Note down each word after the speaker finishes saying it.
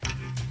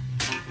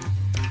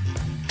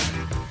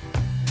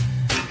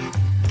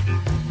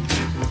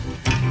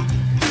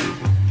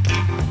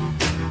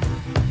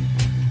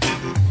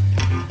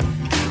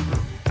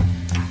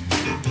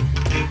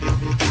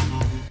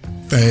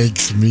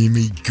Thanks,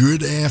 Mimi.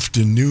 Good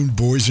afternoon,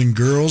 boys and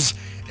girls,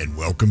 and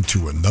welcome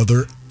to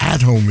another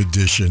at-home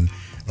edition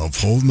of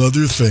Whole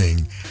Nuther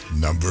Thing,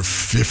 number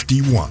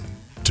 51,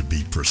 to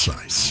be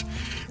precise.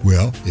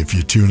 Well, if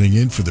you're tuning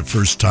in for the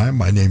first time,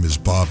 my name is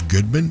Bob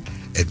Goodman,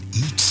 and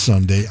each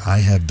Sunday I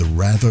have the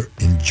rather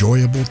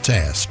enjoyable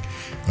task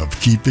of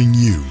keeping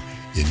you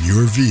in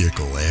your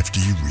vehicle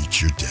after you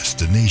reach your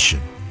destination.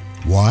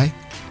 Why?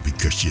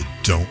 Because you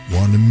don't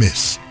want to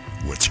miss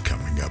what's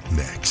coming up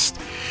next.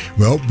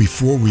 Well,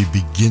 before we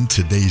begin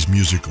today's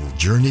musical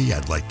journey,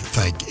 I'd like to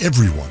thank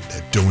everyone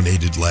that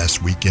donated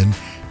last weekend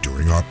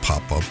during our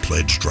pop-up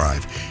pledge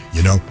drive.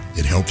 You know,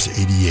 it helps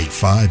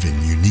 88.5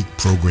 and unique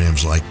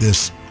programs like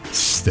this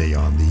stay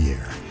on the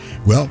air.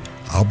 Well,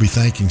 I'll be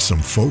thanking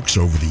some folks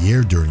over the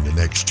air during the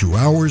next 2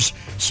 hours,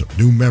 some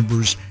new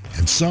members,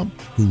 and some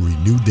who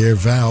renewed their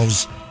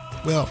vows,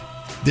 well,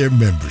 their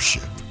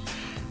membership.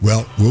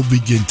 Well, we'll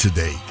begin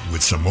today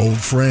with some old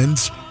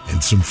friends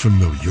and some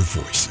familiar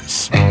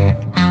voices. Who'll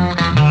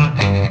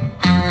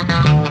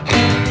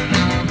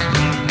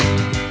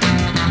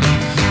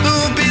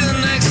be the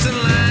next in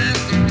line?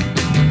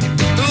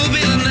 Who'll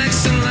be the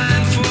next in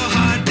line for a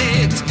hard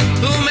date?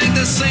 Who'll make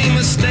the same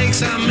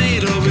mistakes I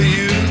made over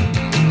you?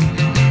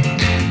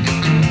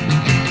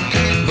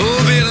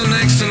 Who'll be the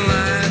next in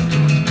line?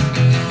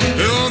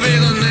 Who'll be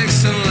the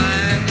next in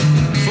line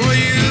for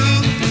you?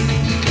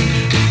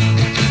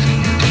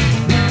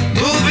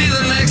 Who'll be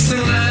the next in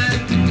line?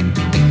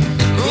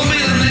 Who'll be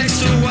the next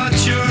to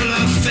watch your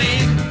love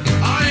fade?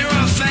 All your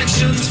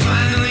affections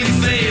finally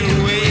fade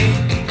away.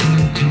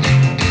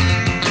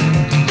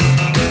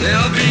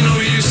 There'll be no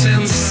use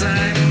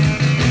inside.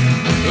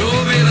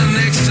 Who'll be the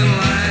next in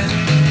line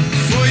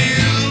for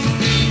you?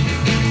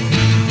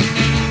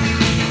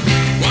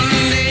 One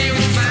day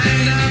you'll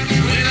find out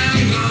when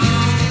I'm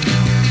gone.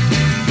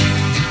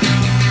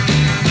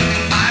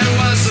 I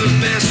was the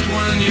best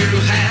one you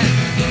had.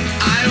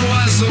 I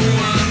was the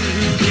one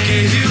who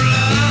gave you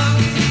love.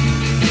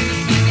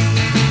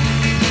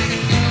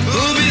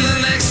 Who'll be the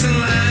next in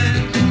line?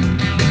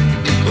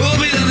 Who'll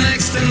be the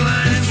next in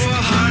line for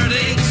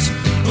heartaches?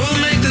 Who'll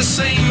make the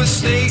same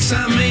mistakes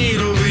I made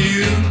over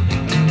you?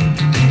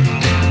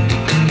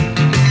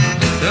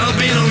 There'll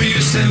be no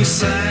use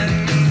inside.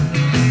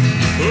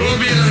 Who'll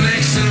be the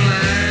next in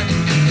line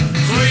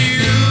for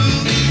you?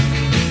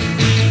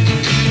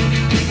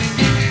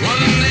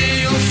 One day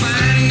you'll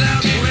find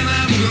out when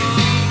I'm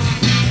gone.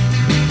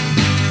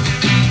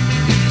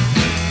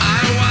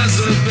 I was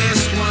the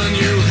best one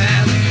you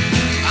had.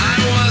 I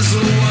was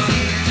the one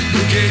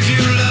who gave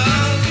you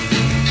love.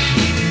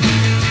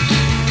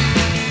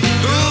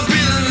 Who'll be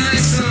the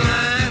next in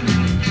line?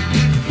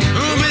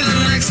 Who'll be the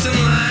next in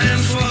line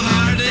for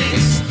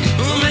heartaches?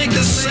 Who'll make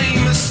the same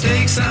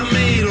mistakes I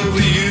made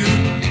over you?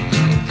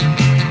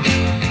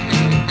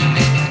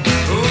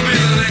 Who'll be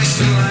the next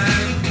in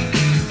line?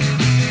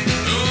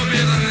 Who'll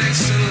be the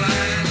next in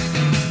line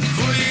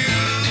for you?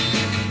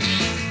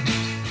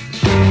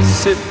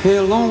 Sit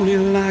here lonely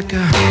like a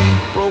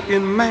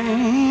broken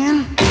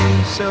man.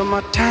 Sell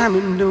my time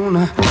and doing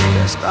the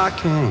best I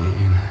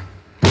can.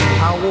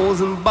 Hours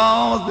and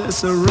balls that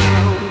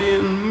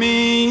surrounding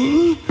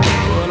me,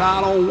 but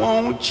I don't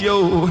want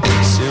your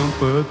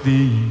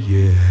sympathy,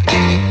 yeah.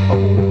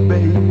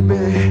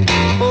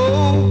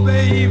 Oh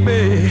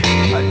baby,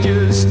 I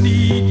just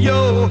need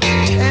your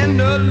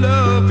tender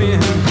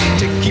loving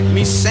to keep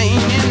me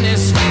sane in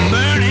this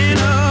burning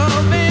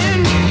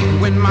oven.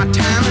 When my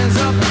time is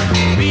up,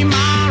 be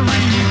my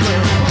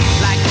reaper,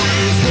 like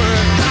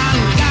Ainsworth on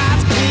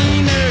God's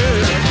clean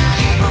earth.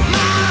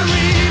 My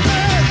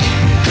reaper,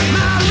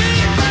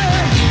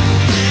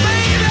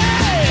 baby,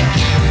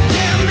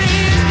 tell me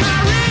it's my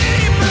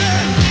reaper,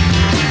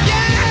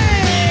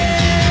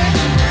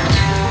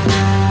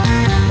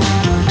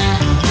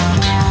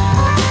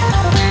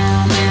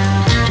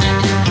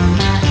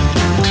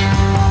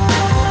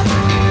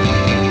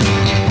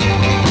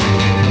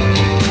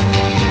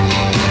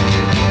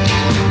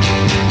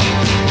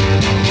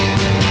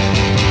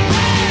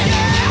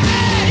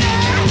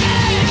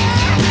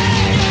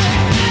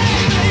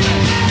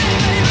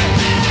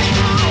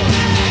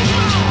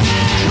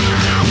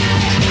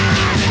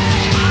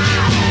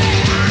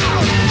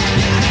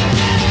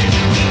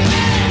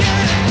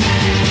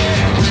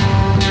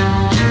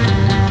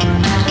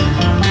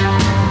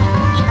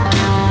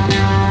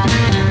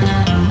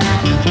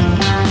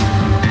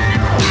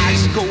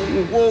 Ice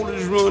cold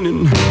water's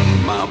running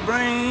my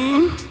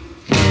brain,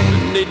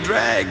 and they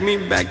drag me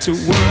back to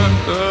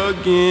work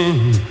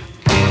again.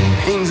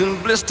 Pains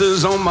and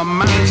blisters on my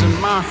minds and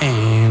my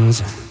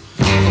hands,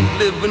 from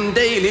living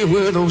daily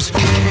with those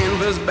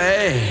canvas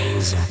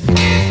bags.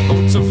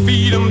 Thoughts of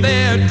freedom,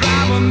 they're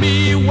driving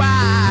me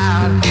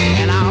wild,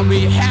 and I'll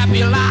be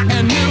happy like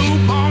a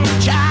newborn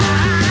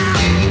child.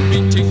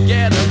 Be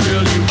together,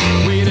 girl, you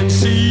wait and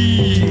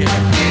see.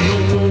 No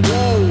more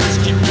wars,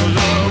 keep your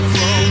love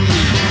from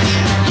me.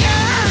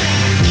 Yeah,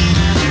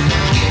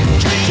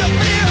 can't you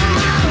feel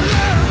my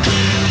love,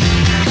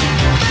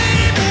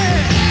 baby?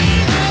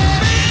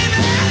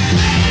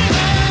 Baby,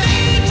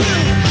 need you.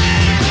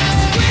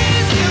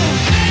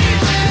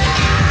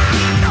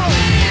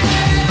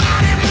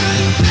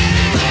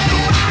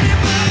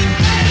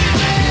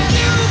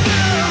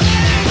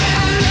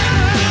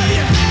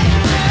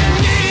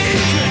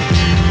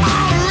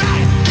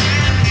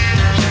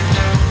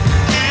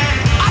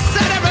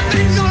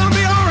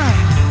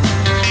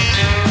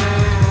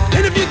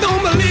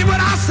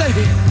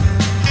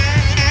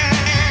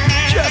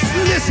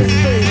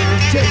 said, baby,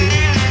 tell me,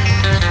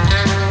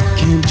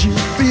 can't you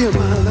feel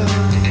my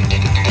love?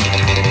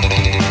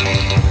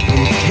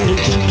 And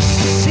can't you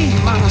see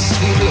my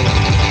sweet love?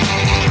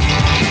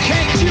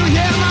 Can't you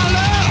hear my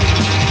love?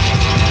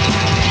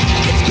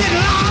 It's getting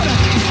louder.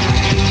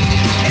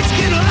 It's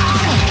getting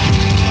louder.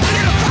 A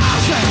little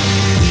closer.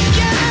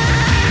 Yeah.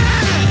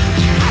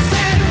 I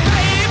said,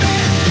 baby,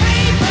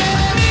 baby,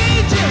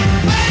 need you,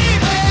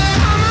 baby.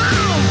 Come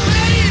on,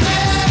 baby.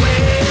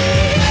 Squeeze,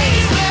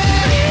 please,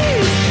 baby.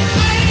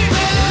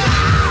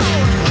 Loud,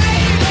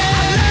 baby.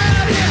 I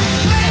love you,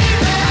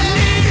 baby. I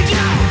need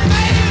you,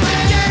 baby.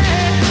 Yeah,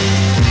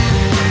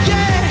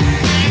 yeah.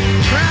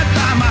 Right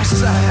by my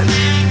side.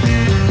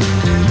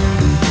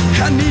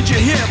 I need you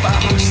here by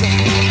my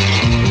side.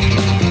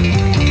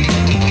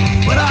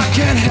 But I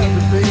can't help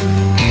it, baby.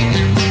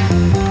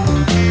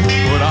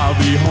 But I'll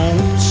be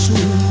home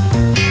soon.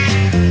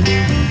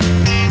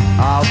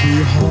 I'll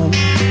be home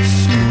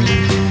soon.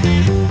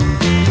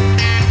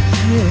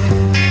 Yeah.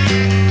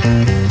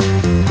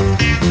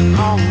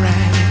 All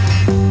right.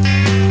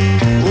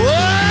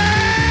 Whoa!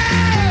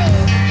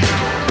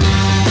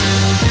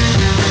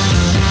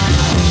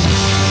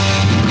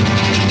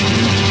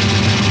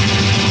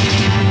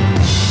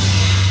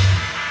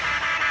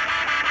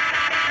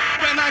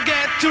 When I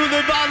get to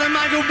the bottom,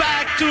 I go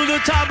back to the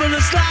top of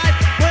the slide.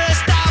 Where I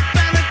stop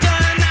and I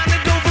turn and I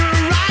go for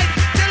a ride.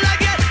 Till I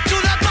get to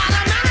the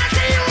bottom and I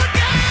see you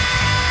again.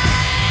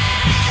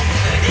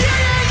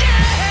 Yeah,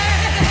 yeah,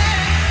 yeah.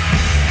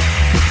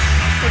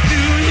 But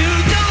do you,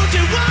 don't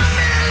you want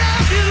me to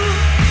love you?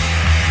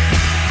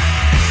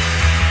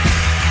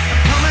 I'm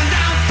coming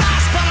down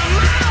fast, but I'm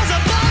miles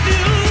above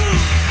you.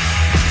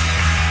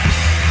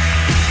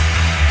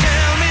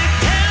 Tell me,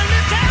 tell me,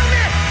 tell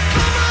me,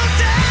 come on,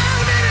 tell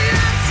me the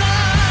answer.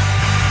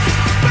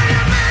 But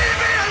you may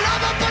be a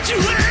lover, but you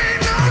ain't.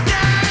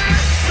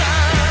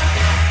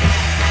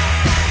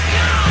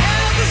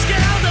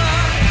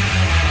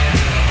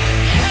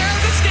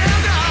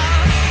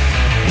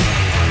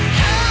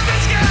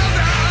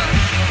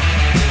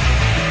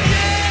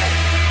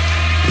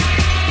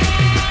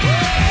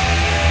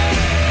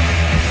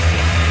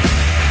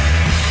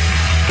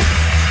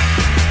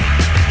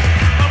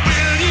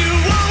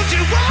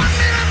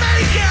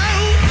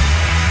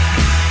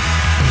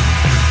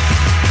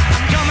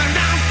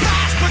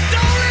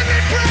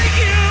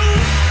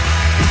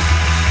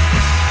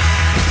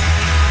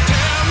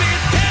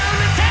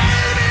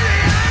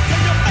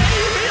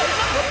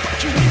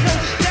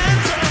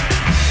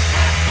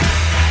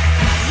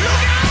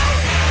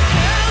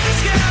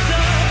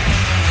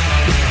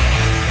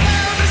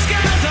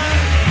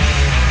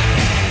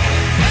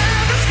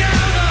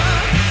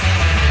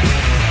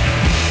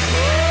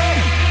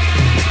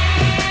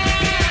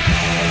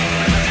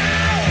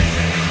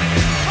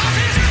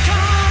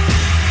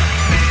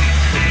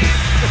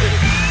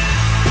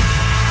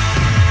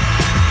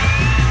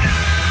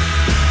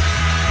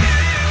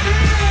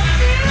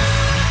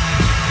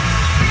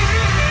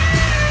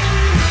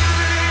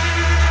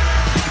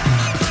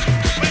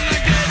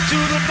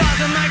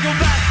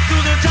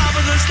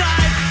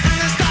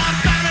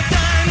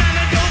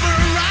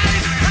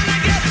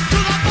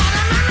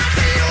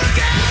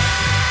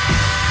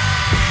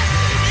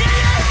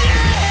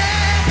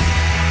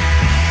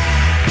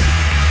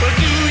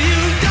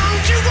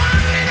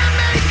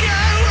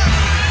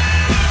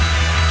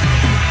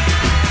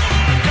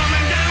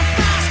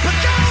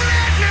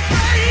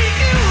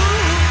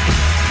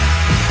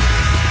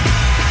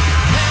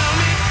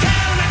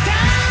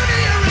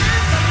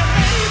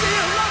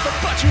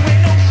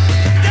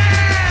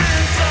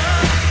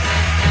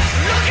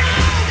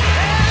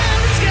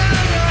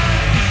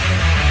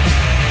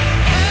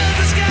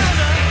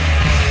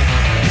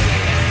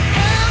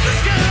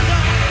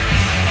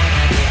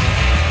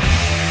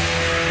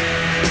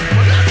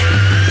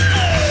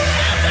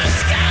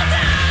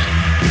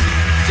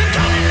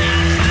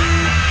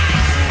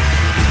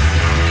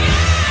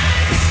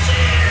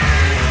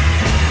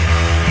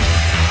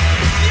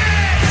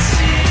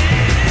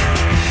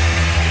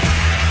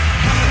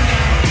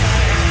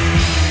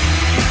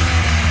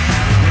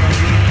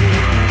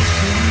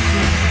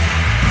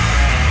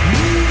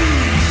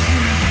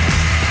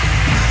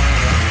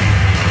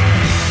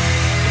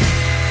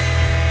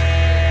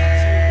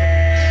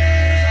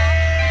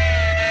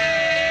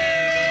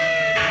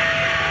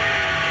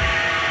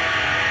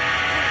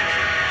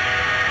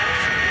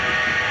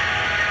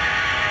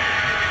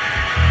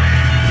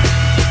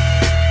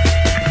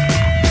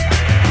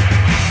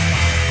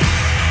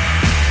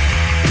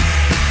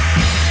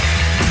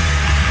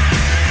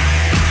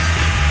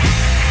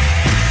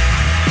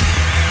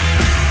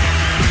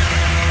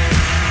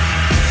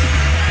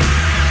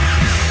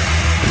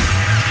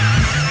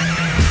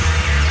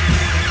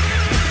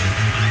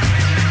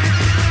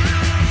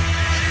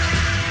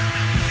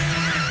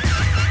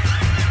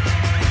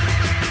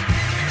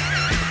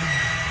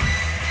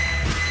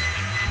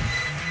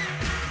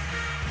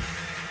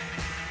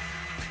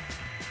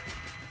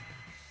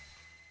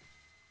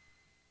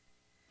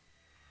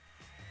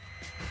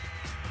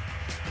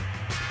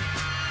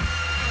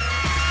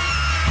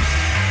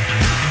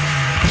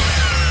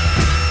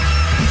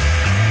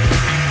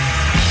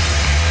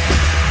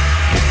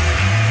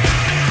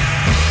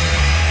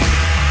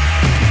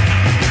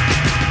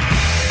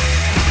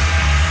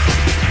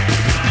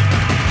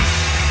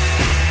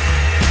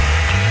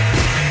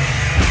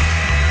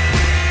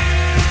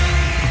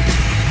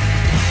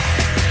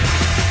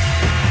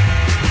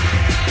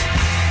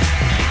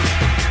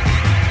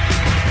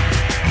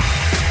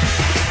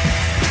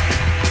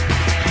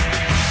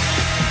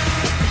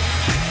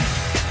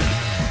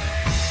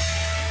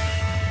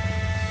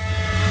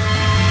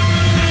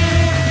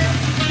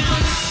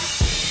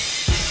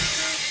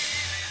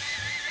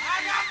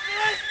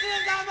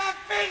 blisters on my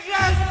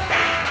fingers.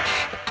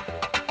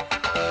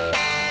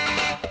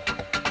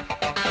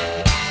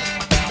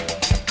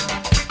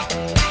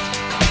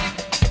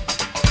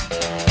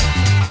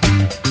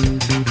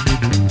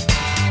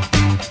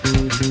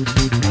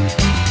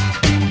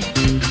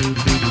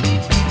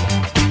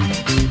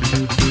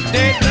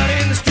 Dead blood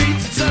in the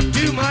streets, it's up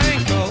to my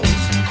ankles.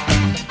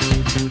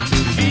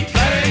 Sheet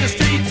blood in the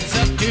streets, it's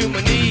up to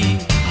my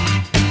knees.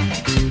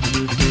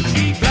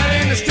 Sheet blood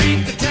in the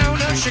streets, the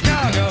town of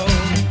Chicago.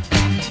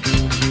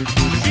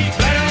 Sheet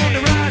blood on the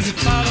rise,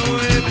 it's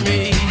following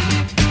me.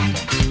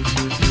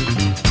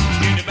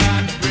 She's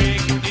about to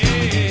break a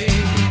day.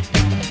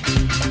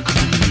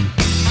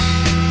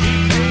 She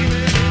came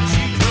in and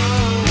she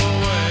drove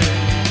away.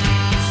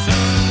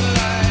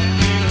 Sunlight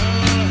in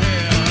her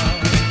hair.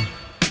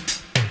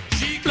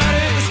 She blood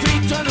in the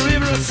streets on the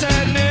river of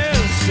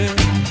sadness.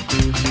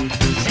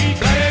 She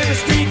blood in the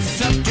streets,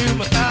 it's up to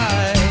my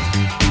thigh.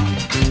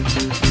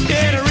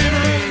 Yeah, the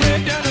river is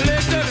red down the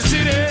legs of the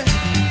city.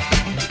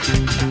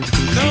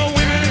 No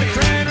women are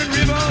crying and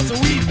rivers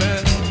are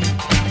weeping.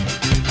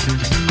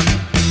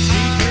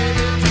 She came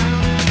to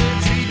town and then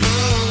she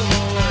drove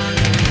away.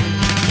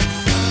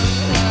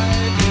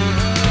 Sunlight in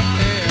her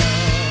hair.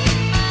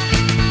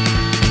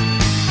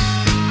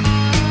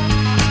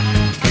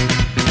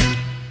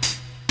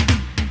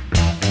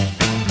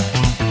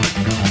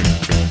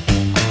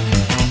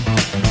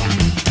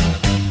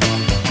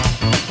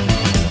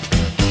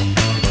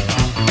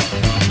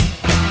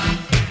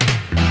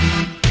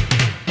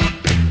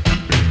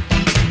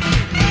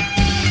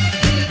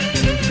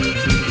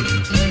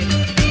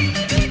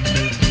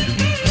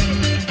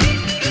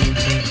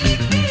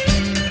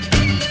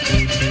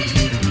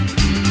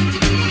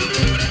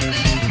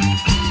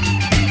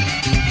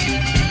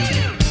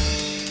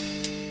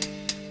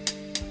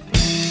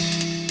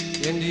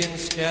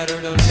 Indians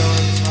scattered on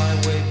dawn's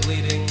highway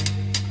bleeding.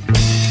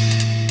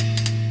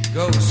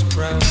 Ghosts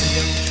crowd the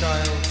young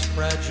child's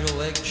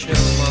fragile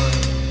eggshell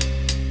mind.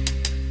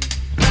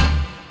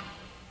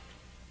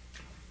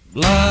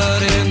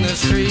 Blood in the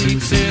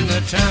streets in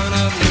the town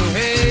of New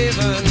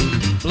Haven.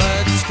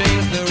 Blood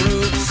stains the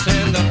roofs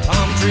and the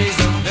palm trees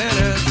of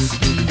Venice.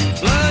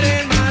 Blood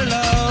in my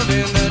love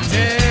in the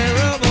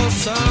terrible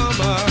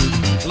summer.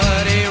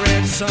 Bloody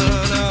red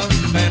sun of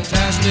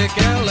fantastic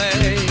LA.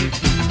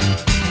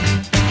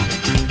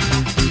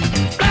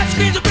 Blood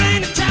screens the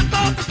brain and chop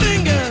off the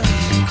fingers.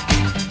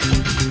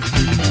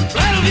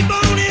 Blood will be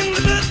born in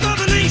the birth of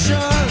a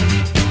nation.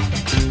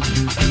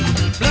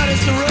 Blood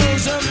is the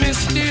rose of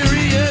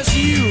mysterious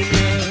union.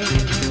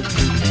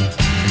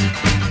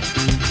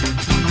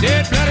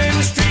 Dead blood in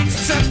the streets,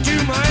 it's up to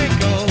my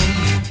ankles.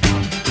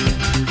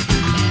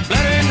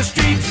 Blood in the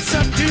streets, it's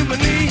up to my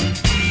knee.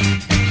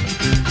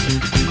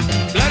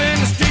 Blood in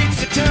the streets,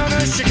 the town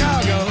of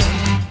Chicago.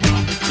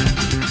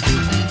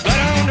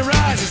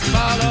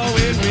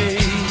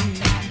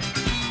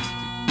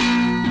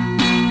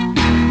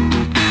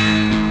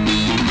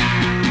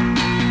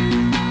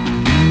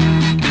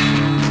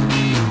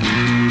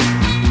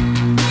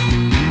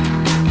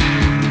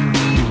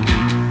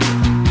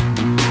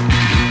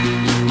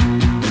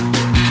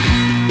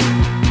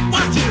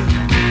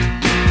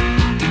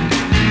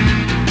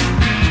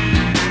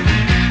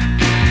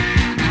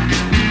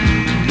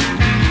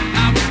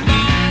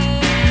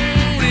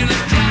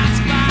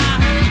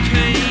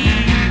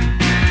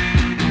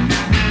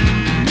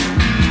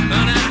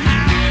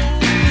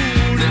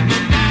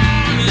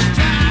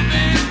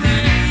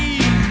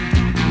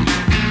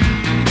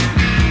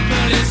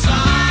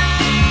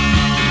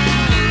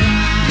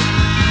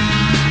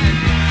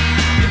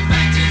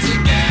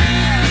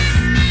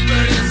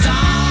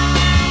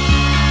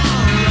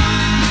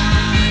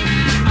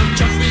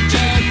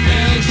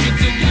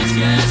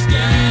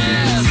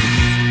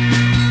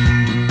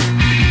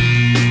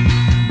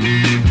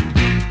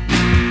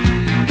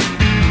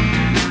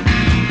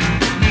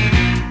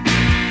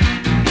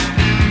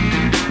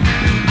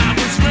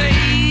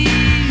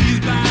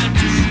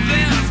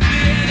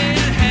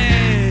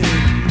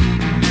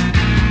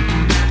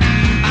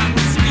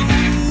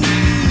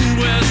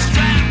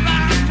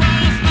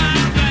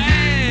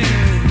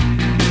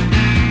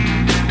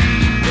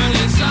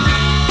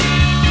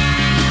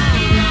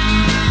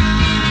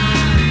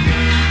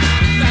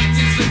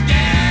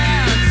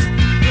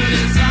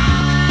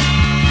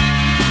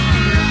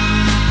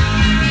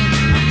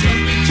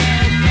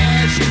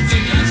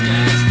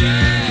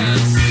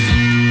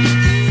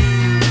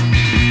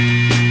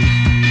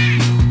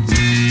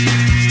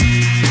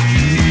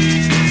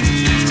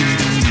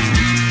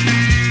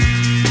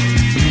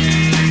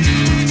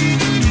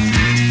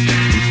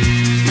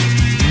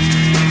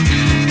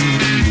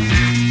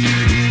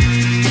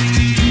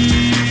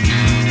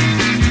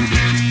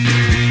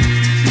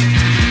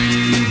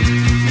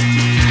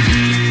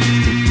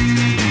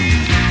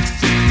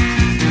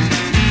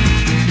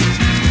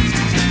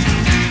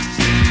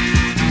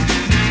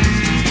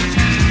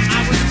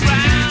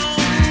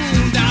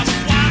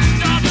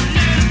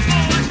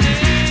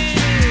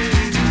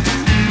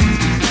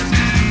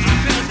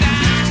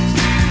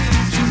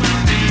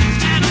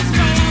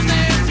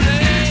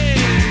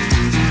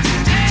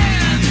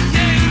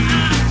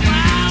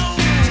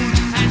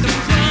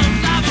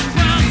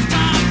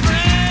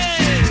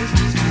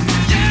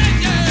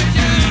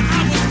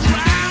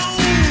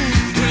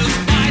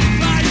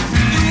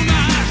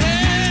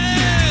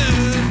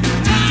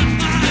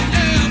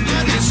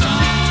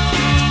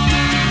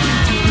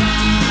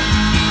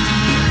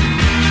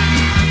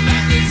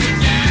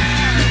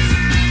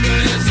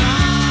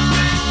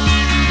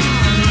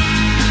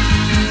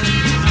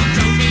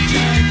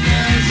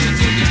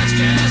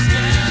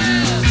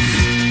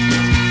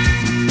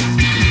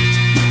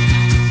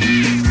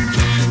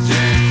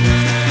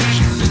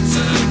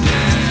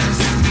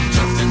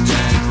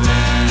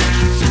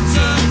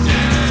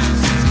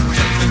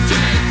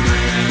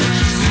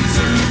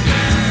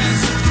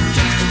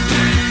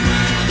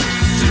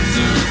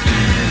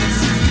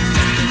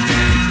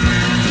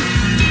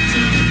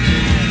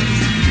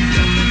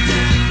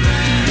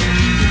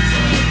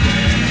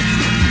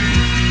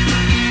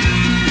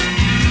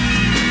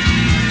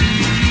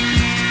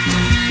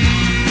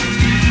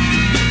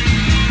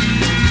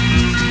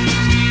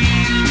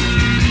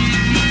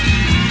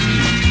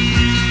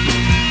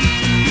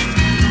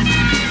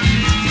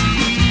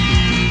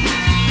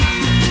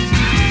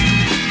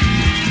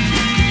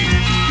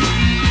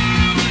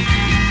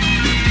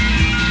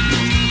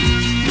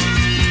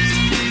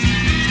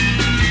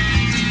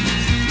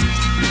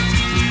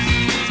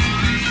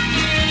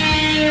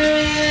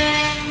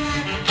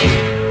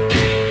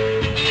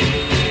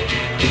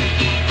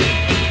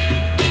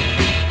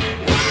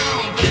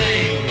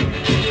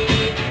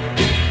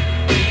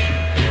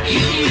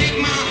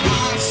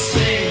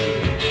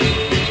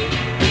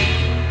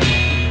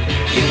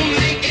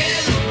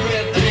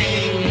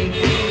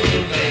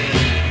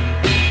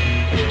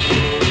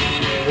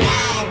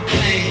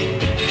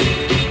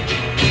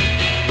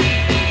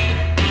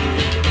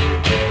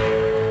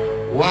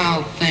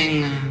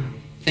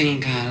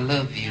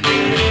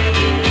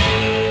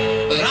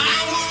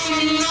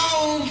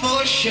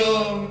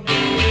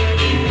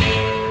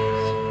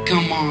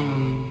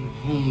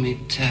 hold me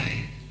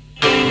tight.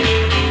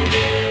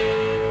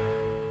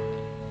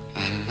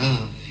 I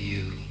love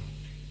you.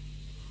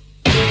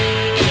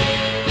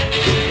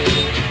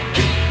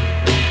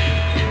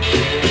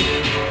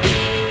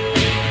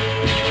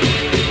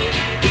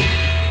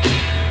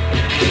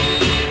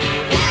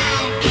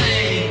 Wild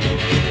thing,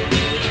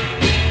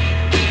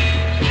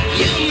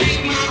 you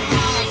make my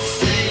heart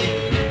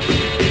sing.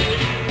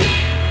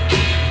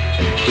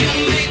 You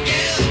make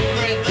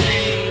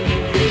everything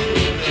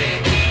groovy.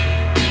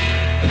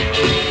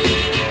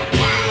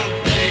 Wild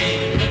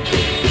thing.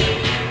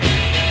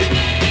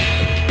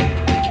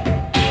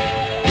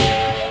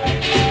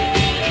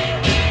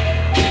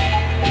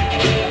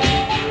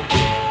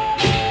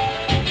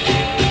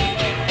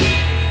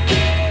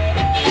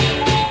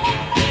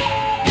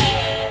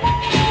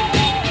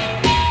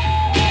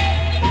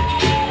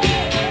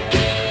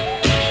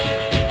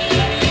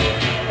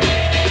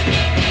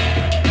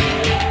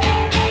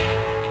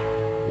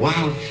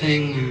 Wild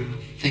thing, I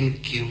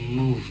think you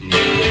move me.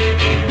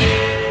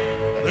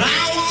 But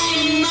I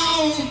wanna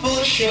know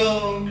for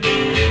sure.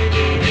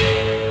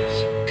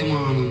 So come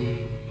on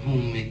and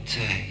hold me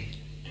tight.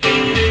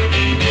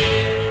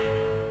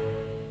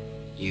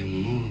 You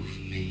move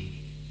me.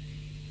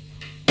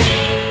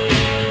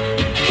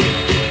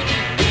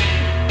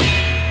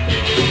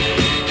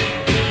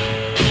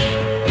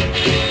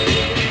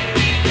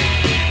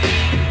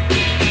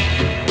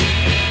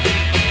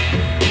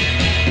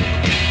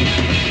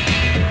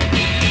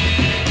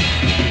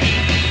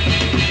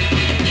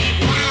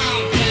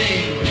 Wild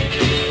thing,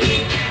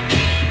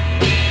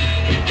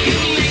 you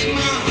make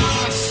my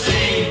heart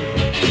sing.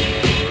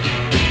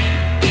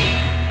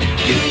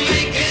 You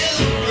make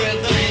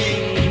everything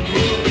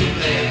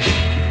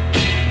groovy.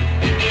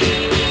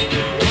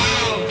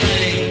 Wild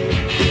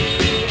thing,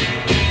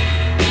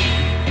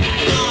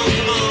 come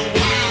on,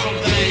 wild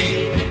thing.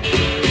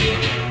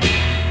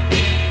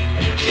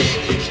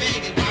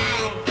 Shake it,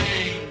 wild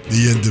thing.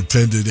 The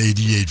independent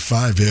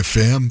 88.5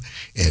 FM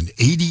and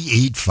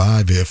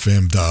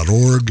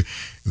 88.5fm.org,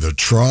 the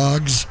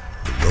Trogs,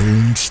 the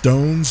Rolling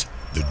Stones,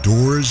 the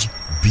Doors,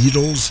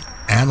 Beatles,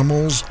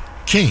 Animals,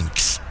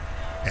 Kinks.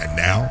 And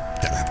now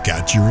that I've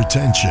got your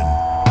attention,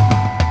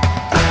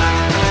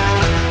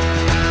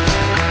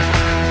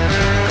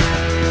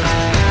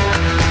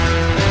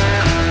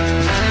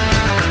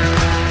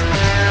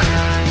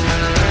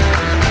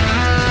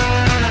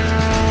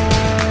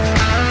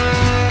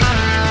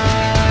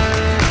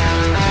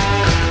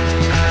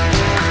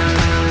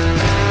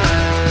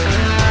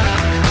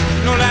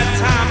 You know that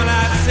time when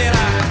I said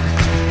I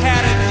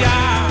had a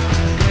job,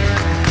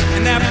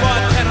 and that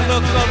bartender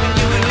looked over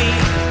you and me,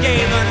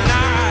 gave a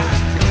nod.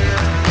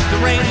 The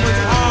rain was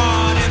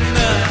hard and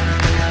the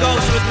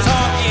ghost was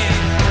talking.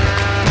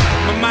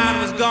 My mind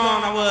was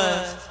gone, I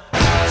was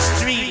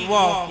street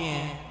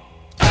walking.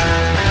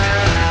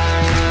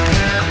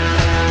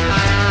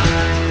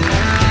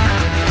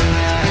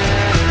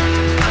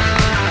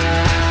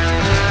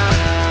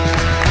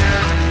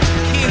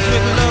 Kids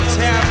with looks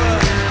have a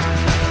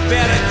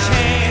better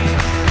chance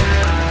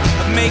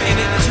of making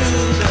it to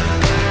the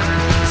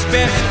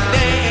special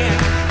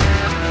dance.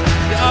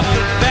 The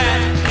upper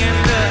back and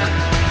the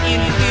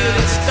infield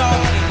is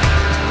stalking.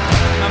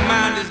 My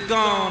mind is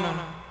gone on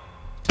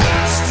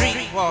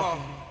street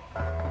walking.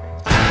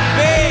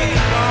 Big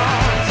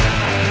balls,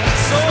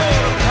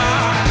 soda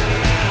pop,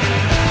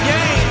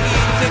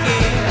 Yankee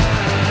ticket,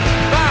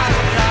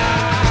 bottle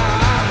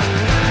top,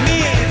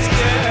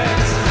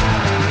 miniskirts,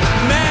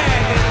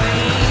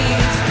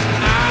 magazines.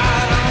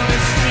 Out on the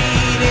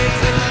street,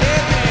 it's a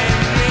living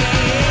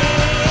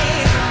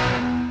dream.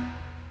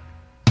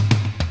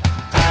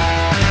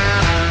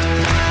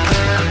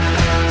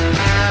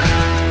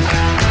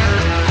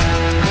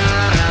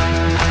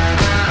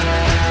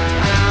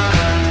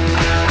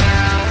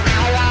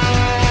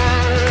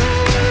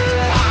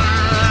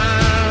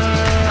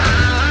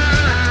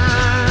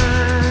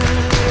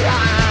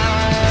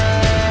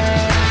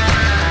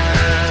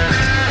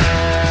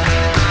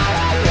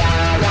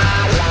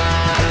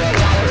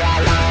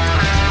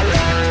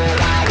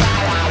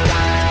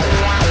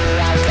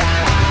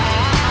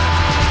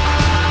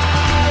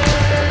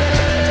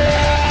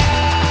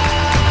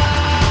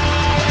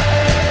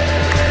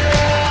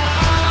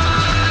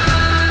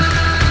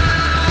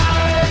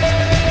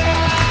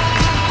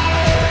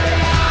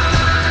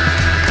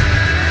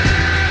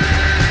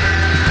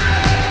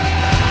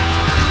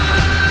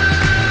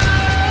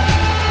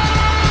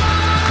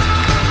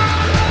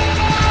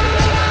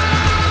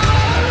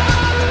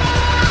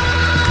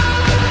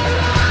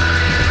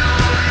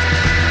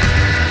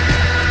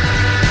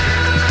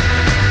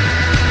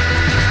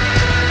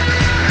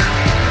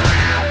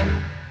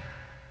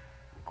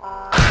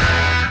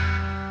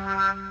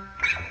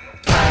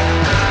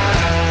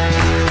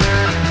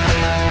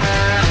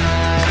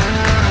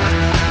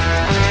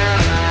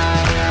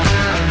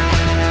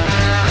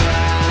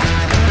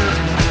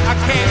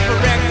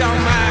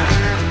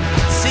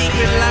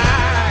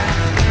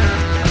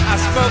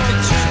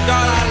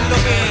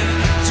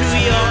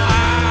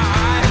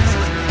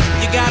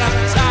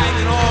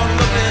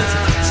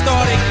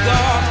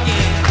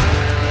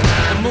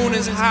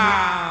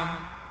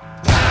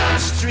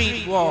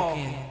 street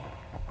walking.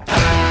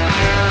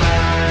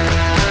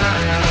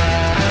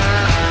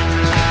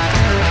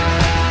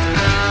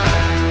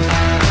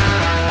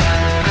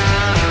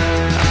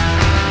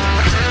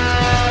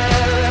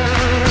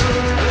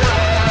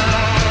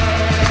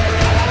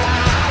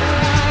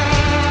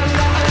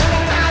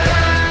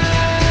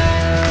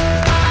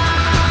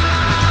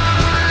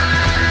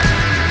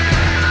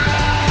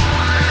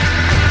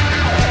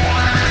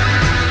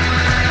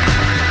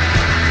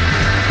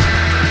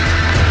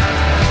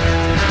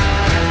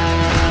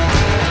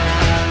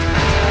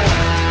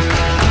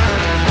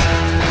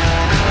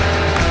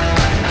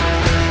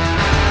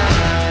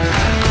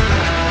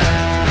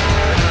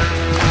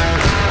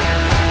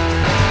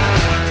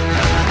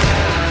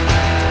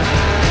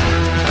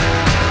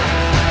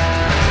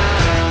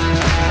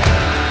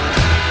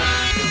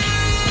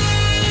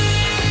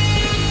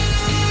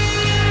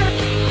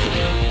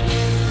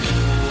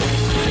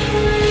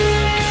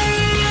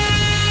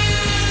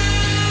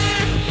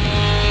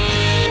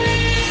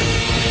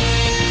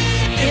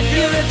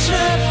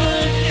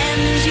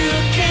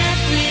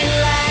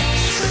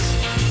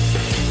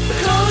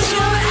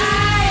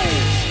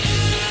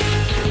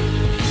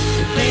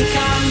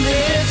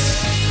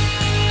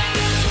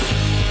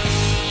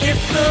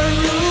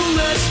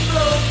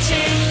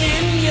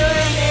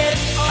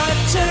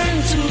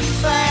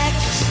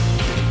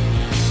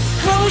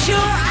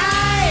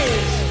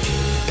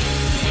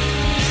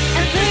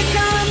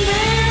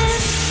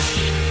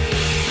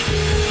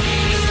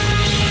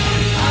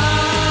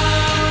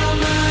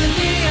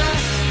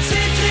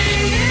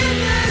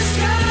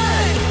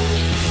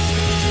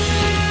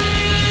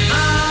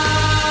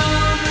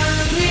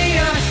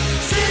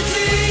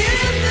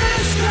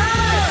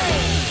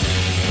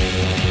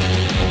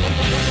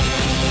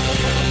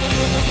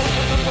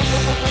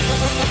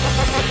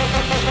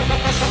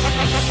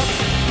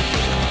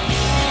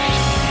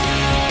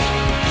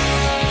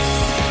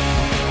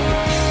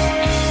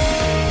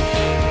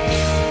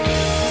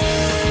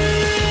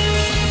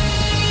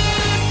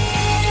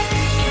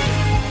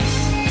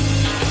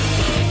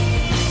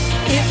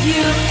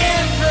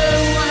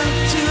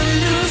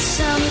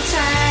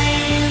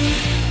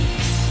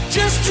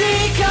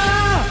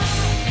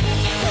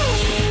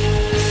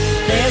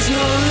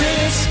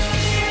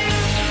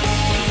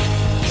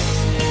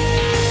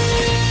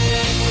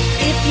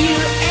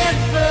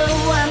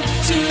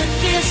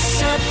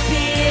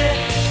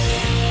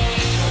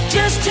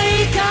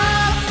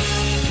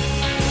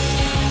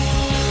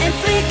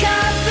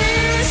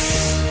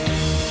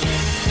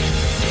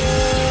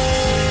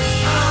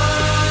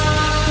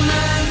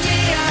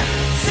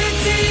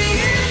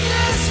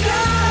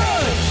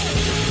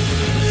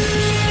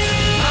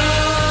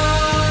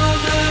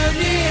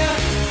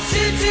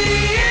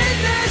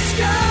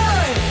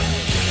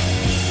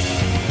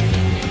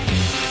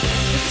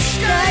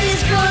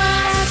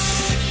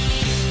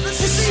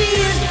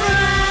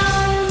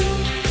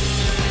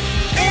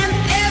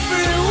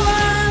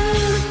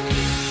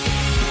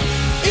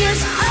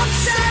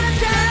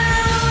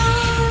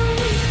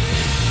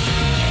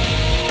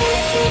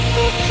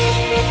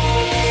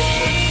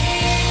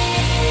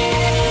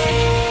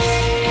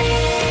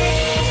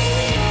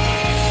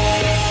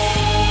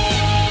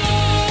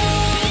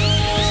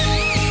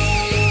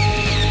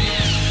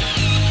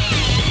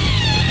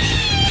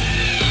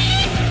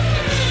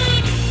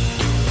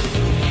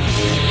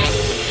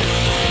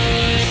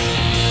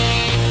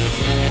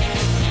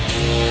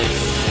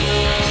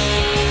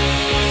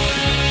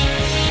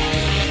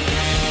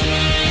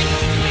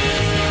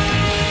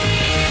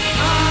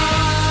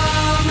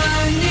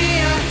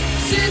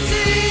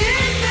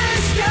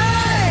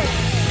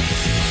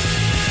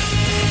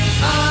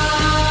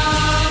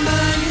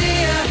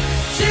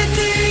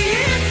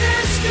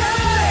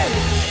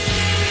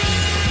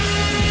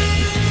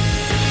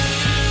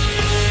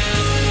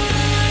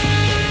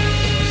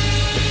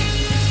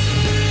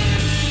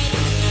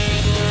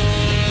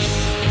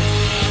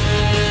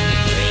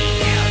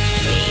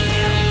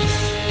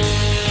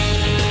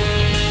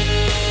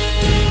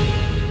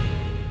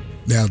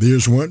 Now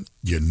there's one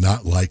you're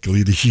not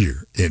likely to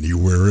hear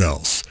anywhere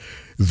else.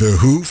 The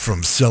Who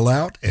from Sell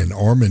Out and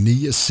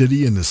Armenia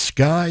City in the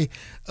Sky,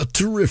 a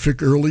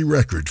terrific early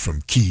record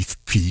from Keith,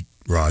 Pete,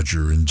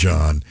 Roger, and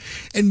John.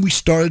 And we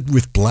started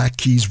with Black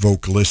Keys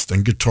vocalist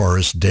and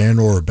guitarist Dan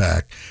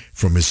Auerbach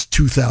from his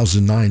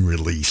 2009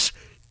 release,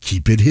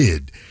 Keep It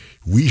Hid.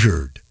 We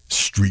heard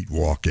Street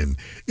Walkin'.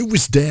 It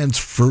was Dan's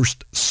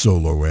first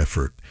solo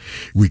effort.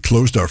 We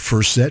closed our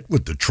first set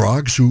with the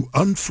Trogs, who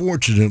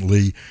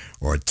unfortunately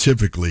are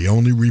typically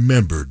only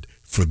remembered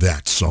for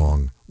that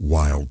song,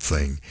 Wild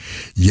Thing.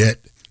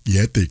 Yet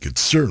they could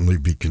certainly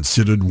be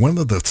considered one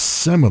of the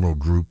seminal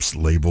groups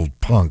labeled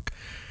punk.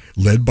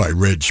 Led by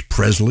Reg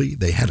Presley,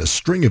 they had a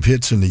string of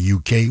hits in the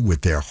UK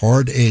with their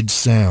hard-edged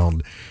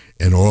sound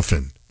and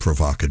often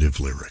provocative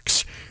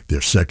lyrics.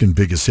 Their second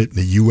biggest hit in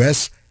the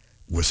US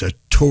was a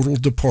total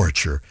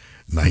departure,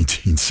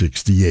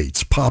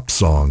 1968's pop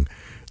song,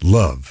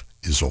 Love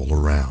Is All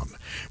Around.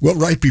 Well,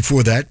 right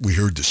before that, we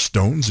heard the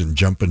Stones and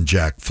Jumpin'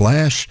 Jack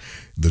Flash,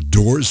 the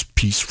Doors'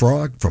 Peace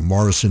Frog from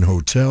Morrison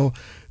Hotel,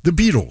 The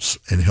Beatles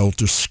and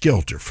Helter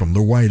Skelter from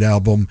the White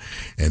Album,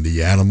 and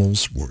the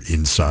Animals were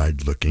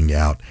Inside Looking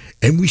Out.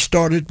 And we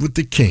started with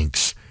the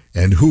Kinks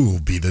and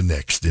Who'll Be the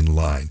Next in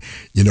Line.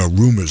 You know,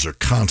 rumors are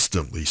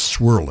constantly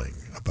swirling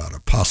about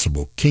a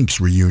possible Kinks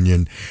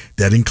reunion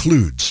that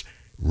includes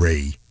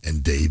Ray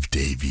and Dave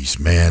Davies.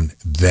 Man,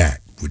 that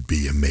would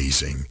be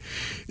amazing.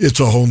 It's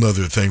a whole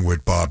nother thing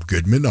with Bob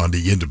Goodman on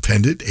the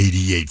Independent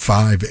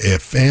 88.5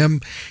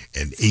 FM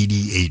and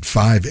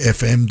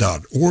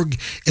 88.5fm.org.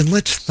 And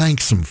let's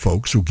thank some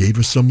folks who gave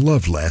us some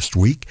love last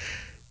week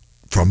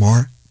from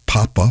our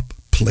pop-up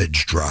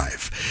pledge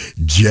drive.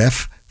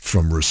 Jeff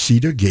from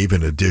Reseda gave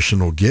an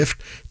additional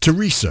gift.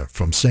 Teresa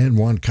from San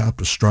Juan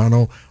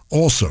Capistrano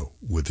also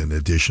with an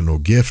additional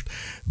gift.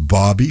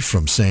 Bobby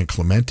from San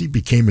Clemente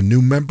became a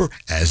new member,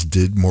 as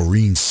did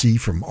Maureen C.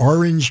 from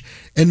Orange,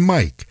 and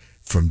Mike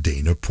from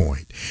Dana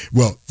Point.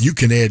 Well, you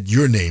can add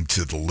your name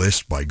to the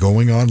list by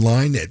going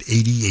online at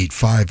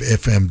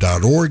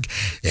 885fm.org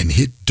and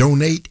hit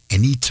donate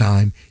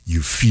anytime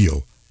you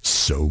feel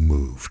so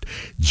moved.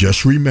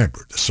 Just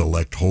remember to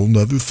select Whole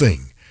Nother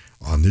Thing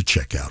on the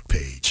checkout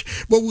page.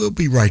 But we'll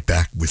be right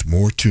back with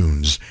more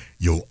tunes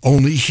you'll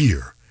only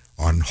hear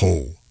on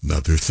Whole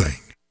Nother Thing.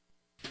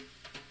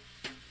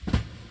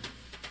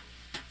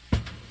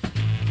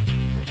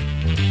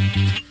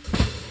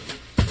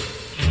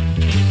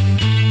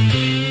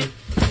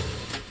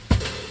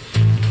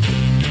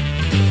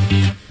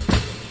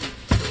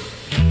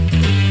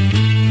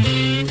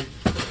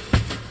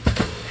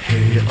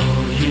 Hey,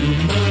 all you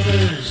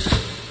mothers,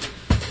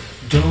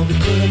 don't be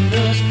putting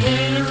us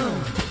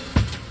down.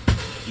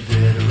 You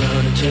better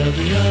run and tell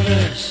the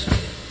others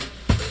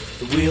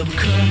that we'll be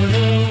coming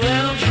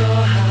around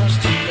your house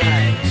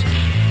tonight.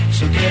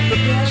 So get the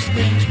best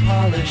things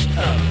polished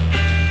up,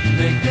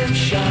 make them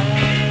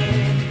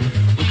shine.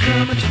 We're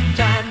coming to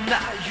dine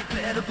now, you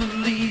better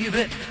believe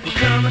it. We're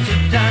coming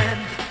to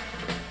dine.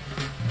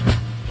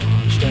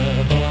 Polished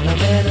up all our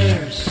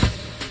manners,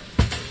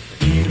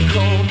 even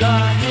combed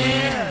our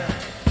hair.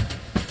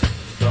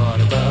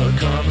 Thought about a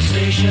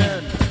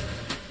conversation,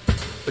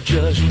 but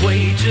just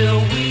wait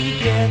till we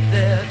get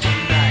there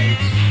tonight.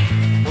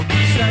 We'll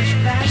be such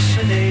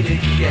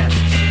fascinating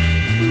guests,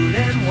 food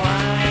and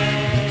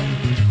wine.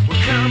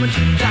 We're coming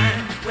to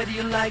dine, whether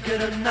you like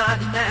it or not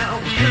now.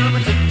 We're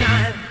coming to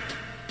dine.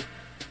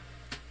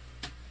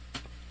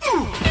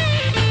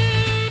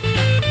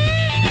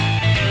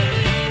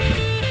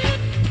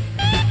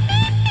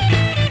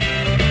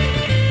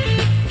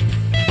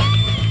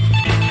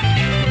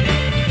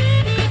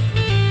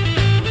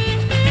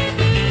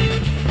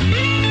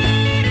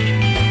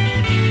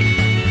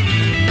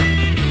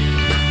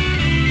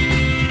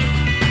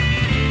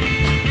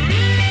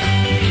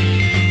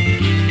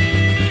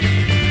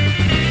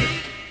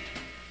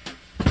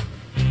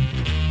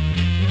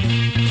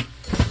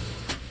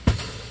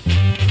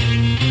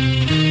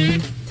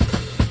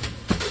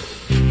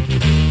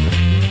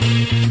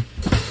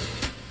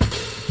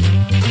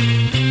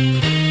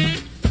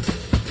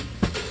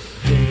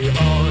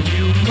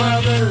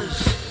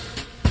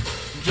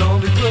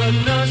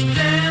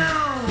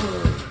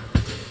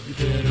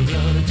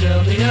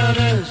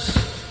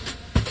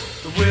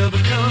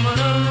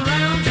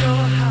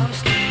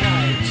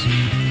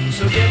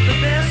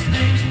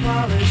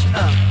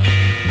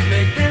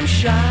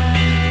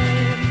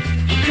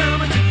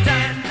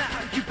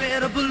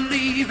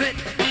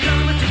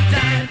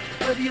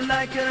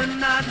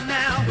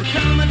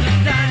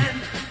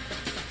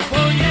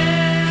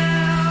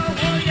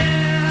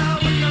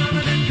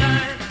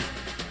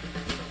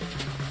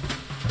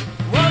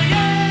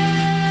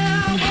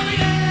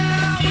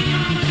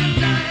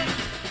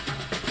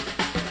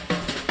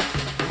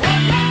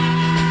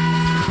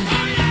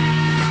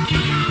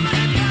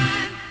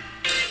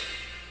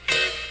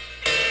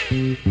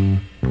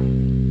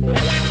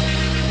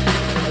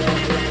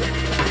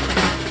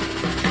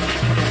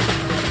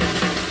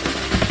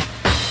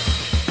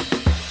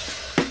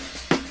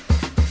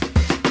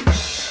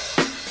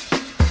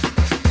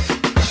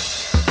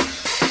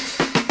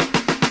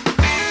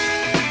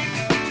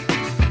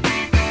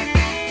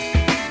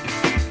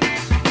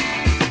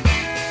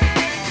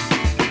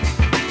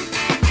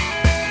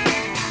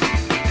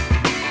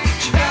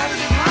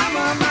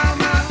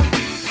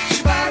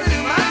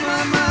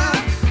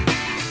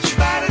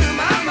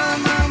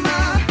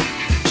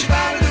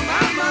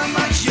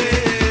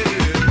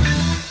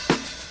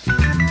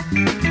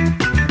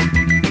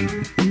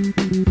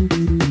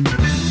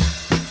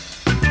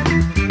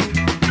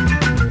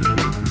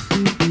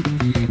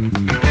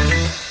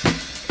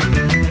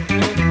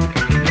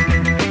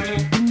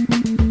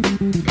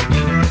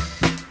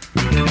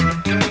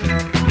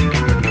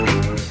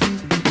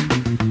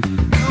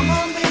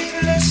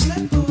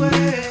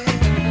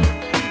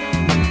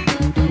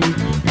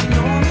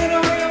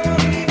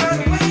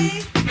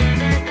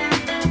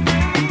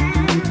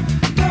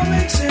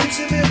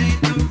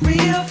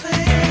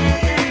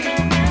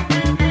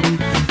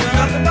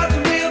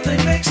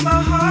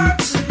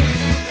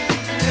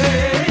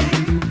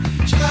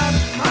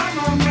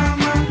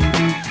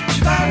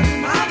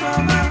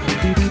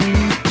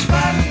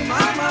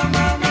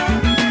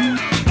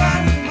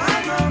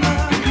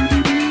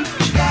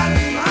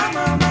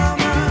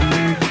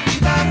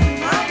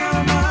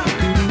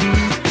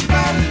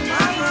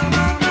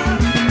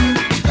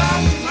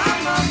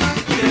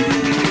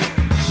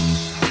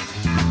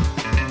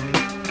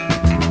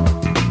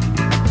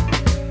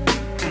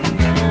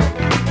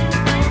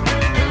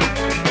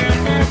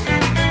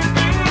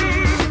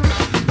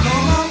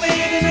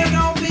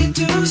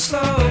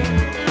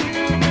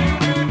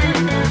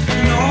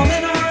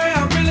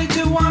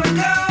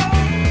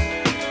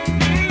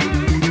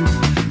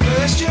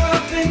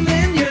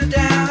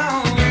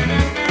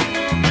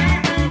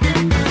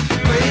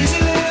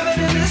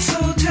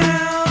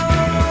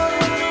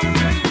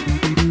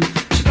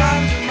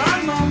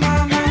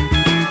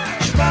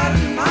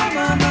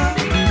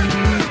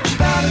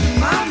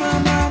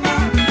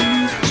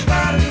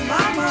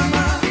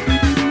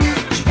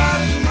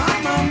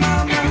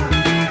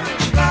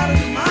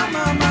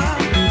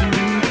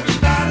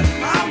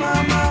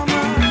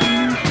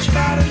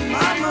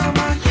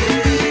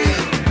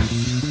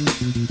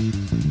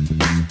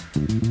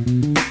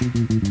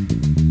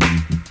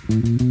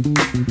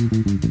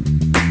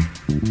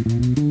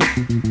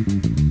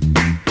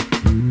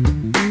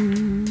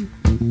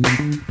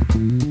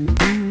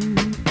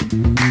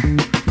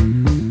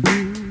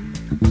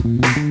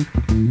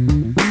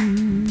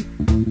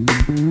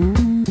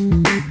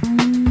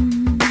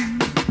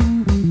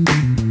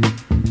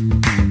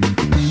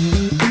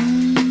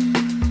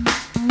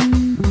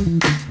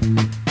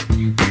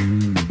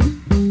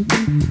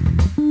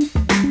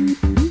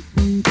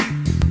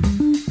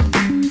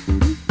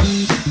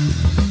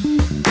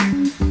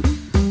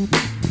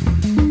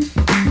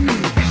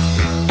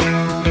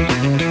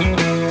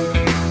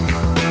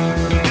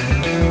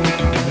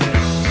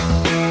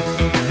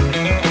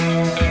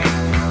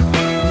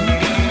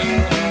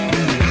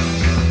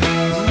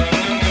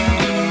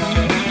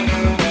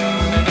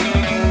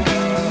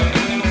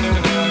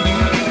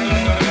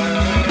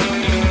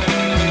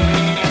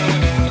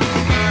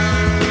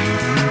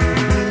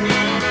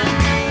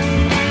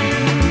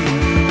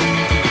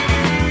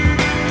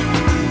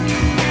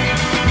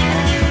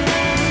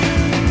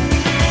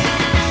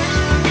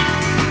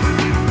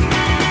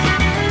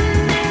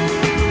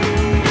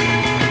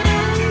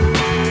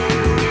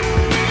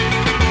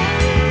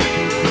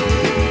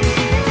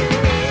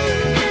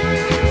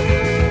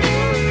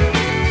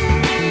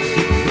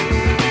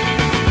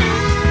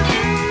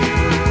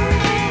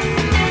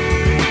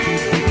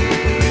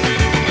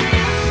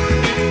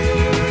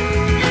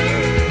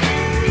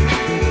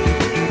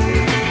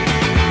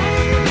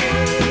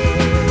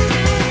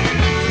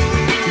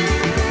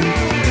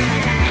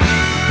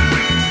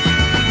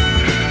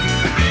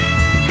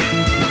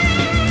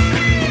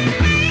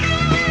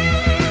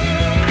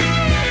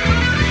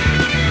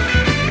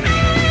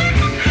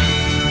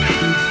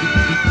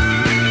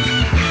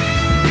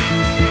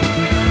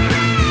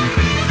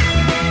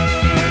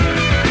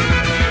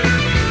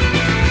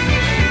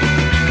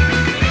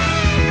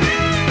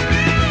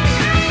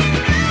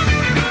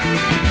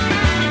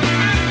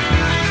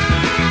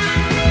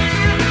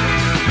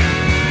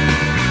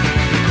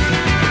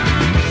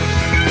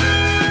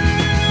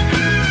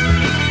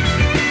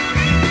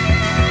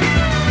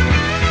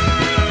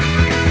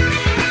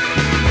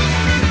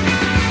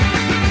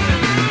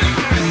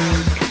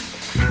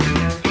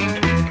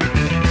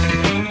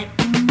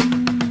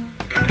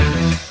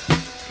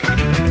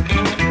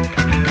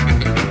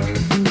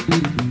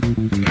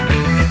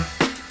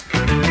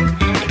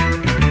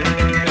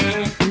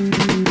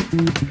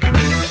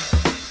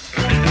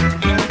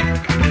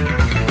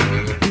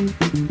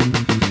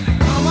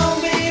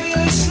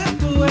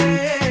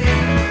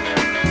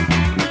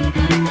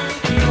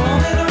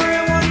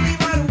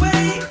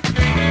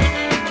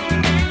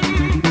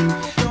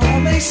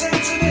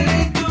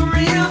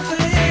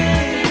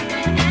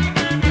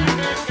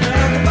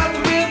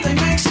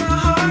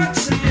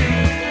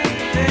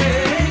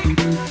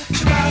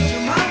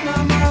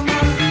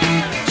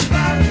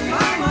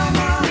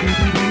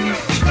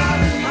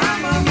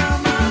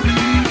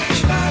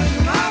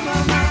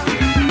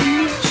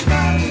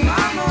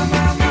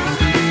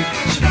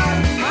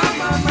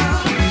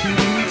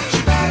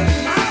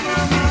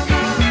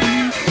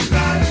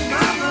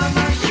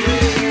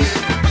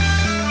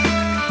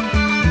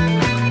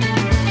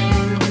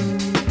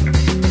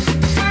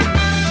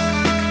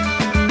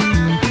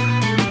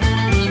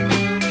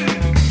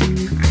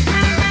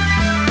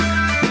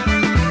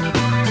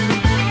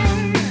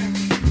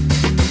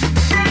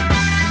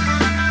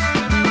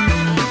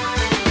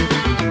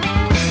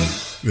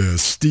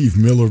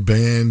 Miller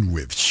Band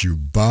with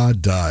Shuba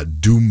Da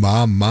Do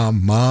Ma Ma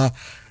Ma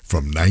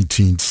from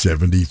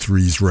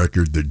 1973's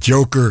record The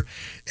Joker.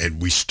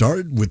 And we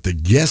started with the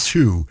Guess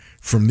Who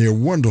from their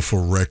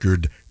wonderful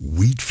record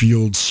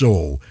Wheatfield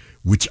Soul,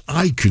 which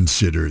I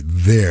consider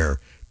their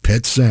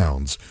Pet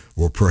Sounds,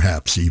 or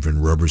perhaps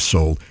even Rubber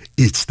Soul.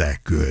 It's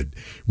that good.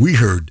 We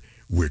heard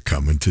We're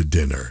Coming to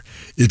Dinner.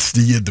 It's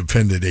the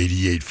independent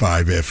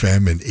 88.5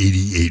 FM and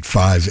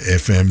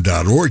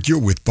 88.5fm.org. You're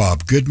with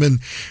Bob Goodman.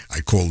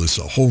 I call this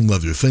a whole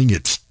nother thing.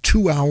 It's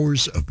 2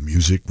 hours of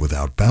music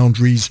without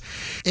boundaries.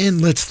 And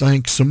let's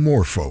thank some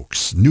more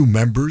folks. New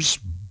members,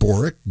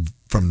 Boric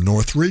from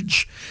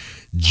Northridge,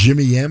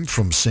 Jimmy M.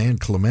 from San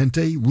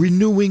Clemente,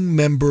 renewing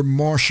member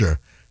Marcia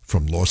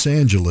from Los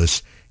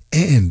Angeles,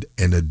 and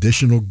an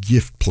additional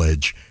gift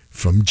pledge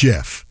from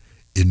Jeff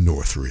in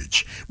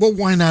Northridge. Well,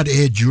 why not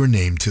add your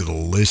name to the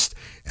list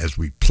as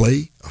we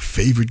play a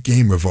favorite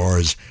game of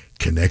ours,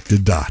 Connect the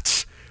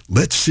Dots.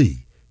 Let's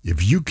see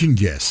if you can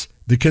guess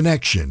the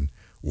connection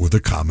or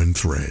the common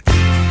thread.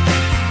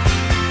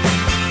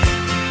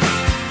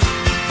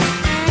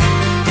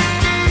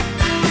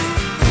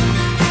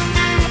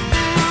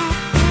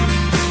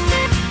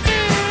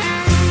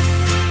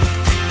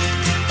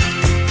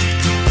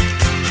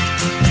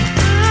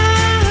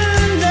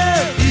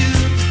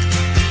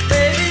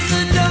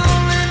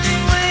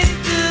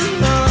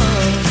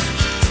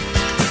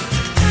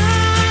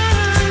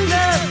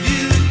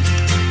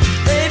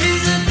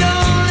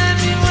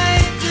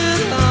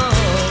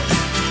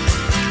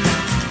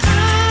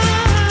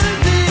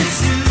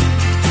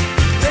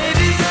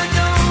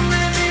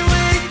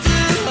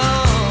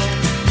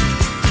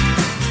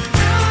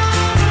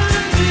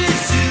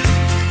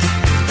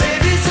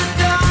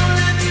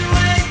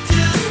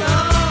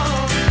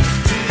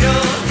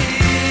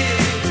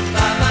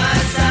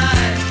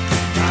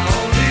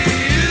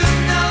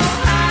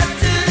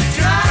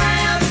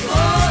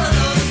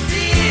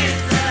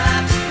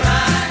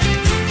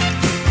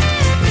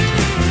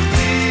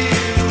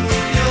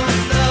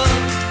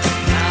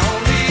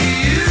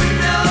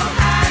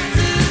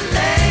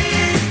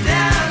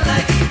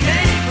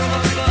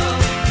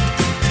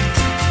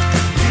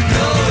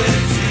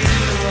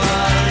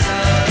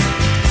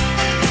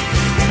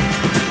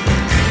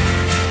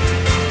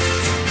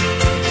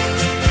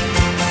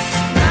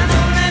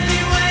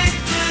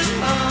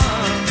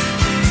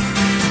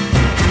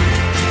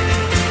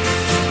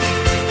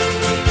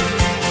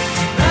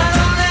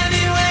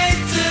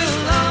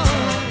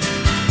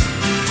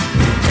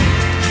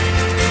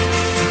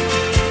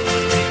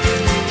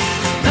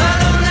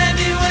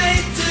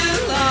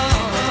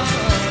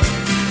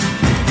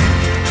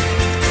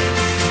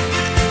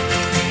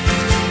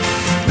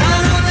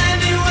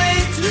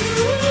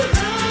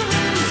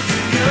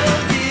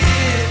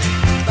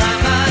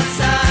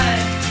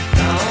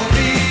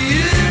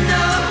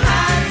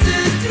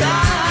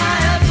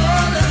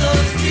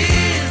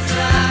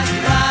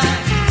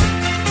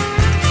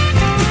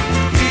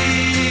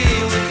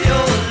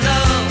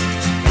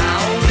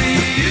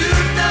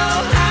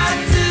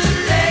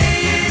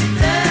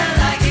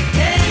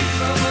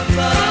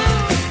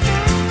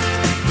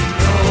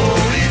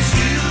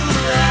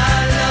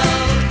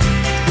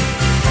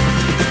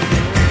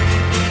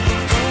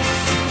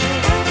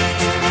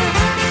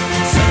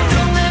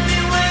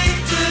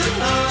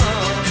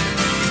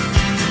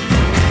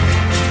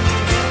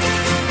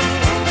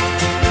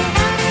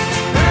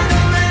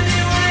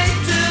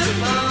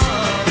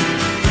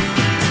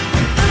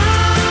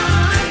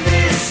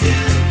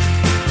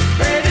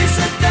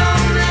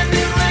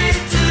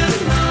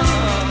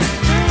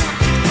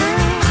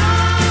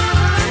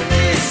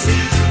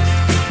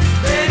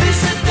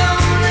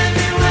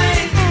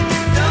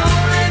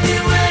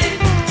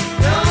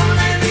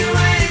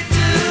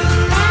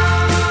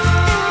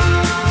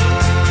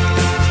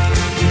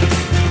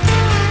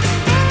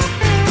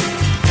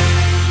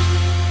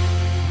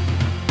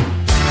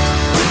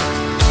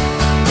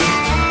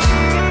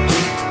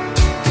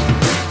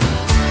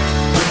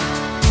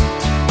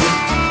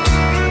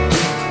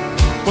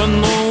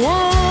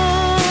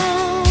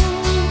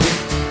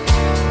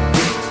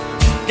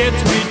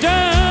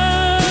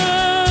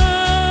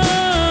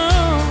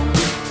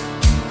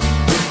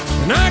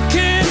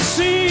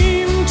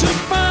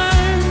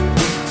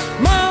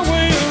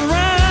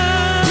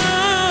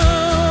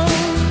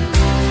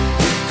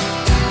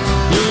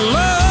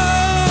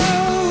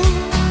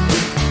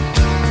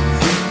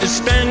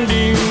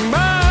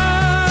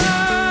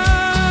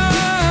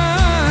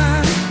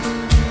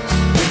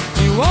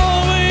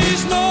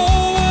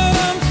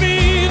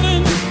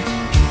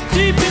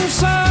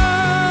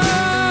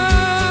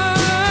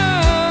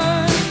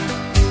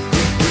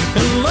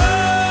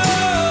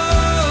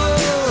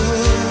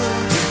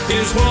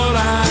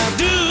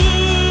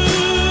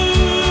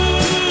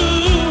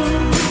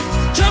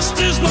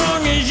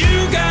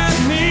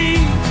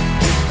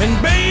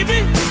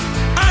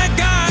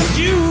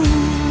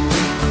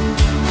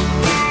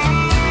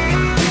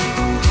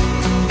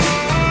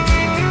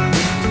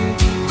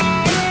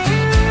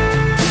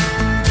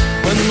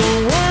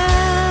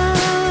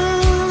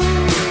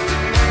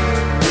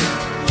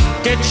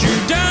 get you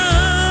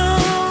down,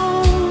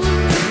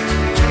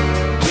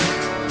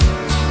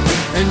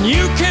 and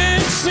you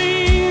can't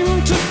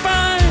seem to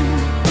find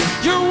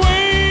your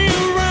way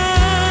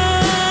around.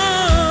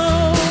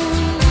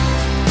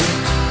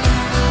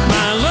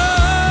 My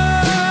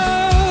love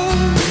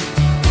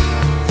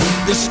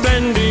is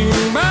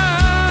standing by,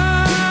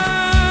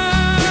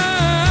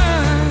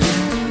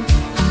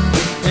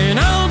 and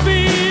I'll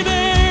be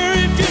there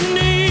if you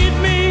need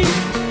me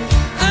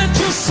at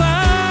your side.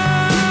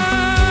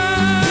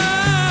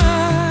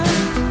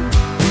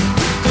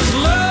 'Cause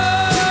love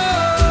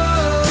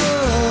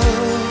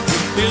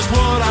is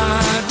what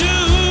I do,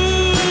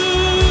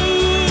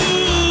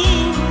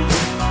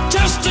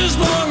 just as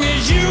long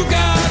as you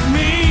got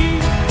me,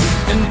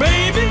 and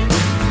baby,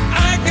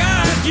 I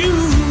got you.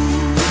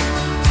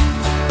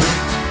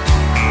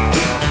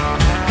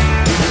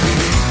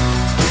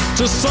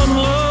 To some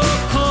love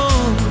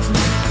comes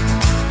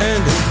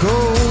and it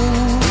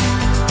goes,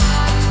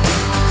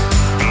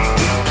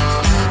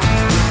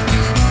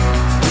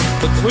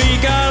 but we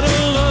got a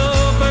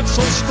love that's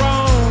so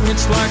strong,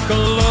 it's like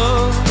a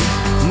love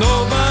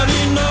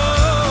nobody knows.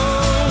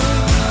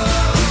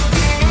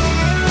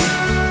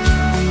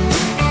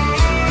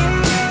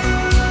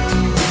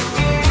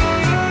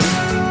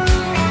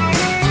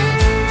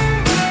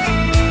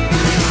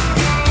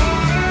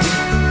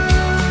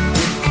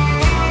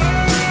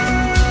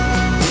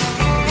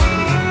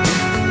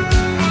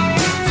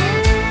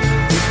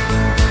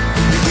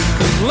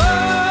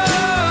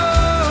 Love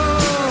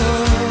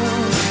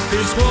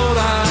is what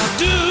I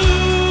do,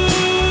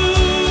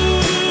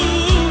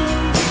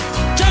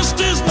 just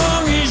as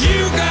long as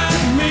you got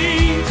me,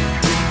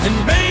 and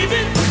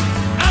baby,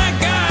 I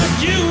got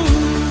you.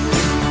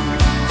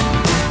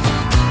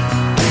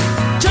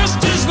 Just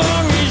as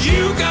long as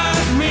you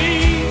got me,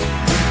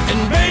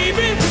 and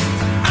baby,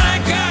 I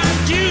got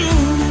you.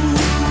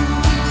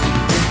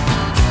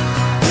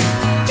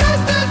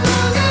 Just as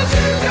long as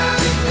you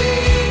got me,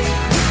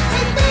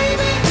 and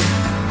baby,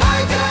 I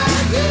got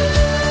you.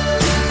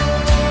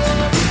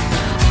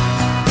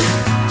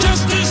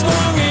 Just as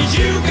long as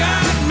you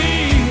got me,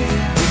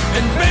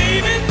 and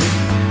baby,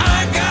 I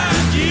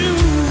got you.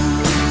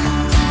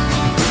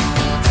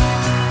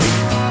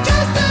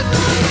 Just as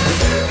long as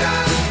you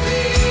got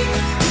me,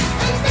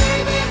 and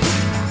baby,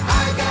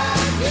 I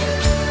got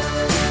you.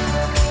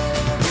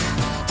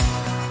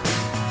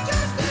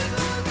 Just as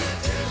long as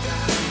you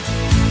got me.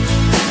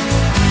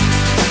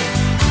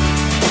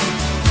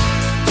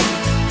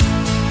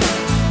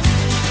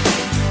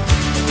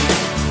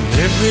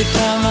 Every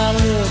time I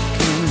look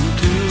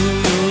into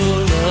your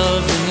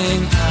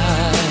loving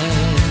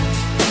eyes,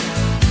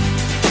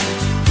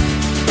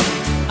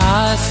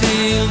 I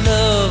see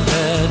love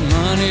that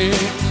money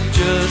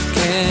just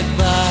can't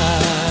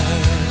buy.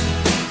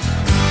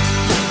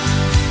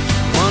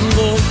 One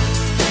look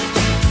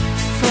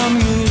from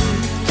you,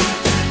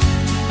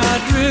 I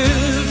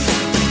drift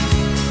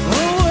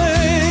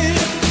away.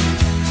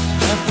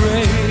 I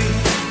pray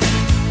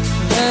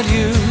that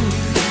you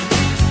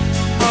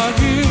are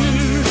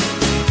here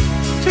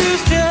to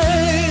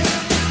stay.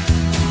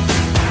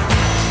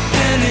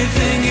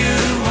 Anything you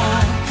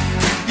want,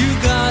 you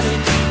got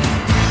it.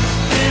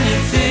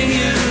 Anything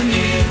you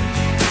need,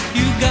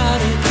 you got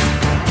it.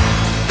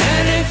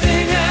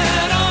 Anything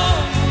at all,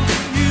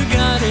 you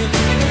got it,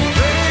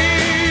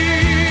 baby.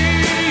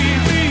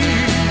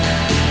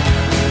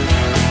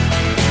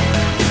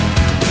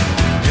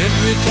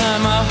 Every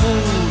time I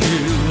hold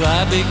you, I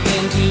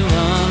begin to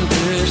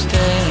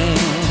understand.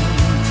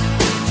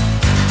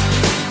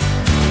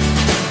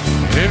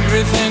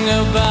 Everything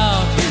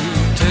about you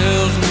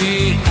tells me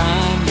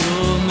I'm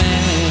your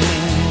man.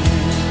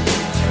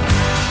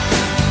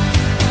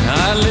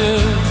 I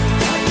live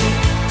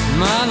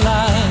my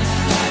life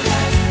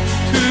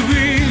to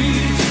be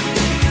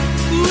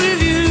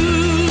with you.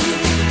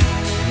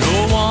 No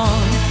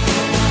one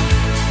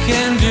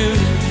can do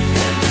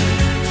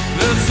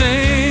the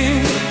thing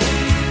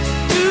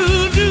you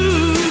do.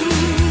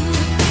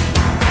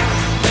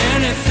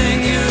 Anything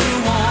you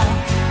want,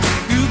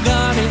 you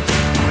got it.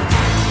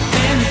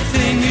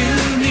 Anything you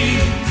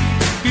need,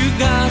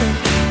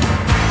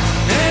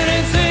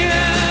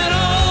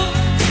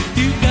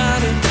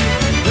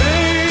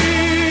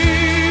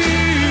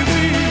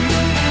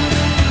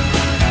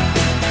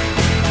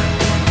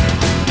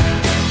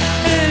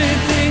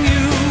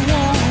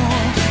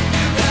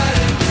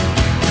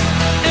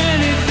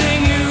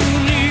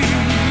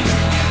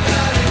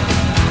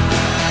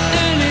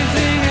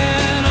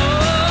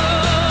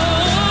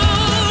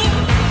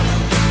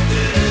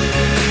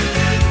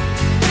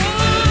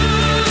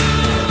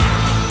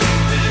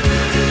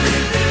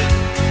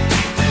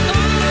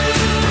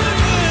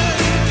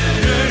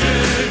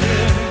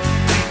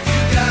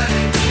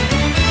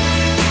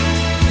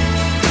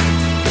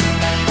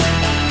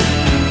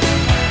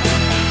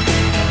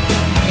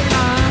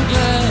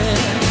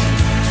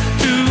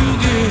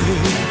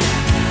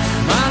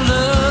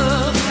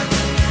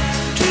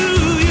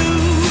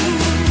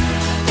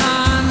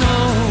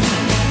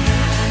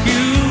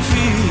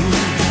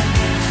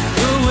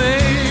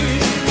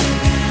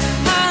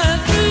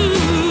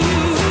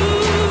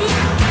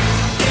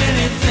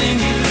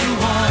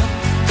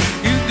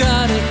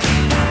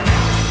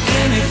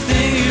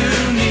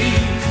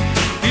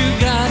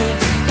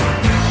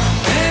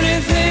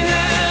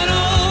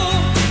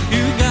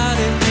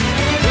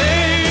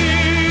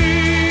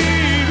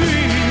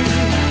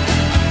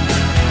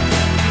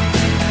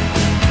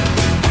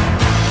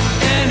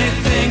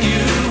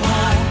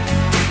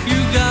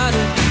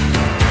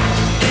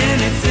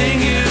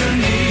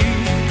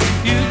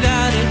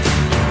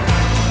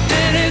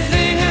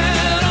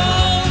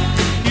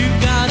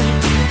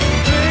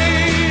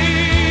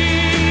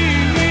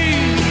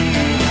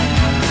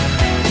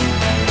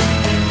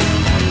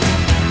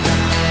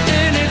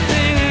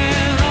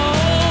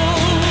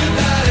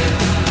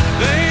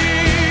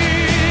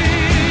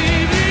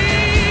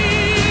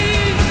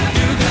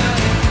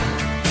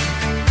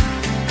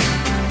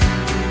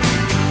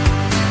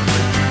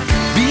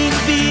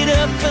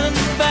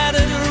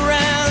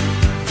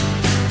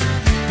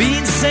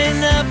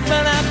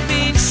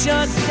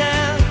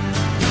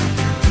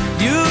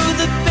 You're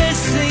the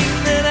best thing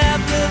that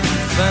I've ever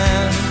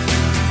found.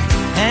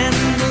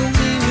 Handle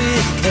me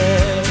with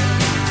care.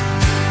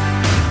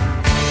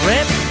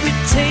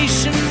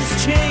 Reputation's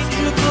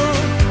changeable,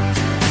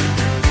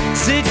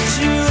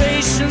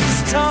 situation's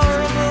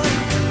tolerable,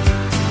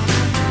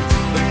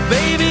 but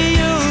baby,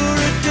 you're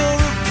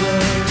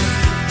adorable.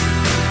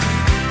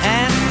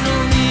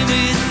 Handle me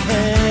with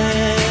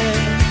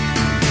care.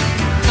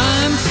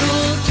 I'm so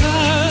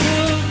tired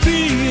of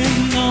being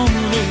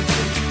lonely.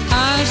 I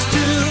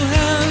still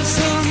have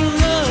some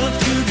love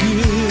to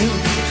give.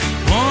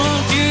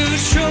 Won't you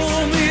show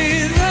me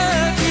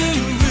that you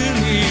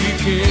really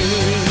care?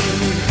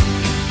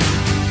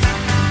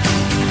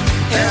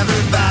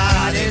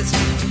 Everybody's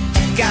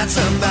got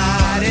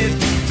somebody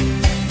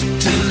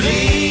to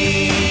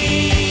lean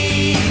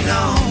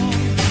on.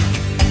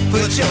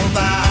 Put your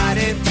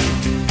body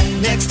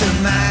next to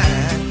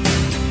mine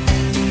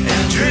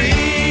and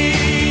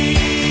dream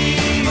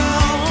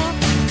on.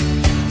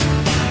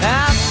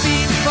 I've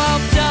been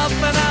bobbed up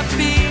and I've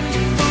been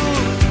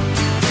fooled.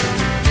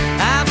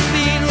 I've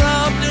been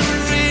robbed and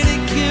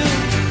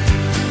ridiculed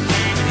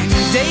in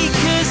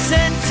daycare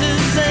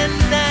centers and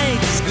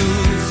night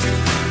schools.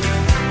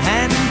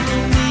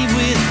 Handle me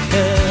with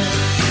care.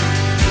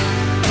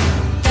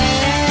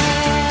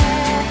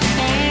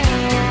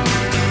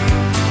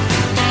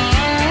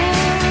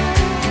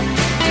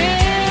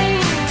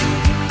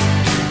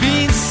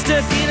 Being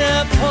stuck in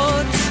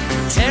airports,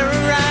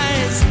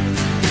 terrorized,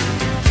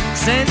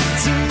 sent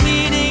to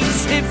meetings,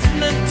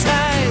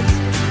 hypnotized,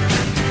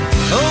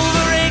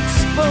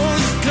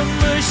 overexposed,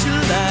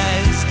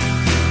 commercialized.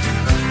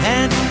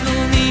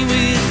 Handle me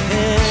with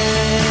care.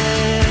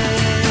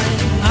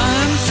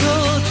 I'm so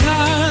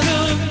tired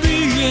of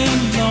being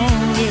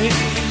lonely.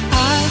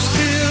 I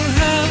still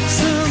have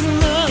some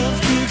love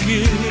to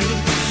give.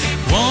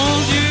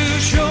 Won't you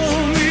show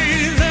me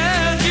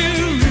that you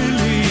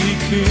really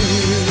care?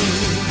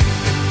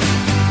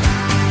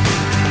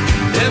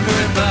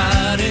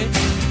 Everybody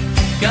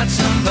got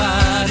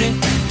somebody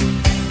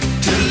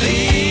to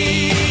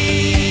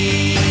lean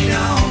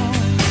on.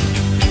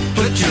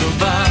 Put your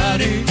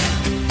body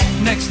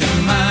next to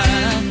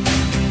mine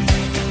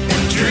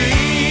and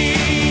dream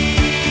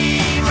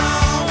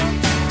on.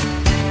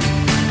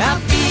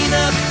 I've been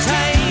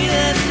uptight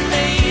and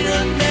made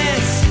a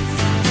mess,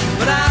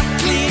 but I'll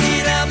clean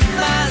it up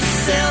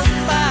myself,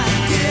 I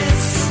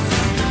guess.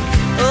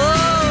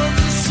 Oh,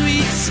 the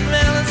sweet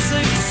smell of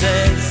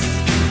success.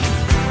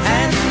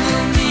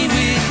 Handle me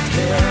with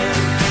care.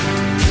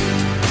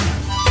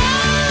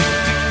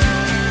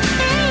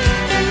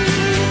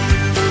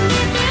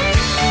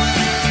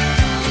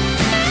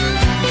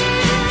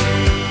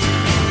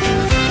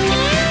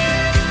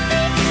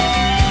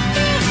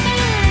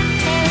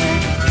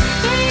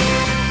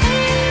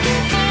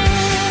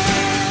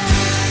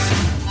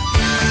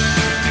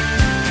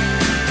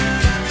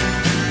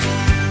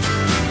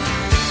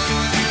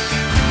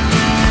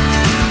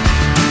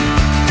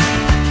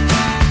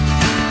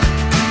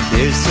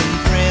 There's some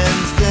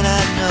friends that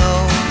I know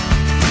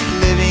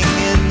living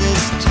in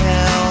this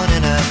town,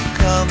 and I've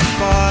come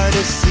far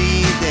to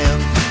see them.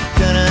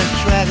 Gonna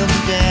track them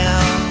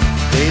down.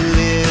 They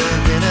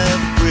live in a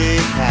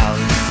brick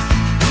house,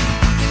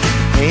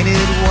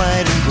 painted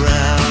white and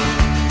brown.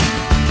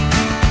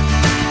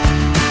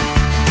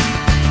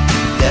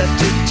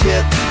 Left a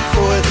tip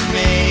for the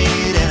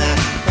maid, and I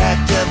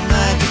packed up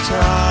my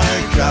guitar,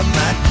 dropped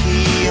my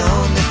key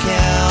on the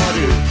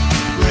counter,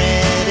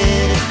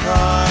 rented a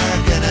car,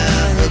 gonna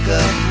hook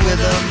up with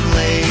them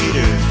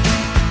later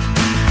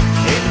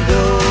and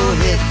go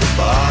hit the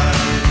bars.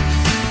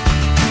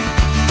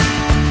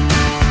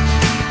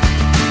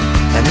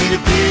 I need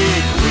a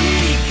big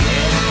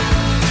weekend,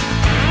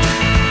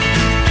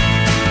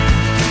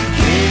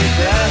 kick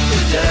up the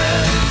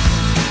dust.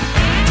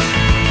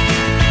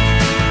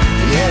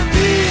 Yeah,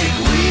 big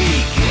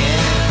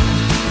weekend.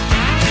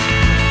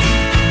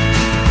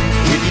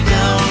 If you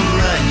don't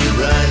run, you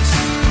rust.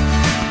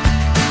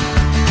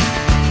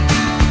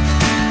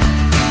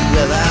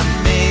 Well, I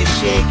may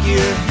shake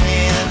your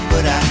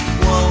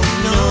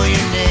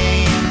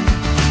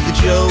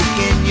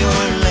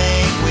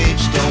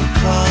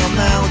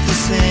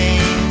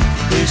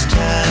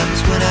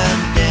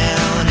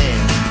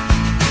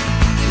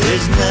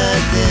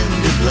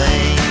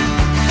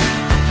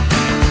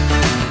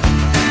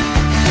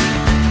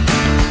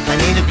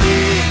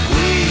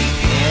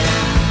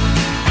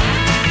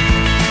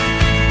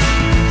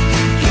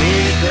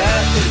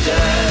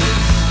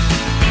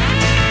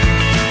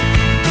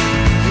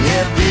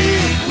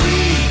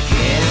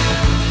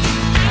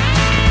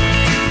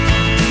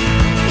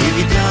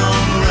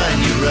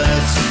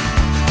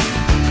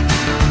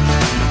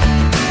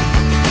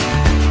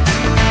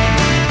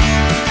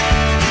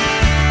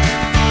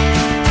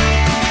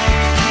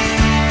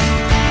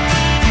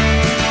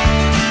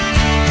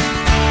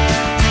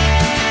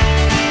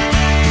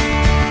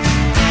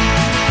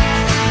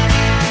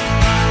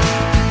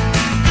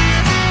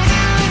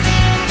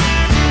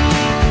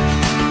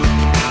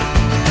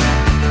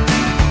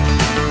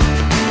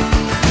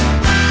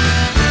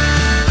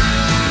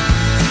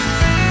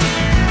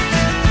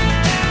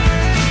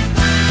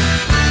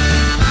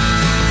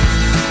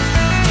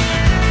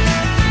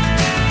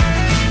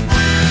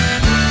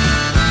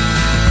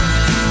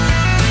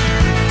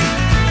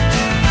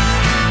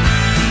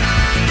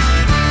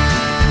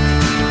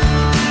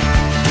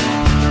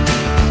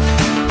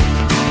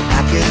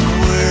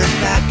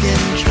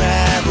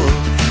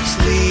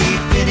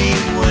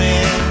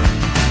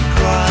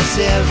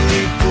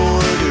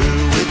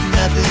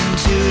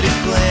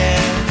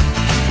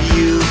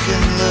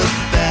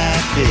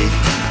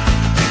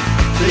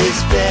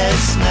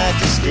last night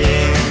to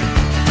stare.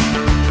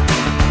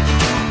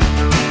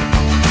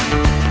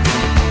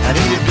 I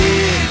need a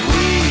big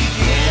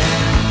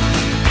weekend.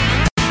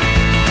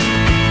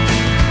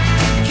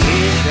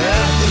 Kick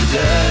up the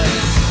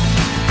dust.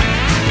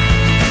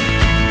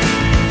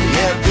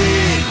 Yeah,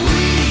 big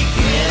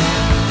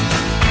weekend.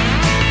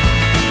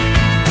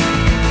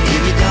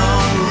 If you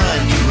don't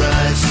run, you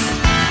rust.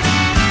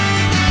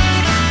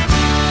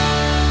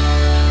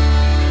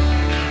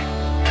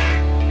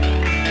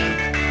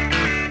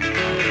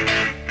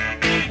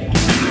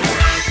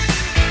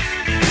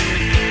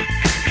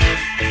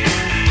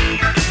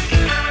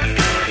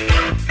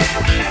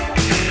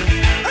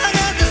 I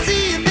got to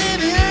see you,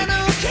 baby, I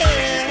don't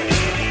care.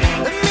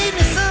 Meet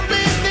me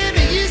someplace,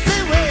 baby, you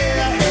say where.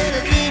 I had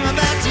a dream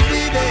about you,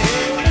 baby.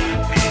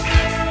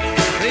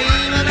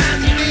 Dream about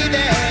you,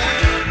 baby.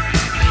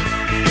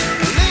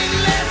 Late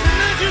last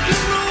night you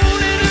came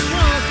rolling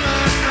across my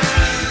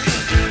mind.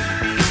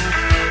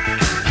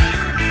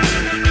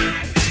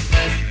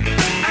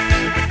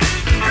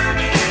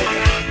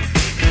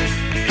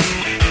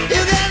 You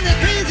got that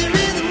crazy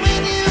rhythm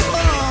when you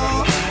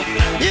walk.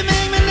 You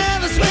make me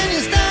nervous when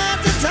you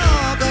start to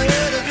talk. I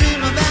had a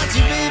dream about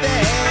you, baby.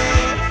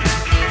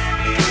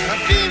 I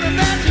dream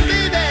about you,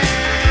 baby.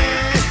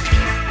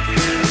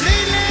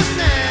 Late last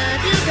night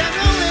you came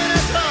rolling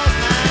across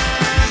my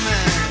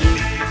mind.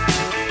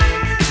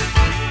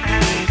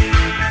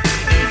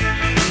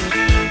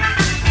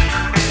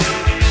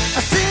 I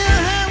see a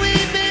highway,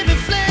 baby,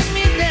 flag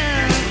me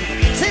down.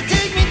 Say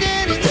take me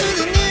daddy to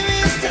the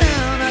nearest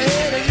town. I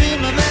had a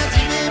dream about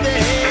you, baby.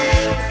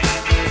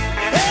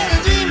 Had a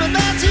dream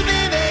about you,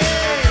 baby.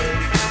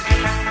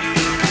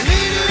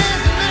 Late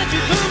last night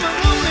you come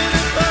rolling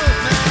across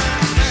my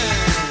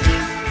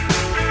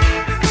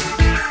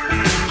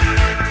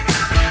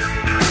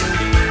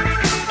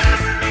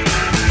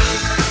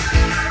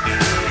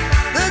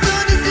The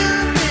joint is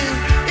jumping,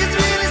 it's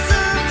really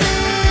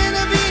something.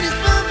 The beat is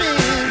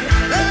pumping,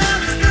 the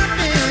love is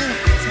thumping.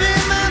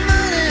 Spend my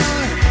money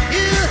on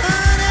you,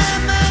 honey.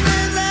 My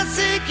nerves are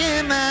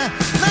sinking, my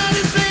mind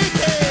is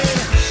breaking.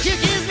 You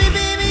kiss me,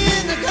 baby,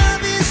 in the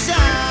coffee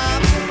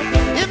shop.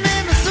 You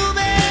made me so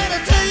bad, I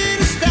tell you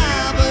to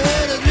stop. I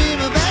had a dream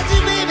about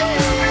you, baby.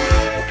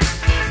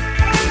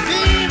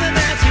 Dream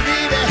about you,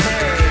 baby.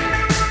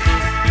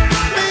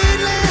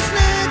 Late last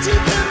night you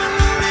come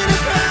rolling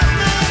across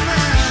my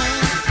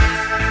mind.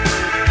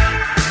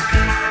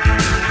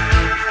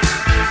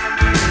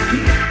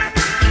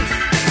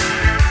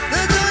 The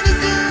joint is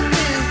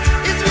jumping,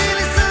 it's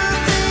really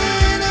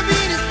something. The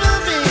beat is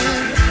pumping,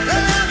 the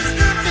love is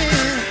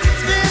thumping.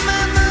 Spend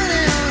my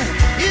money on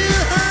you,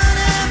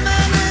 honey.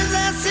 My nerves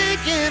are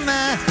sinking,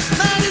 my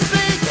mind is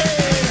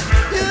breaking.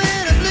 You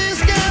had a blue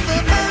scarf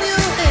upon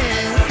your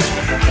head,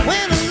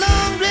 when a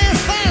long dress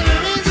fire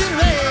engine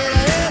red. I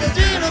had a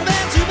dream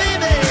about you,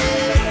 baby.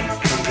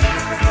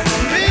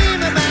 Dream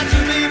about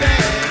you, baby.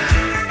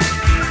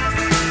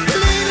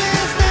 Late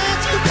last night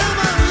you come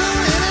on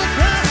rolling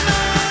across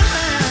my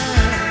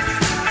mind.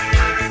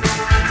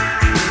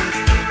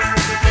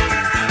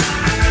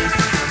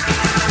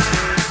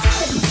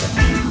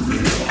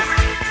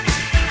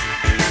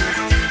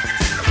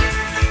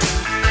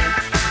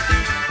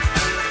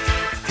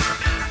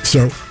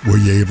 So, were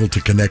you able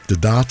to connect the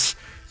dots?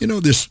 You know,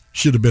 this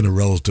should have been a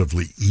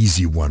relatively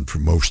easy one for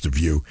most of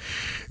you.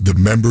 The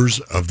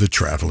members of the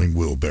Traveling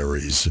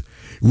Wilburys.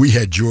 We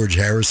had George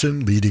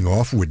Harrison leading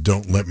off with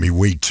Don't Let Me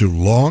Wait Too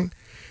Long,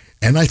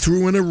 and I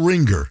threw in a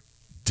ringer,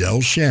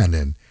 Del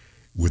Shannon,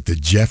 with the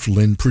Jeff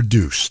Lynne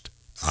produced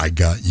I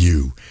Got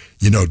You.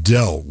 You know,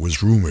 Del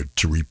was rumored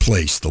to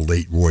replace the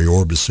late Roy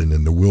Orbison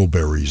in the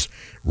Wilburys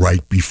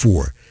right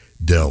before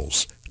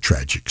Del's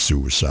tragic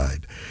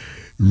suicide.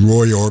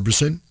 Roy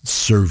Orbison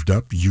served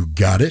up You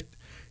Got It,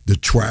 the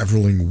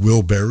Traveling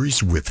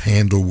Wilburys with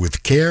Handle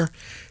with Care,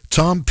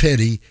 Tom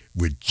Petty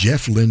with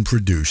Jeff Lynne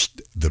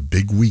produced The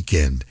Big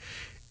Weekend,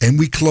 and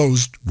we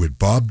closed with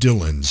Bob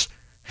Dylan's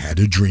Had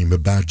a Dream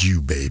About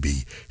You,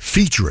 Baby,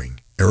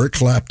 featuring Eric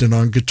Clapton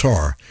on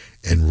guitar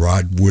and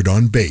Rod Wood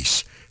on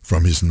bass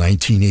from his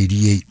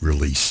 1988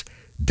 release,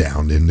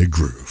 Down in the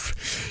Groove.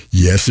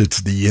 Yes,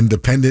 it's the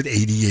independent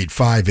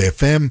 88.5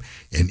 FM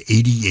and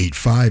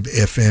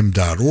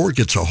 88.5fm.org.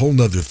 It's a whole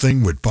nother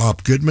thing with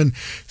Bob Goodman.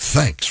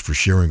 Thanks for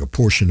sharing a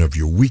portion of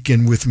your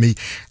weekend with me.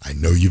 I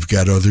know you've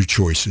got other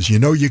choices. You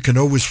know, you can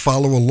always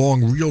follow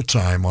along real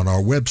time on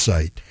our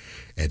website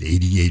at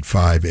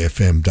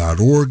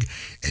 88.5fm.org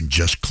and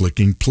just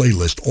clicking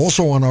playlist.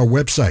 Also on our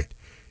website,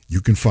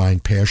 you can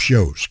find past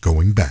shows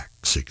going back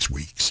 6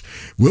 weeks.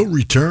 We'll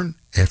return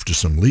after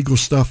some legal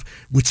stuff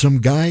with some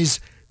guys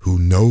who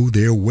know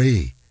their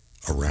way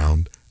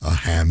around a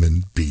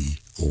Hammond B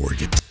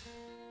organ.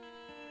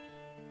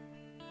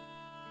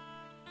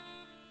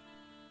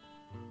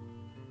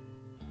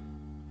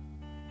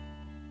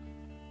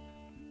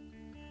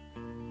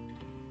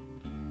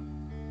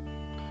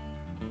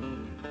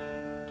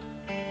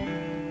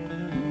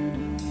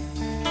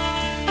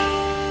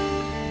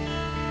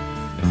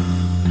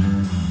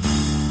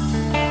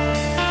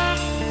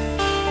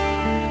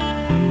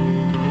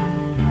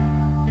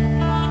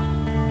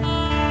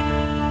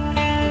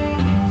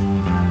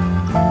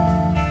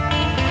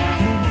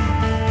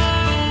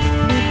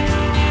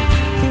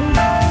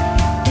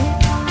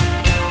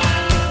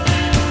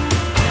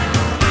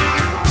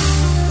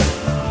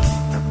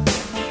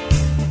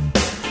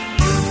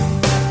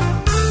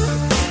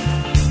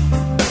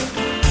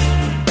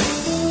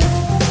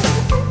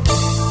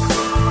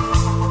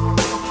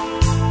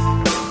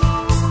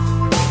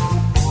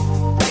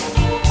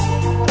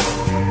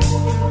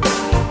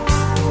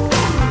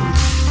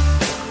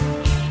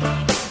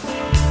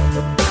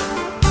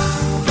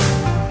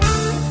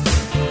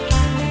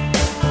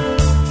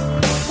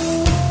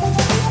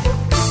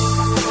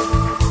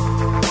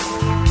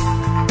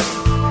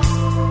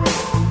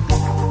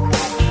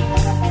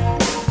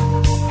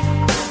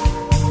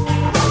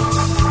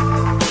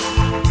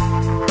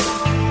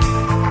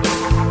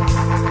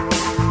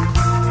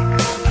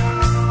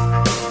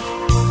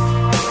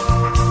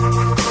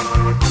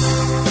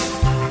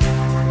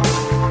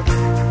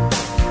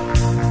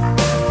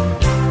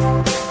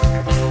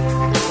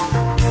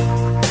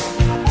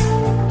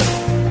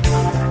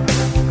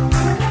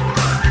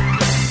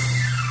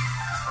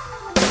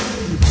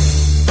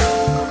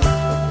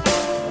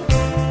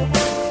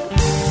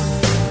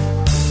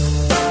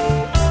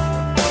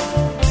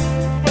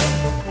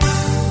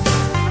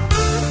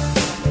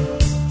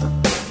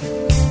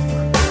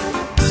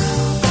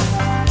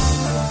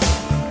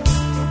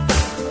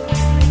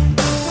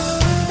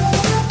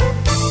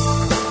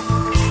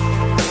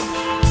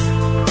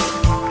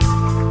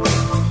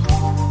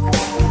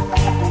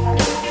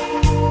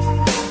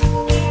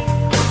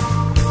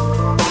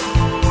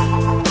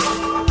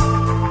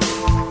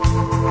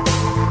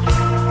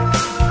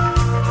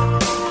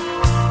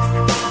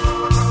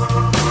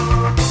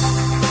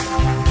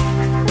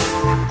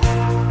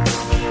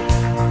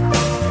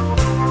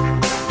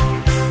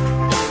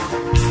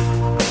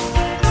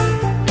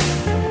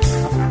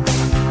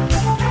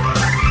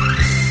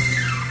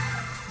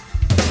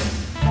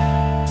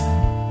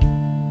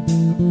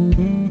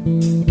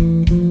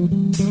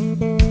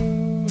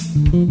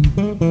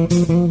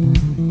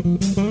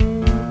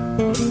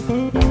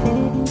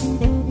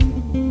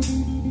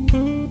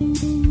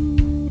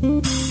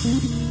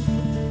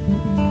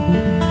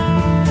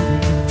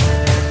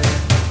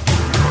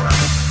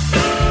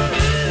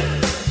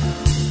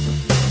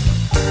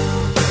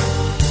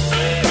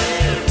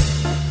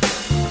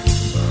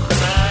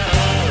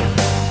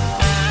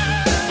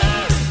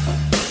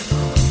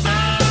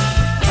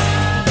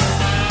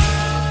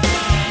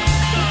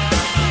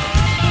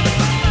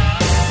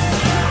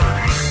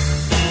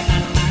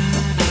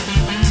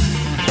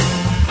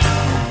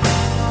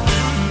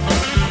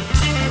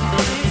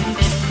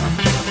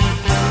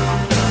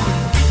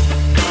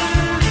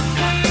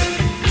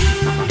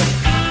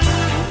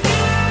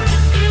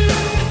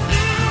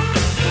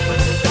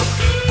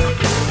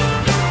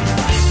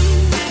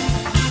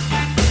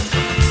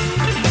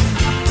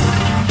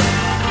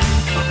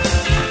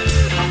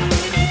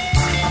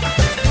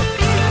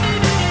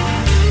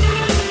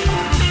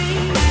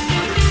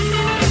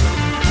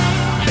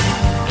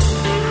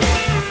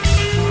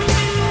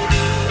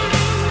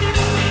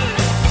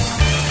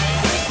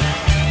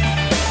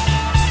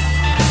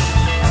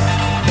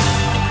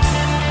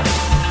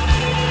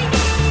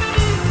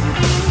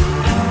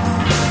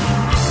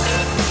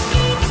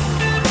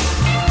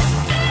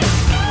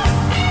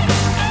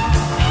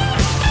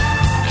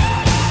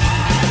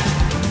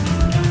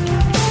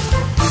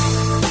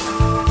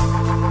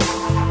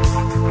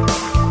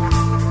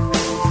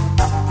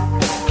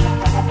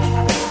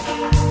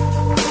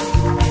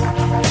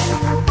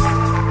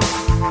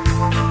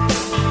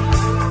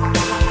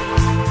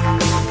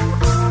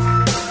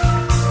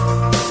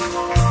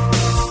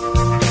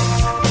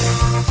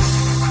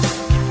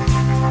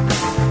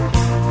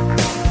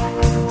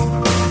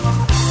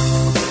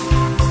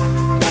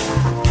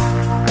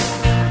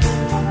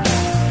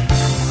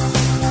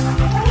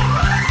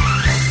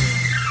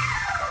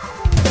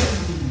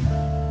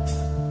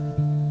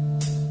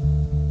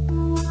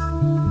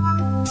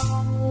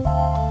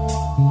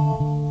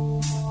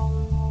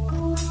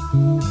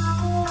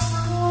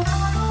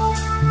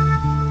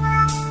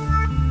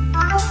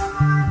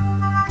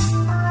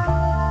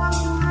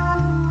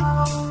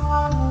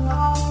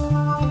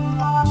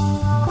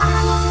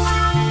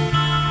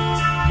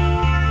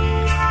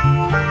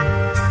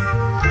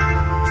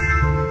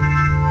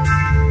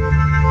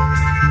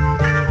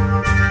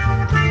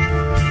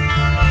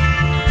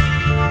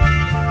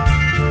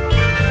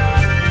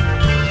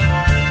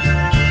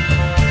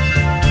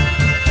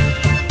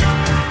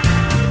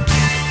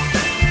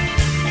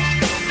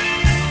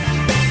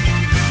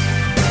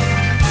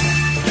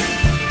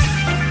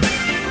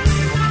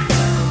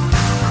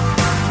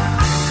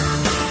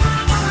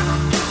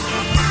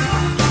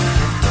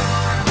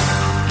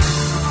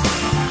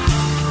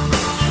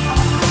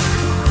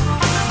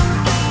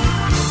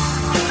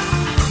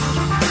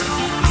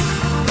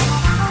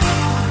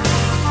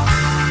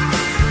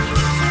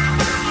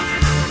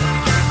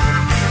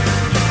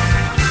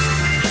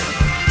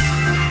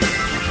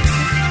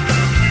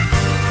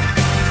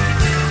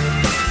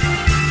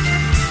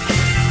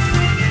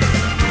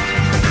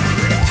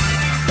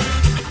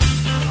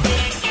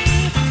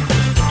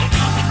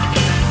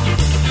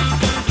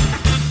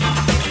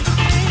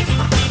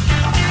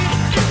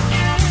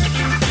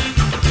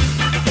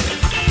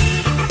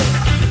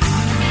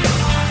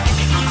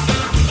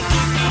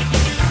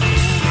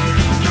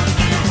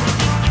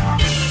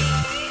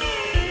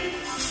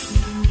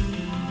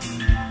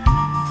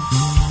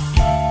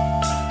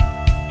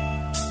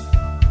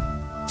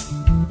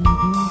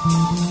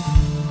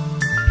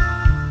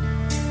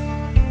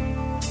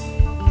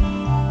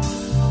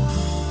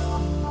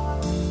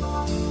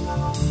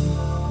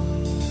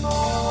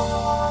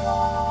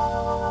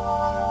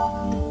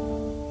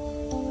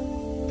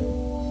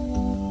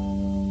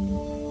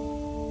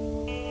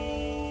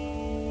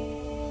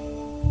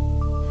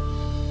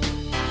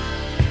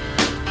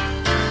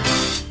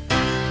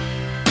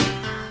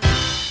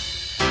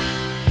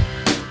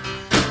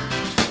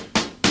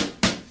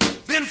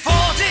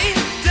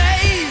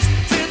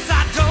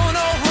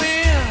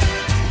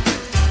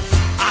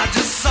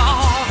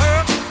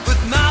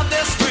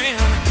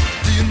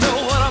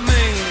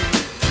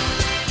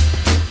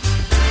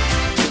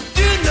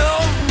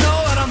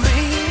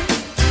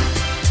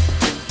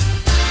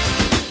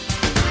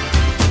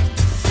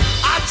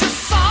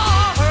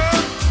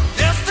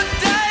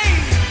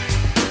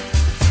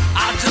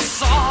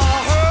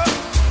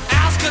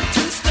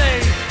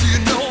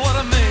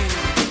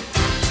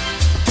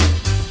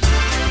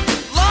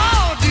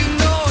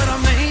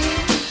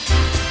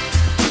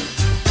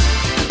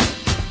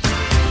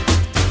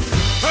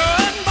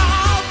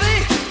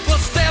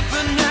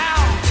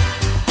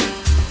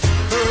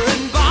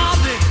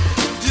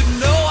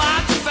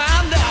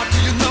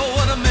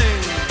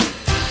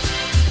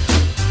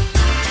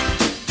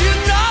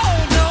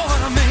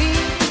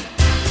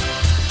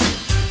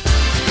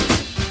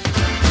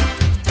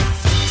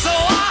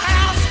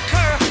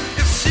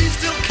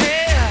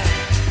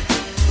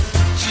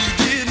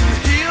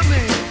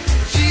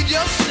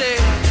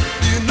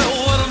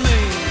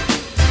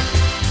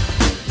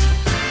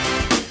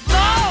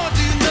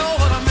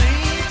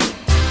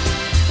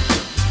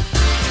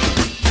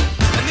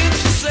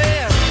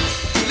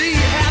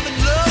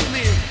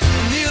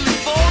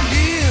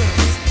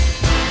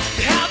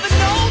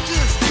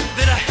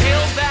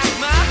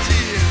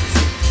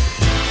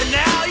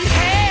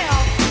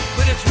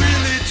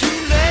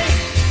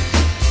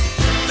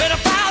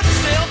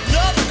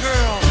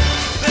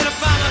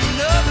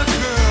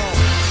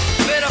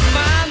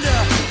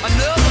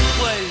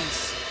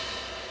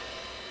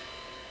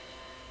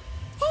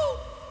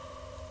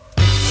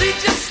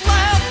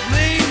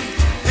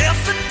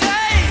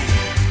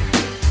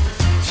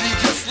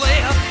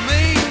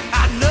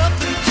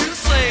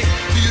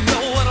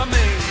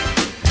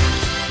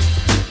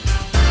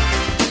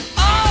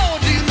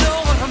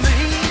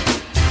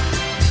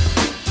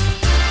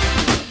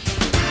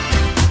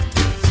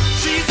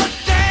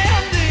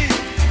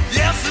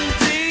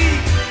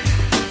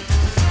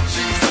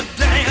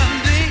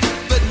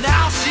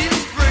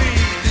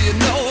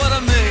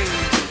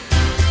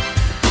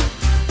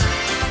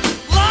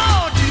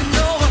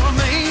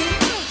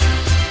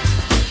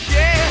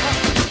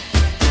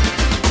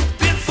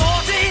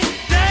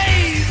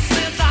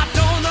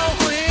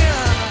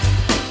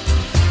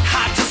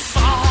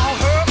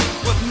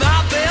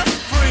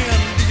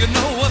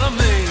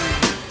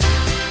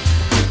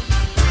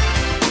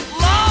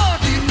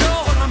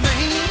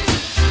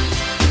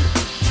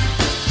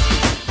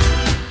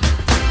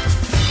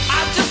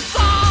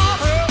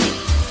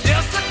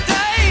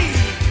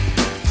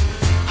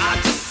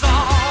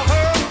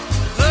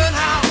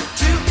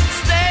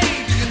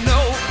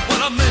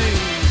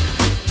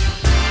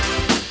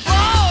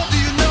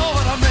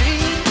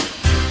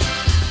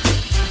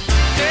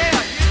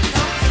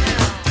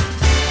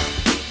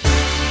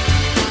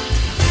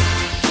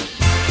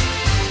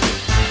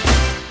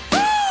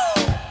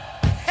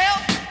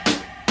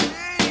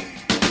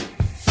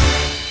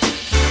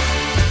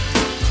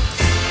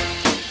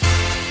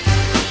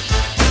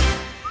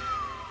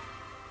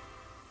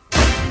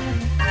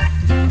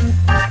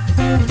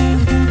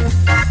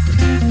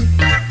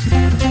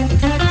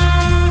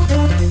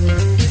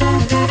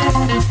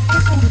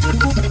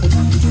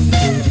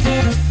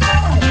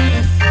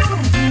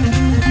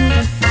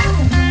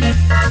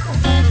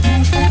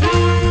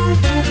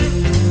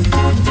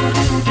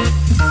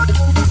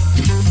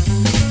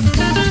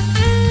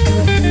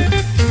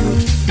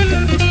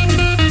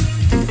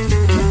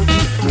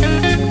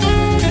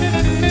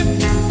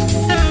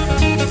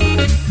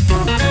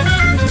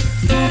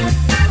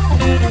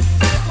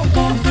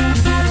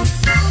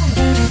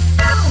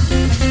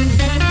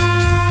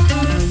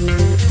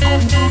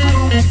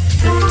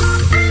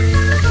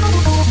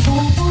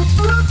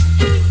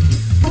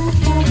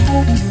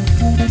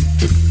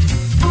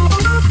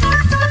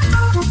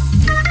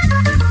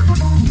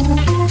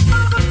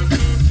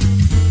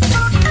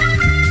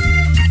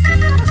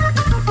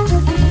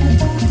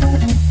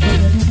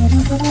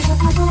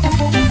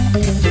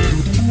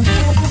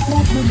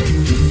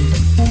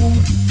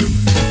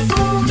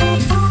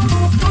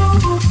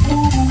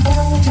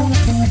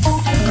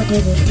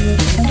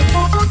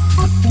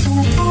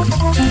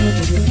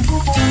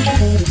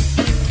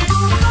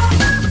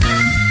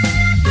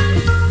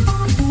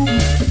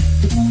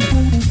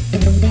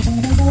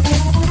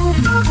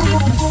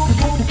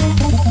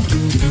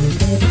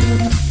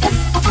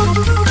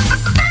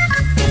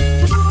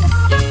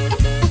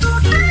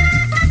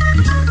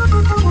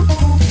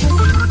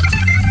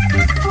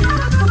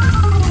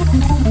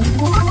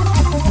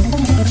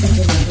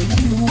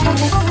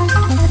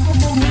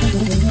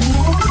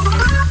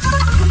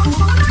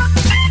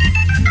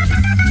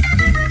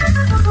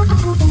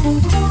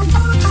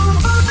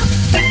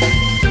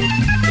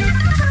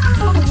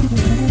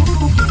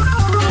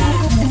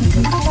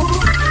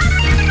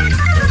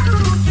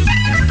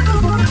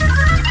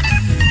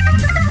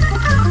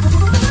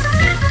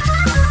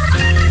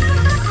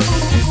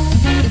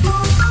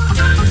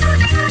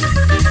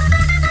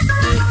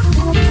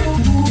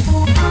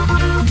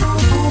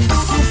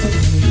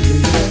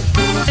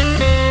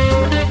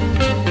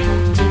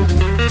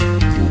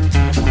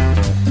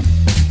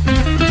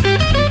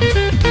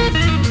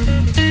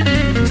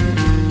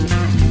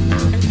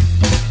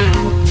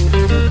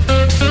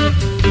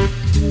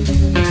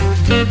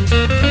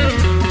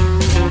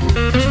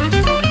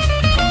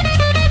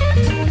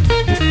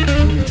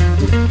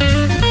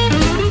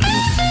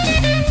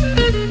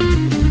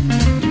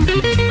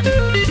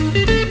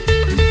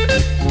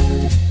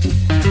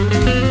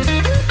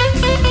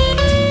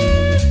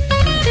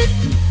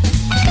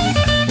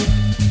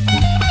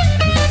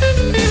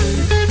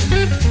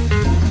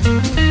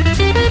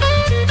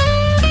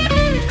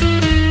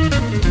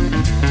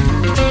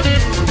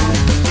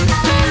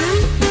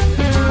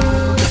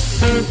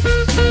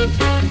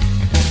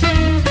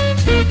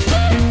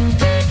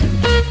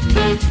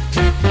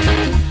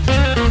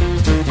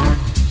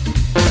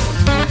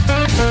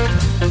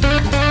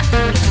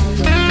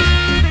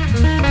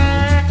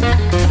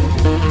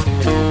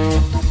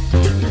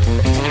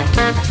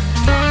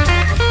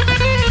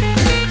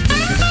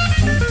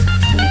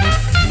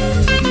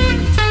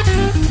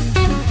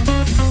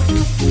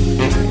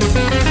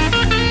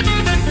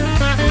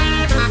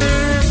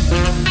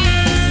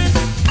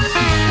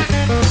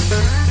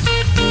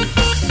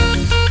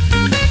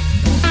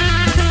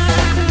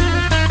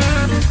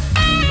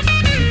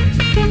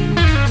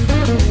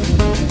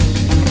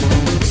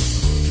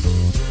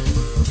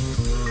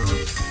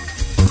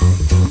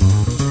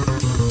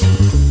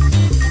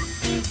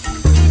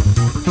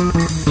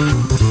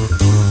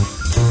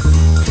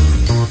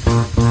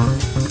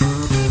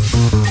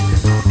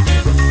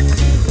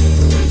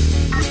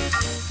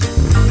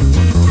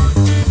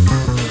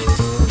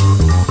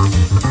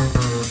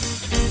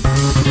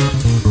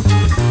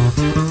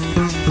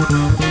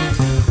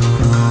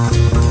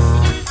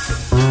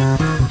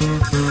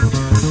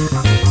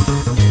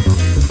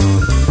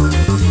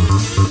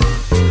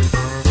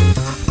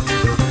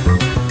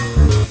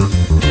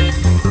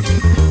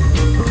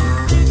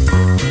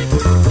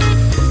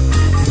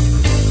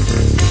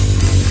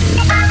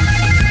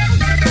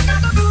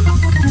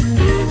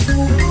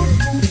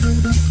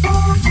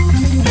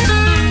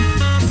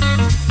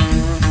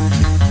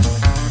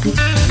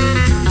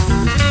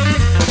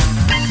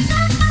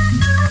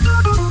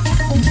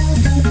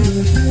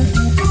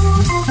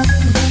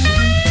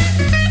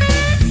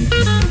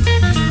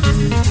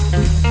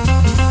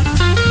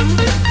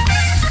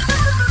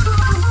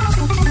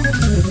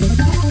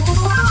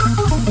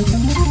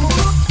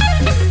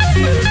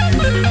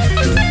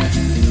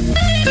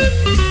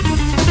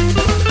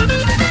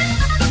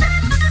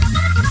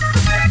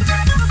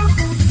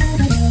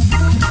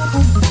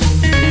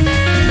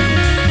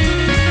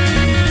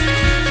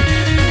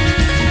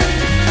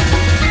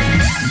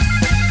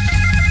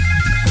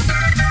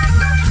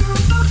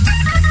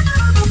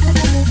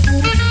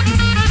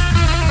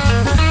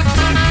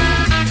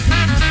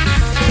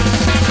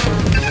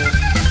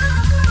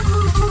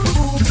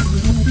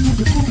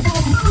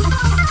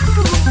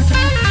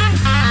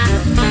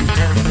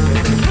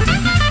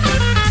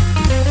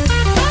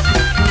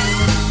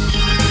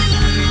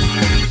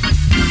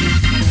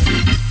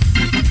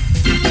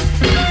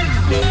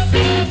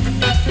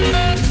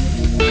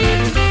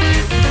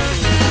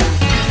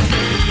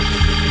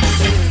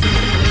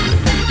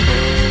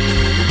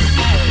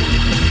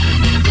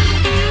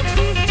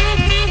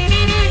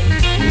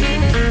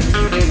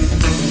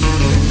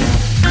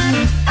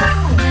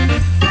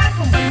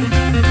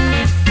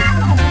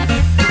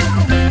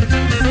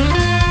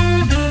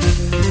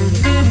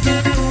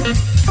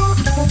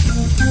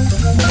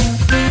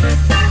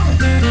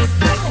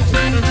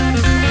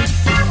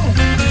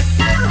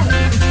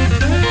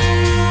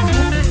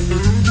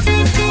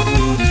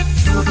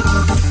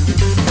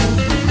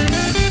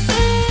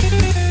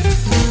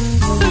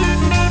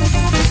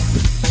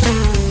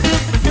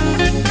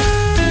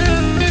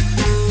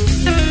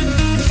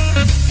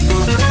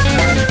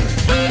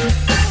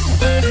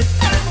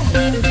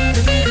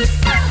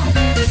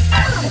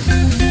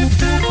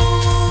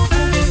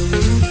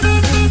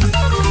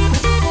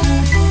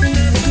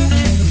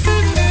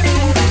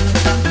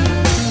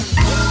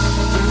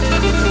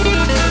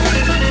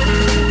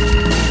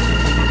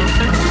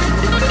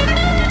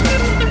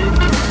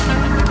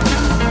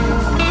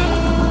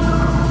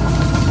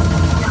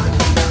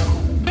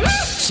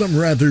 some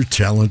rather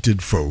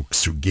talented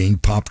folks who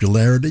gained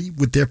popularity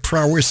with their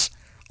prowess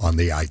on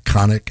the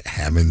iconic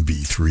Hammond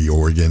B3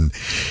 organ.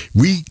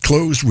 We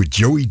closed with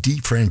Joey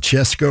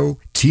DeFrancesco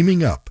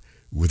teaming up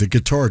with a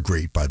guitar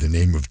great by the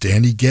name of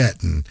Danny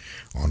Gatton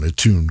on a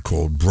tune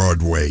called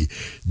Broadway.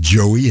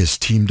 Joey has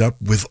teamed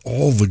up with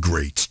all the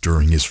greats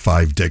during his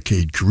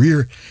 5-decade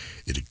career.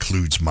 It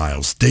includes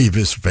Miles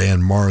Davis,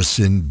 Van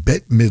Morrison,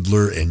 Bette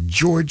Midler, and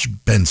George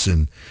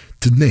Benson,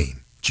 to name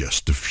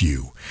just a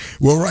few.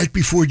 Well, right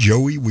before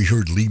Joey, we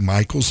heard Lee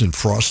Michaels and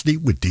Frosty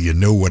with Do You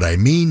Know What I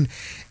Mean?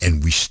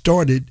 And we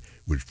started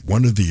with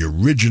one of the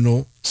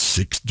original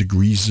 6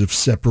 Degrees of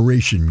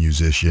Separation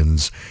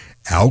musicians,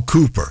 Al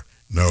Cooper.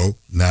 No,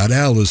 not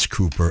Alice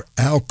Cooper,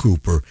 Al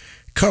Cooper,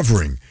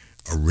 covering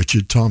a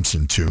Richard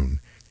Thompson tune,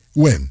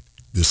 When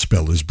the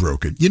Spell Is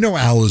Broken. You know,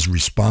 Al is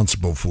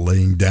responsible for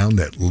laying down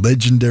that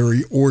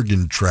legendary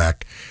organ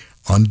track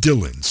on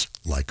Dylan's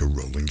Like a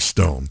Rolling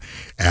Stone.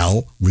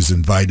 Al was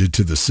invited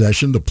to the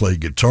session to play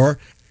guitar,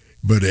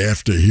 but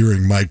after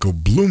hearing Michael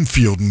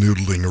Bloomfield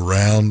noodling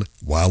around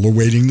while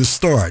awaiting the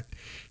start,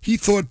 he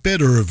thought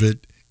better of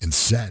it and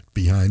sat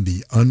behind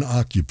the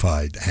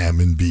unoccupied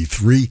Hammond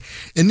B3,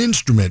 an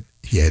instrument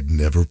he had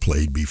never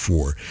played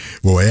before.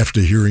 Well,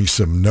 after hearing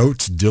some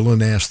notes,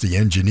 Dylan asked the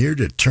engineer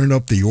to turn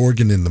up the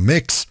organ in the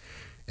mix,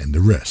 and the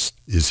rest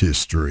is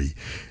history.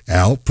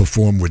 Al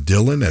performed with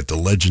Dylan at the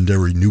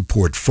legendary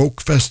Newport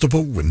Folk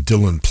Festival when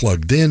Dylan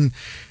plugged in,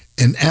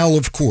 and Al,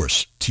 of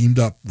course, teamed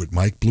up with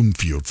Mike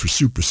Bloomfield for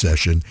Super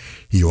Session.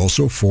 He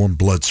also formed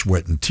Blood,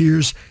 Sweat, and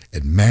Tears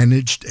and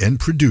managed and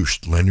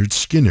produced Lynyrd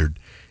Skynyrd,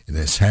 and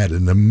has had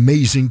an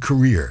amazing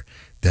career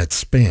that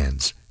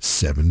spans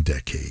 7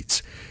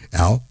 decades.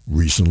 Al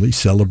recently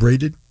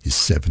celebrated his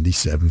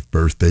 77th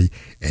birthday,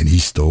 and he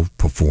still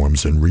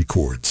performs and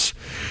records.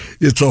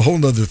 It's a whole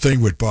nother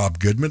thing with Bob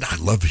Goodman. I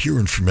love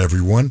hearing from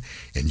everyone,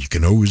 and you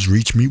can always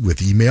reach me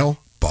with email,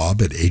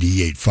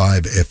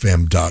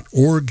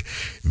 bob@885fm.org,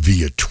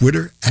 via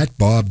Twitter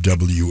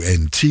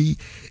 @BobWNT,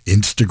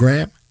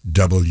 Instagram,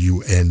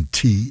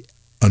 WNT_Bob,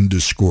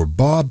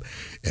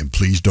 and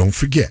please don't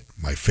forget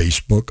my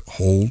Facebook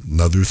Whole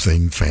Nuther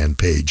Thing fan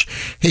page.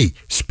 Hey,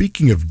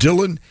 speaking of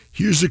Dylan,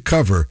 here's a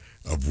cover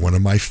of one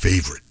of my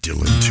favorite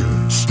Dylan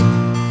tunes.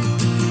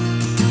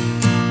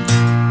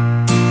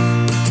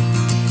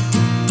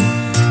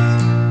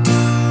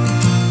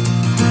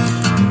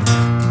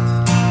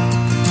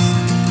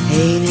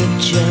 Ain't it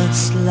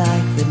just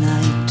like the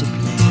night to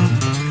play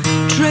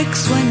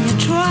tricks when you're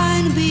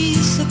trying to be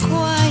so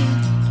quiet?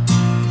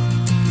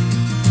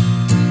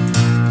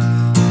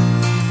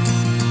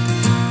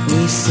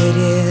 We sit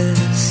here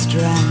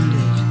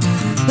stranded,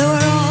 though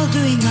we're all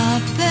doing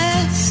our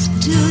best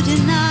to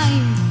deny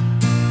it.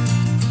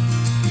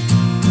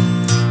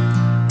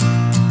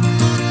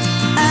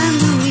 And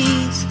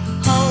Louise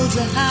holds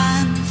a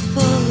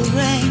handful of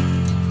rain,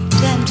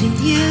 tempting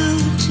you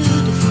to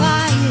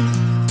defy it.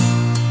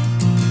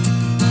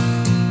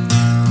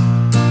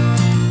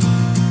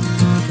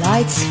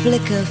 Lights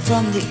flicker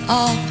from the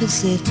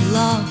opposite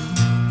loft.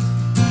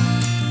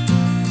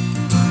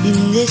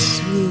 In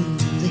this room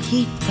the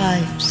heat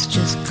pipes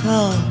just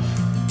cough.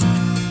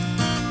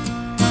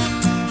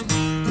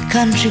 The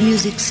country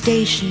music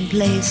station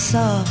plays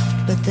soft,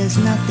 but there's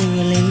nothing,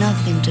 really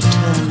nothing to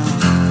turn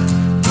off.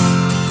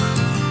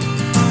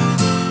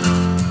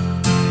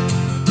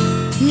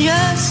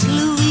 Just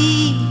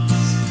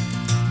Louise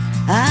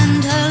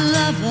and her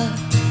lover,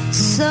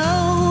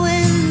 so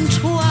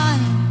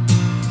entwined.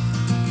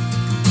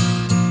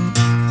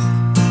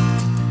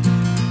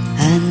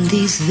 And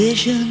these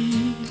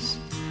visions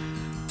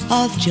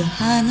of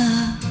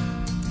Johanna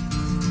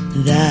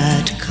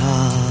that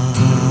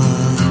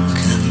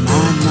conquer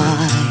my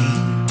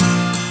mind.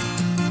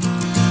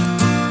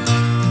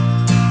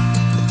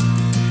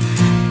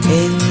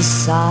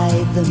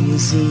 Inside the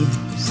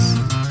museums,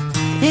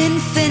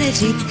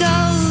 infinity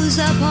goes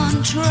up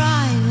on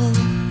trial.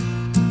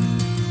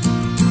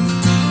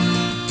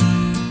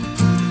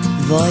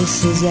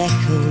 Voices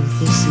echo,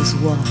 this is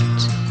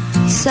what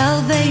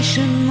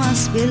salvation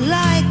must be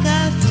like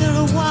after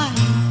a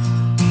while.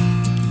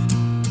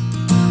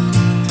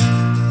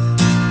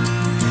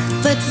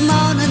 But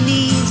Mona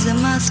Lisa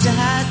must have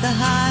had the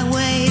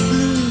highway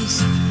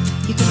blues.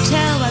 You could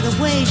tell by the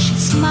way she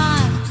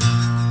smiled.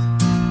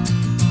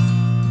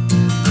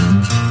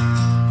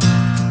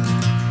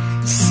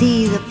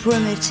 See the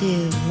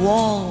primitive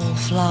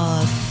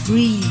wallflower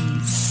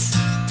freeze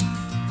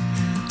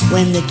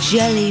when the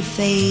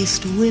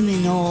jelly-faced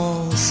women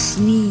all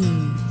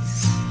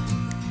sneeze.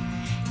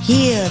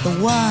 Hear the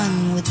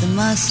one with the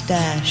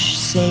mustache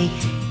say,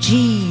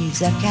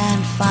 geez, I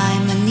can't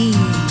find my knees.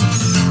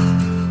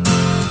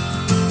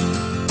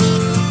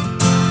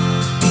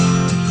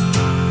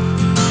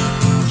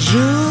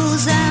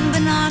 Jewels and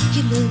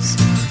binoculars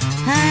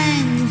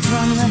hang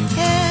from the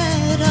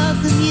head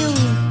of the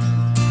mule.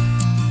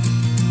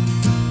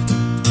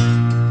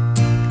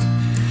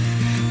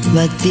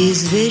 But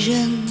these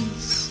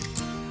visions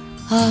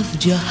of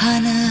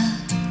Johanna,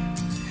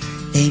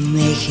 they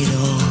make it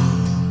all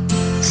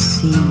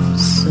seem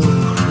so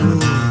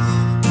cruel.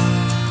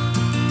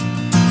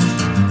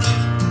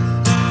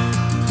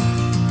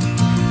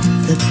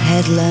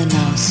 peddler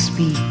now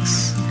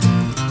speaks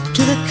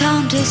to the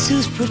countess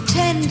who's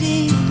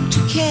pretending to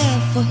care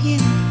for him.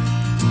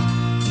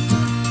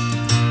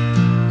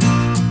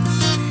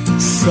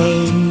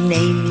 Say,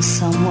 name me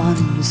someone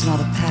who's not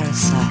a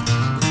parasite,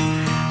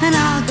 and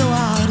I'll go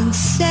out and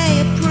say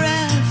a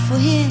prayer for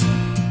him.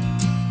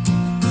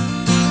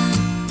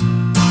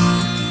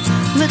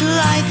 But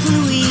like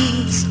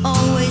Louise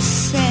always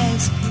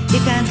says, you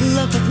can't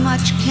look at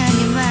much, can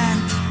you, man?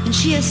 And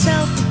she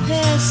herself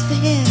prepares for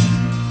him.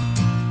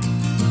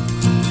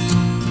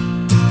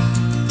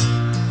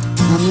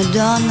 On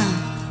Madonna,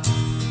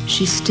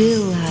 she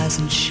still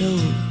hasn't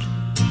showed.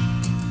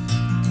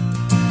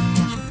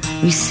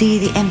 We see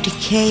the empty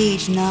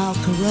cage now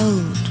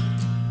corrode,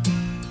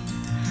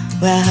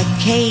 where her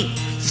cape,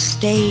 the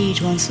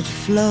stage once had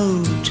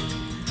flowed.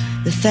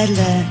 The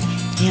fiddler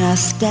in our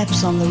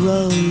steps on the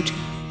road,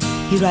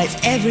 he writes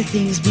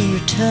everything's been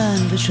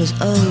returned which was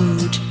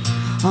owed.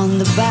 On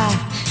the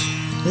back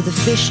with the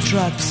fish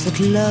trucks that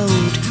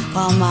load,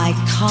 while my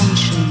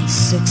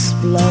conscience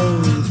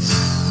explodes.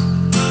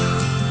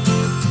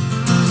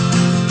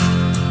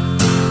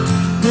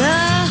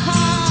 The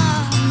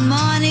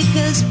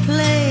harmonicas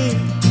play,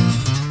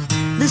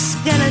 the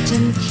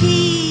skeleton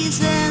keys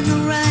in the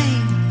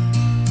rain,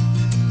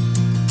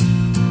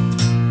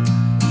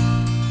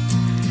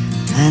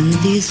 and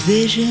these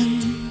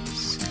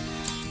visions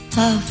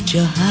of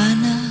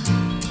Johanna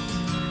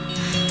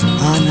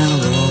on a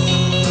wall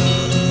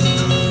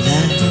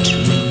that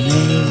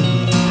remains.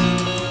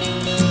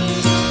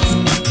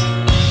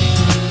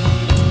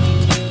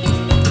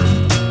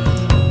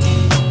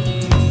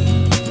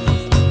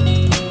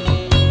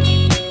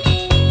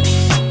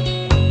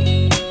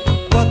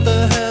 What the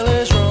hell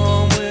is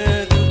wrong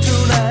with you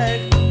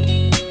tonight?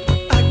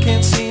 I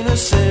can't seem to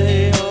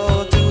say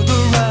or do the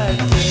right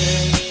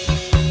thing.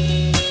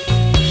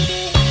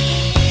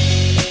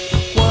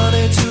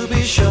 Wanted to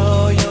be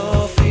sure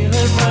you're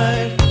feeling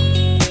right.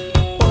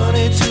 Wanted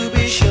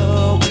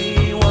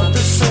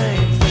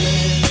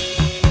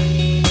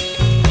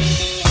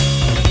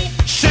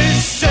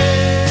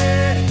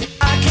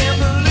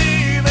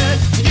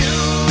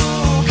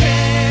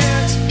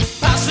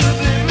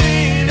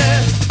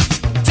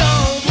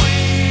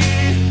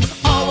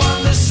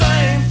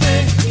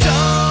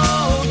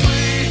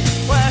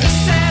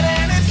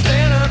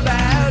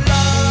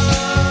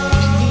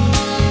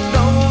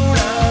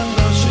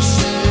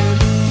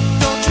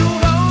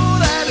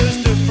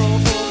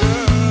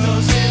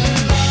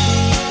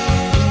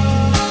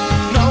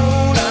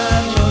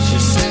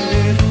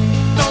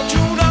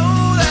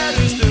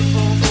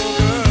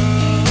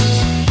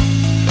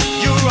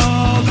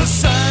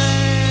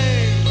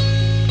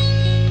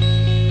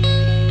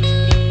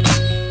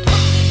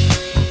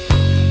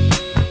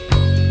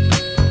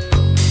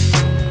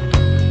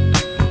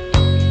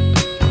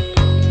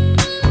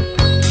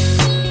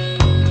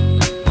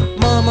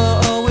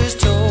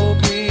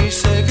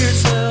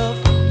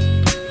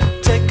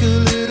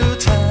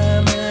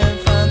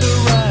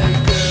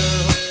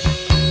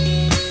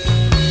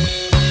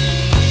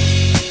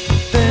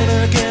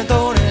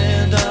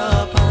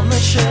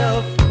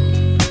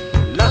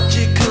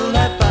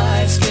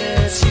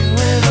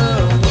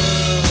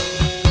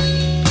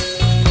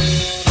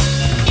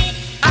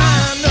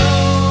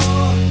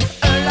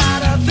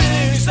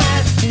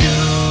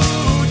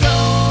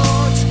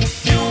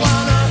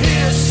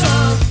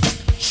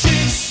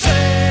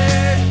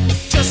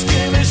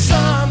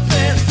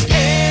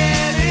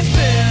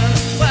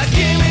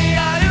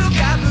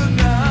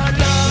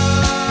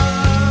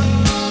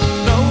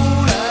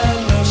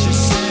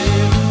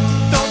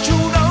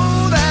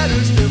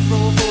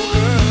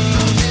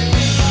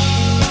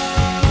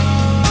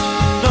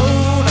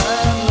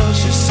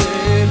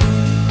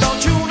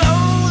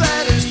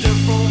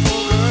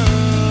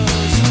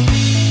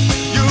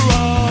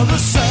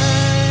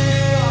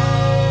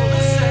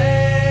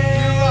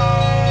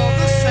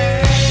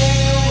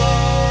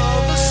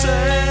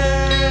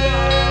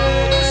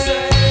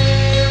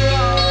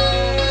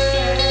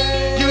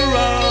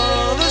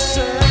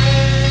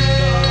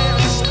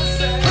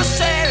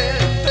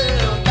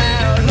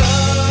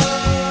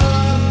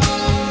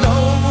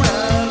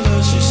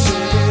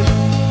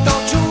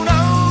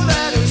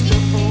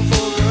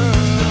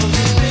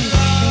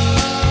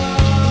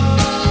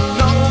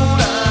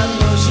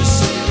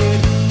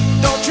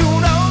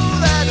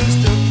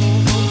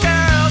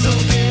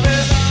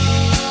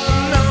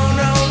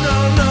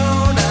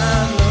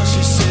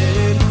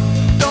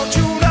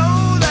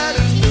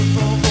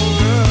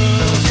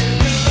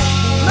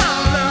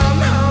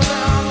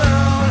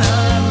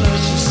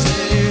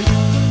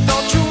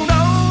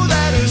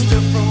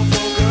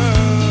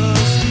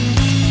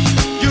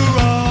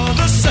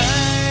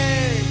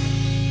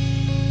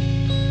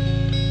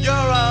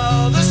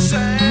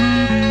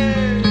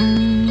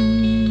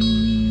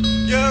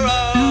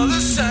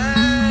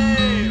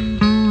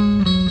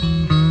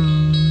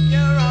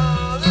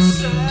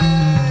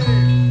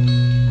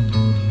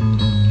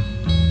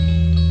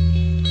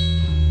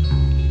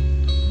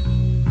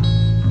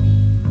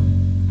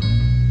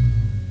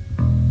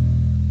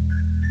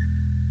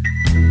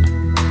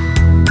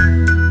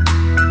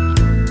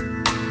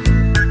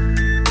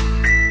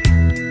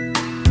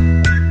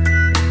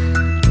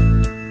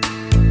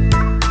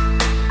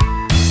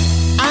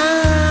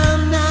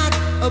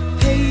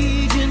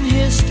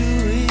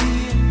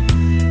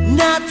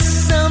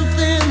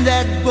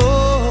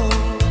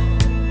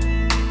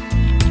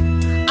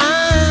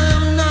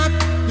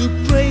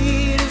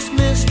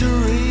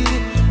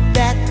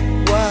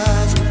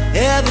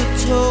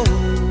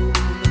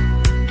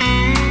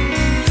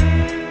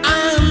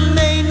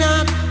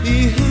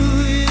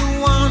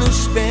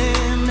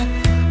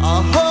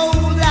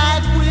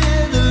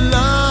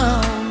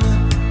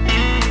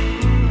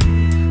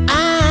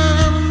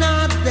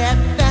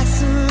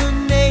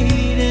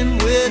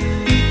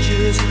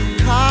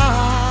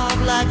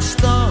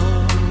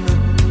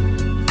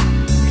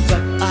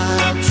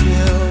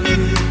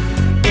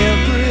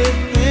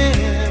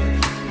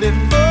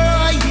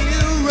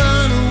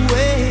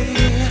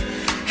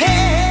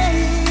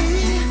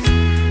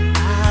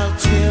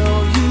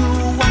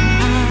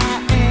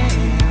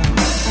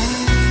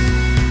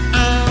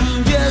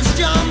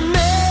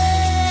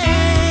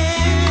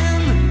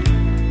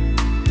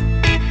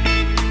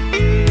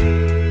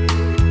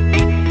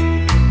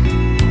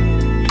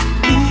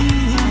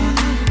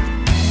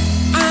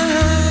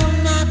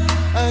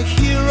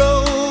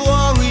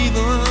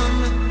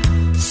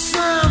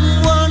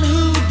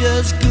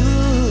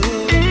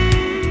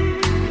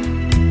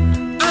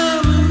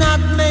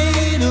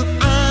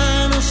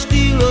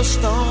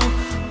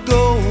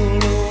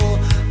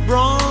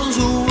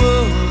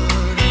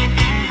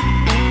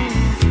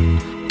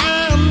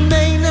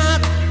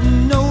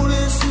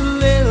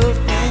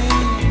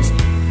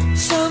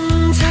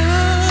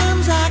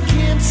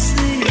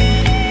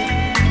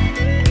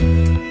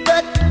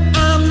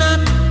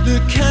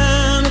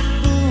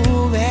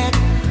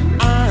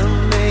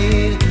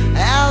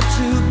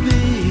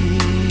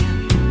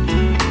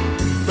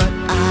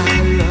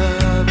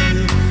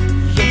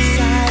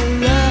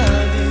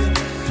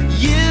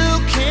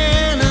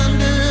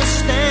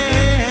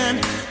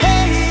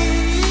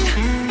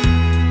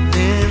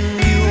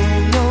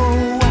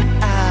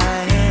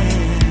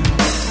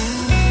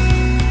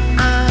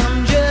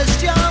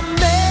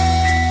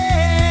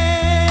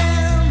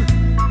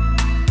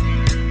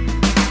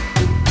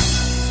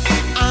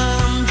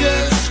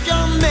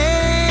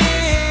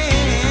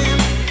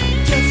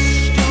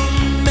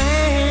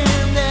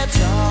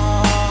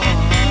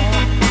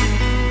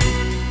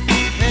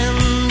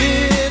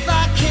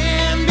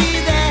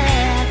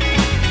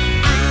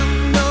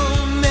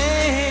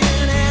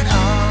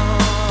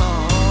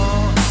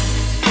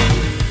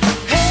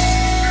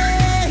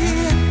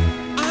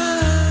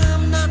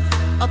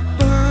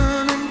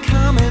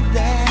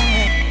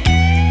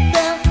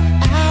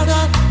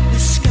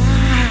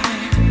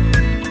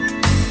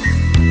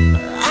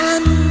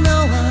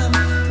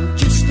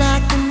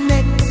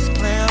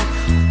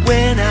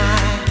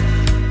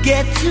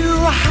get too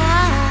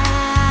high.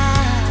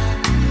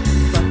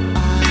 But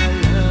I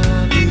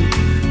love you,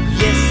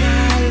 yes I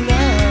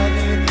love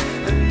you.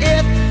 And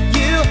if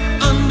you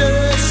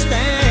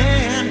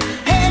understand,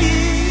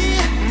 hey,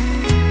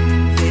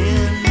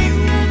 then you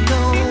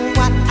know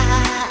what I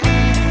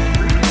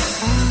am.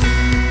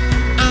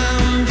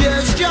 I'm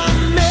just your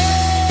man.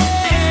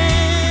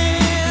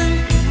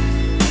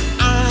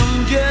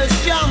 I'm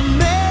just your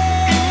man.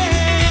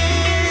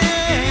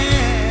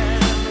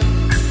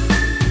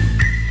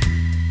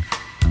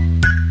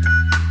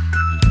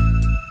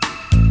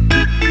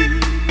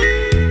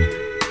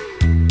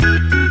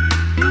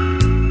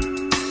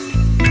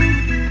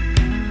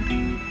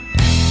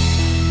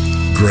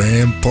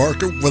 Graham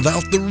Parker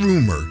without the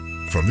rumor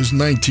from his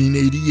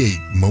 1988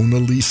 Mona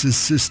Lisa's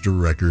Sister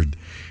record,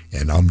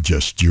 and I'm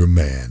Just Your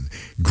Man.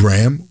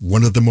 Graham,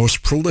 one of the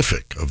most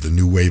prolific of the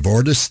new wave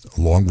artists,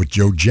 along with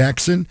Joe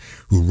Jackson,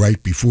 who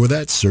right before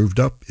that served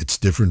up It's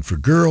Different for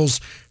Girls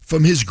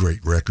from his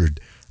great record,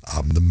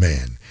 I'm the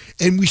Man.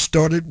 And we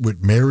started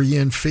with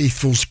Marianne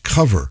Faithfull's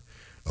cover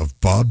of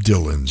Bob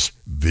Dylan's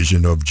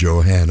Vision of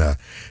Johanna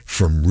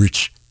from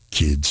Rich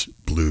Kids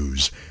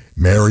Blues.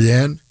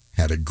 Marianne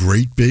had a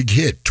great big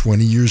hit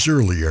 20 years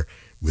earlier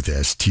with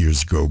As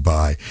Tears Go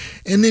By.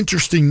 An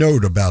interesting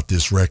note about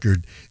this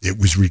record, it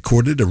was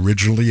recorded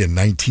originally in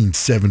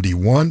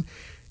 1971,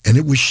 and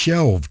it was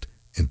shelved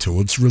until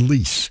its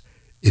release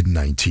in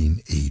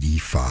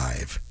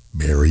 1985.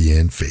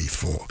 Marianne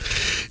Faithfull.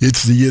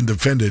 It's the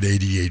independent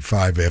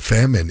 88.5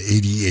 FM and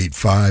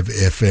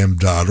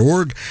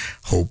 88.5fm.org.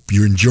 Hope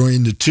you're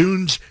enjoying the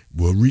tunes.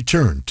 We'll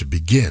return to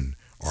begin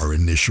our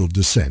initial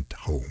descent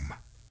home.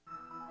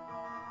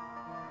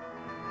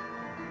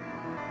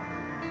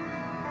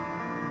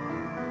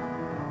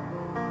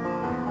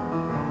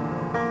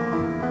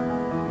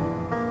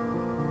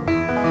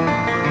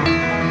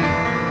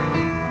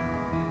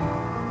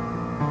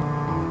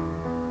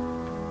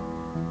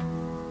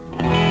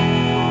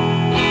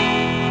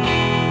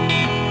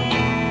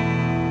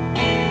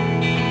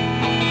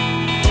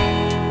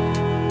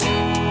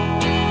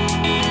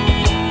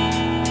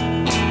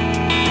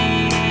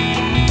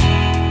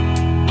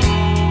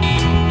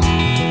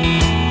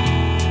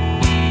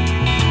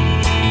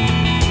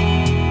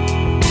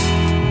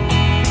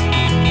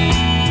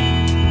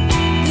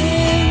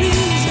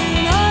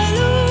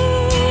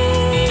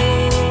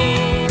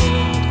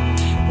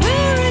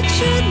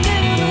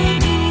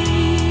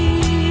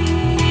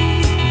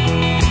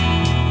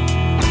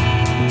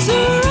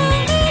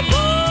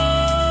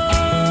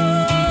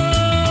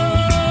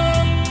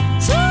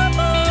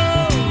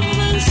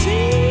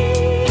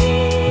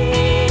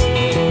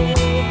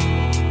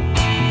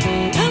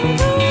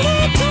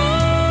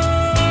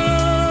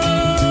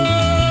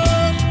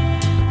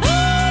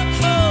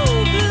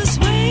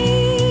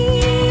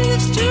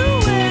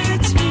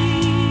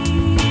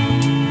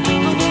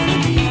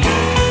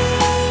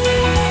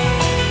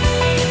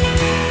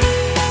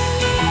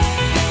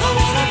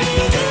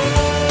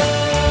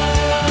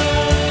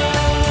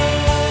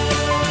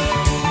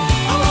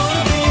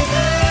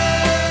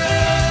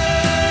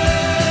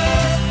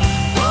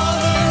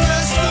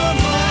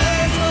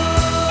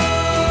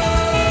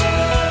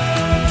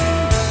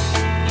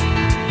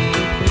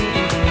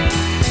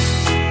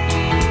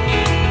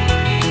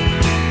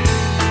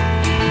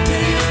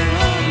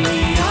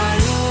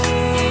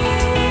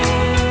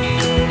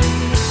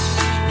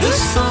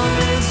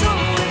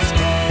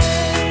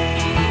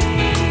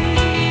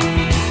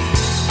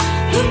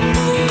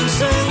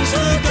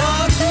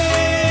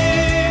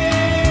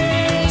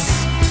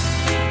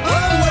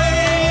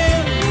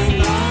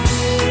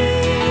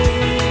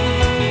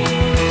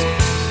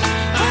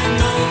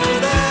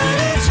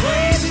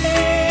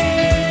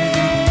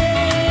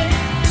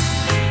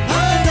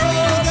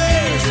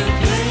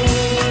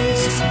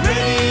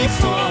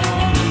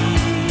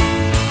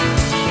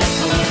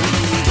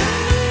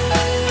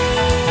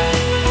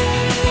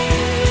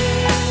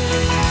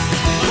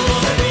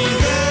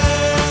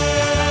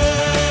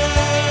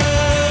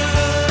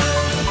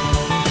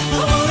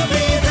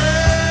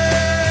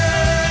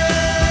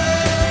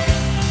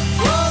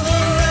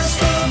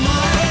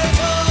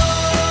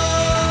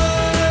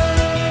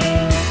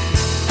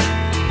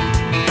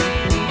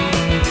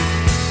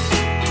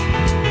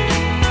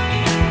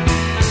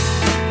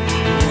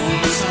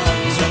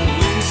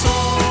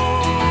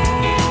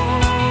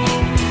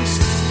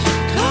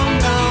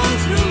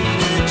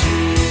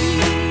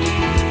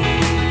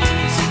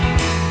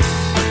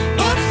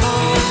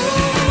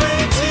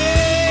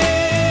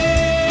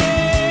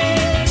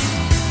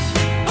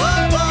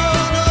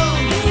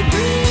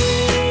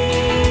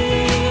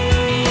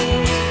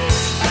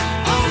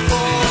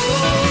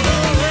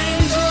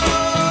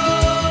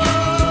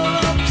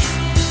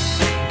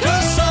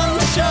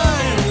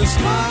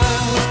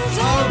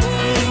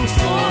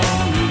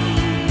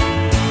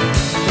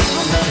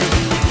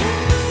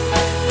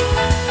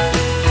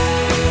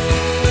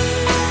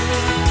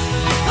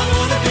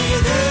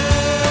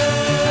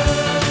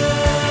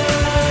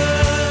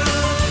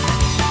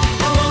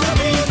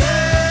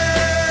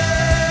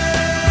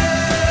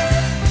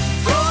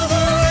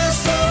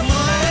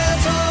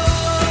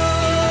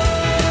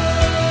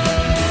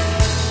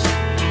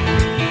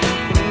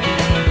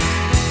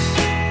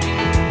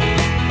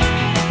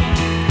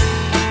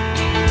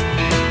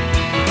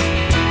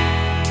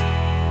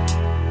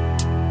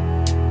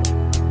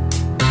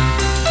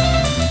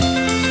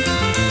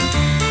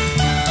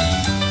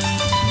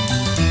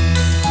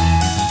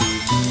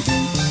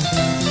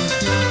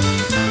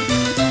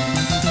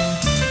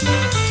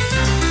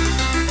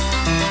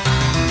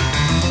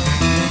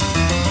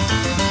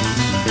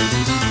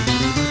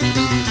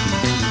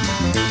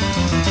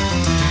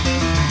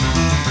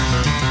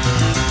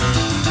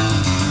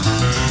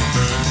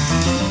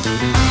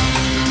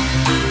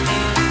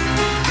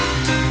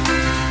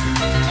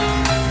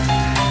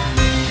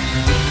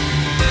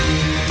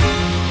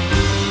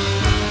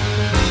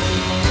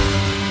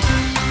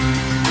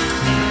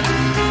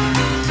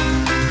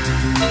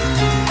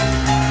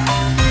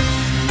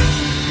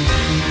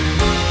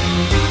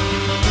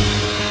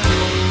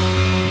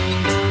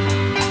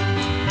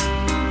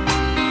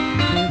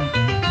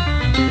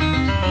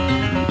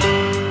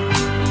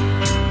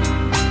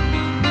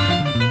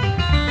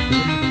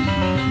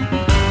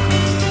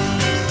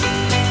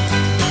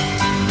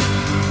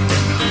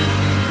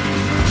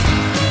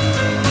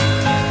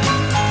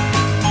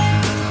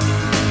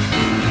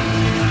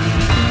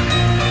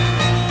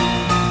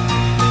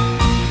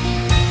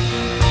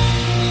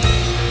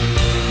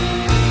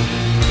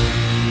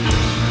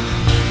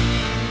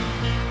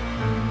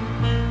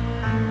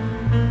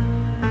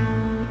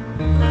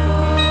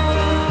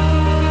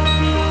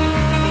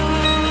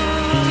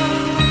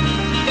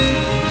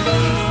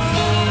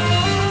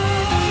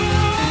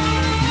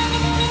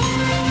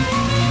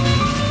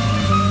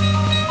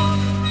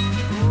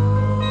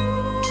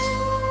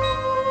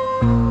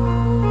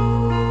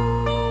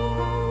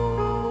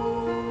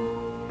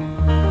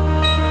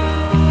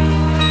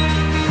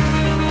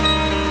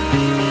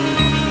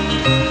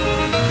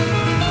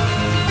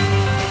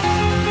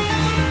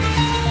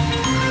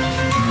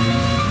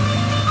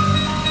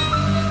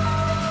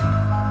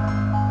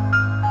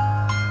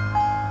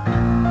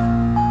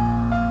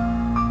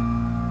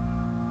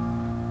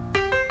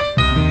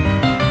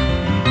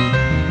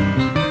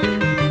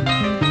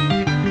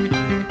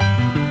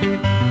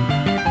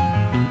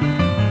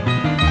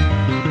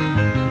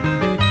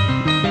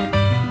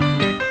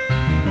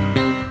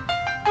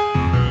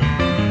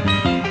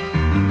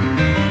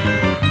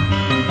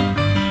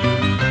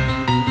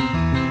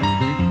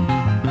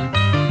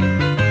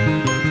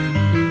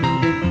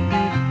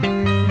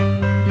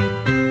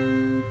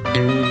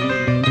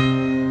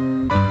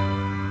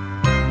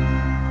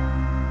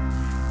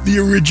 The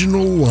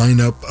original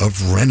lineup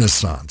of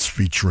Renaissance,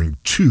 featuring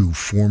two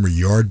former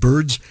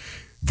Yardbirds,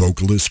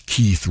 vocalist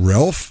Keith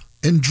Relf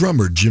and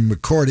drummer Jim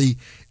McCarty,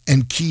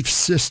 and Keith's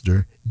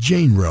sister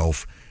Jane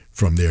Relf,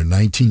 from their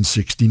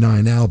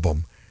 1969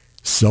 album,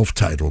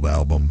 self-titled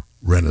album,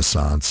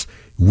 Renaissance.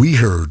 We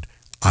heard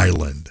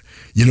Island.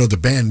 You know, the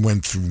band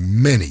went through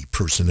many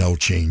personnel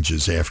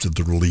changes after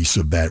the release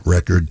of that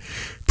record.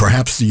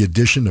 Perhaps the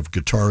addition of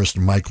guitarist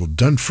Michael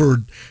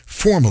Dunford,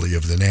 formerly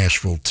of the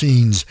Nashville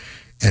Teens,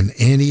 and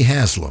Annie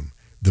Haslam,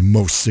 the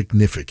most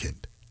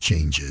significant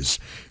changes.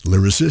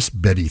 Lyricist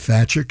Betty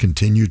Thatcher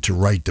continued to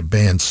write the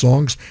band's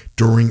songs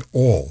during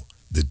all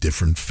the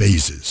different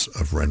phases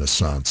of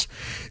Renaissance.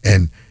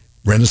 And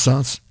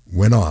Renaissance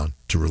went on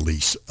to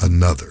release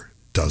another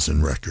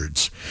dozen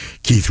records.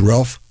 Keith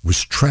Relf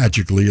was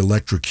tragically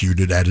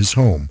electrocuted at his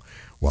home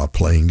while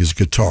playing his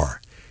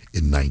guitar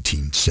in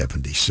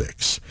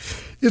 1976.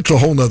 It's a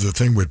whole nother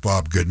thing with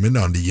Bob Goodman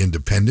on the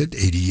Independent,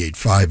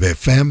 88.5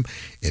 FM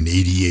and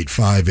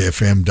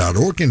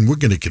 88.5fm.org, and we're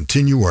going to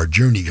continue our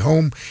journey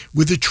home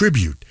with a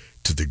tribute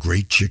to the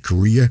great Chick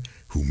Corea,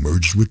 who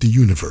merged with the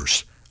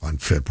universe on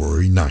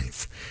February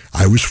 9th.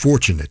 I was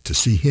fortunate to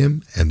see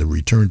him and the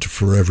Return to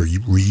Forever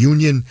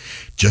reunion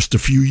just a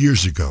few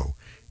years ago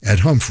at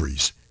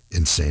Humphreys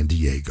in San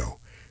Diego.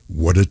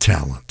 What a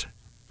talent.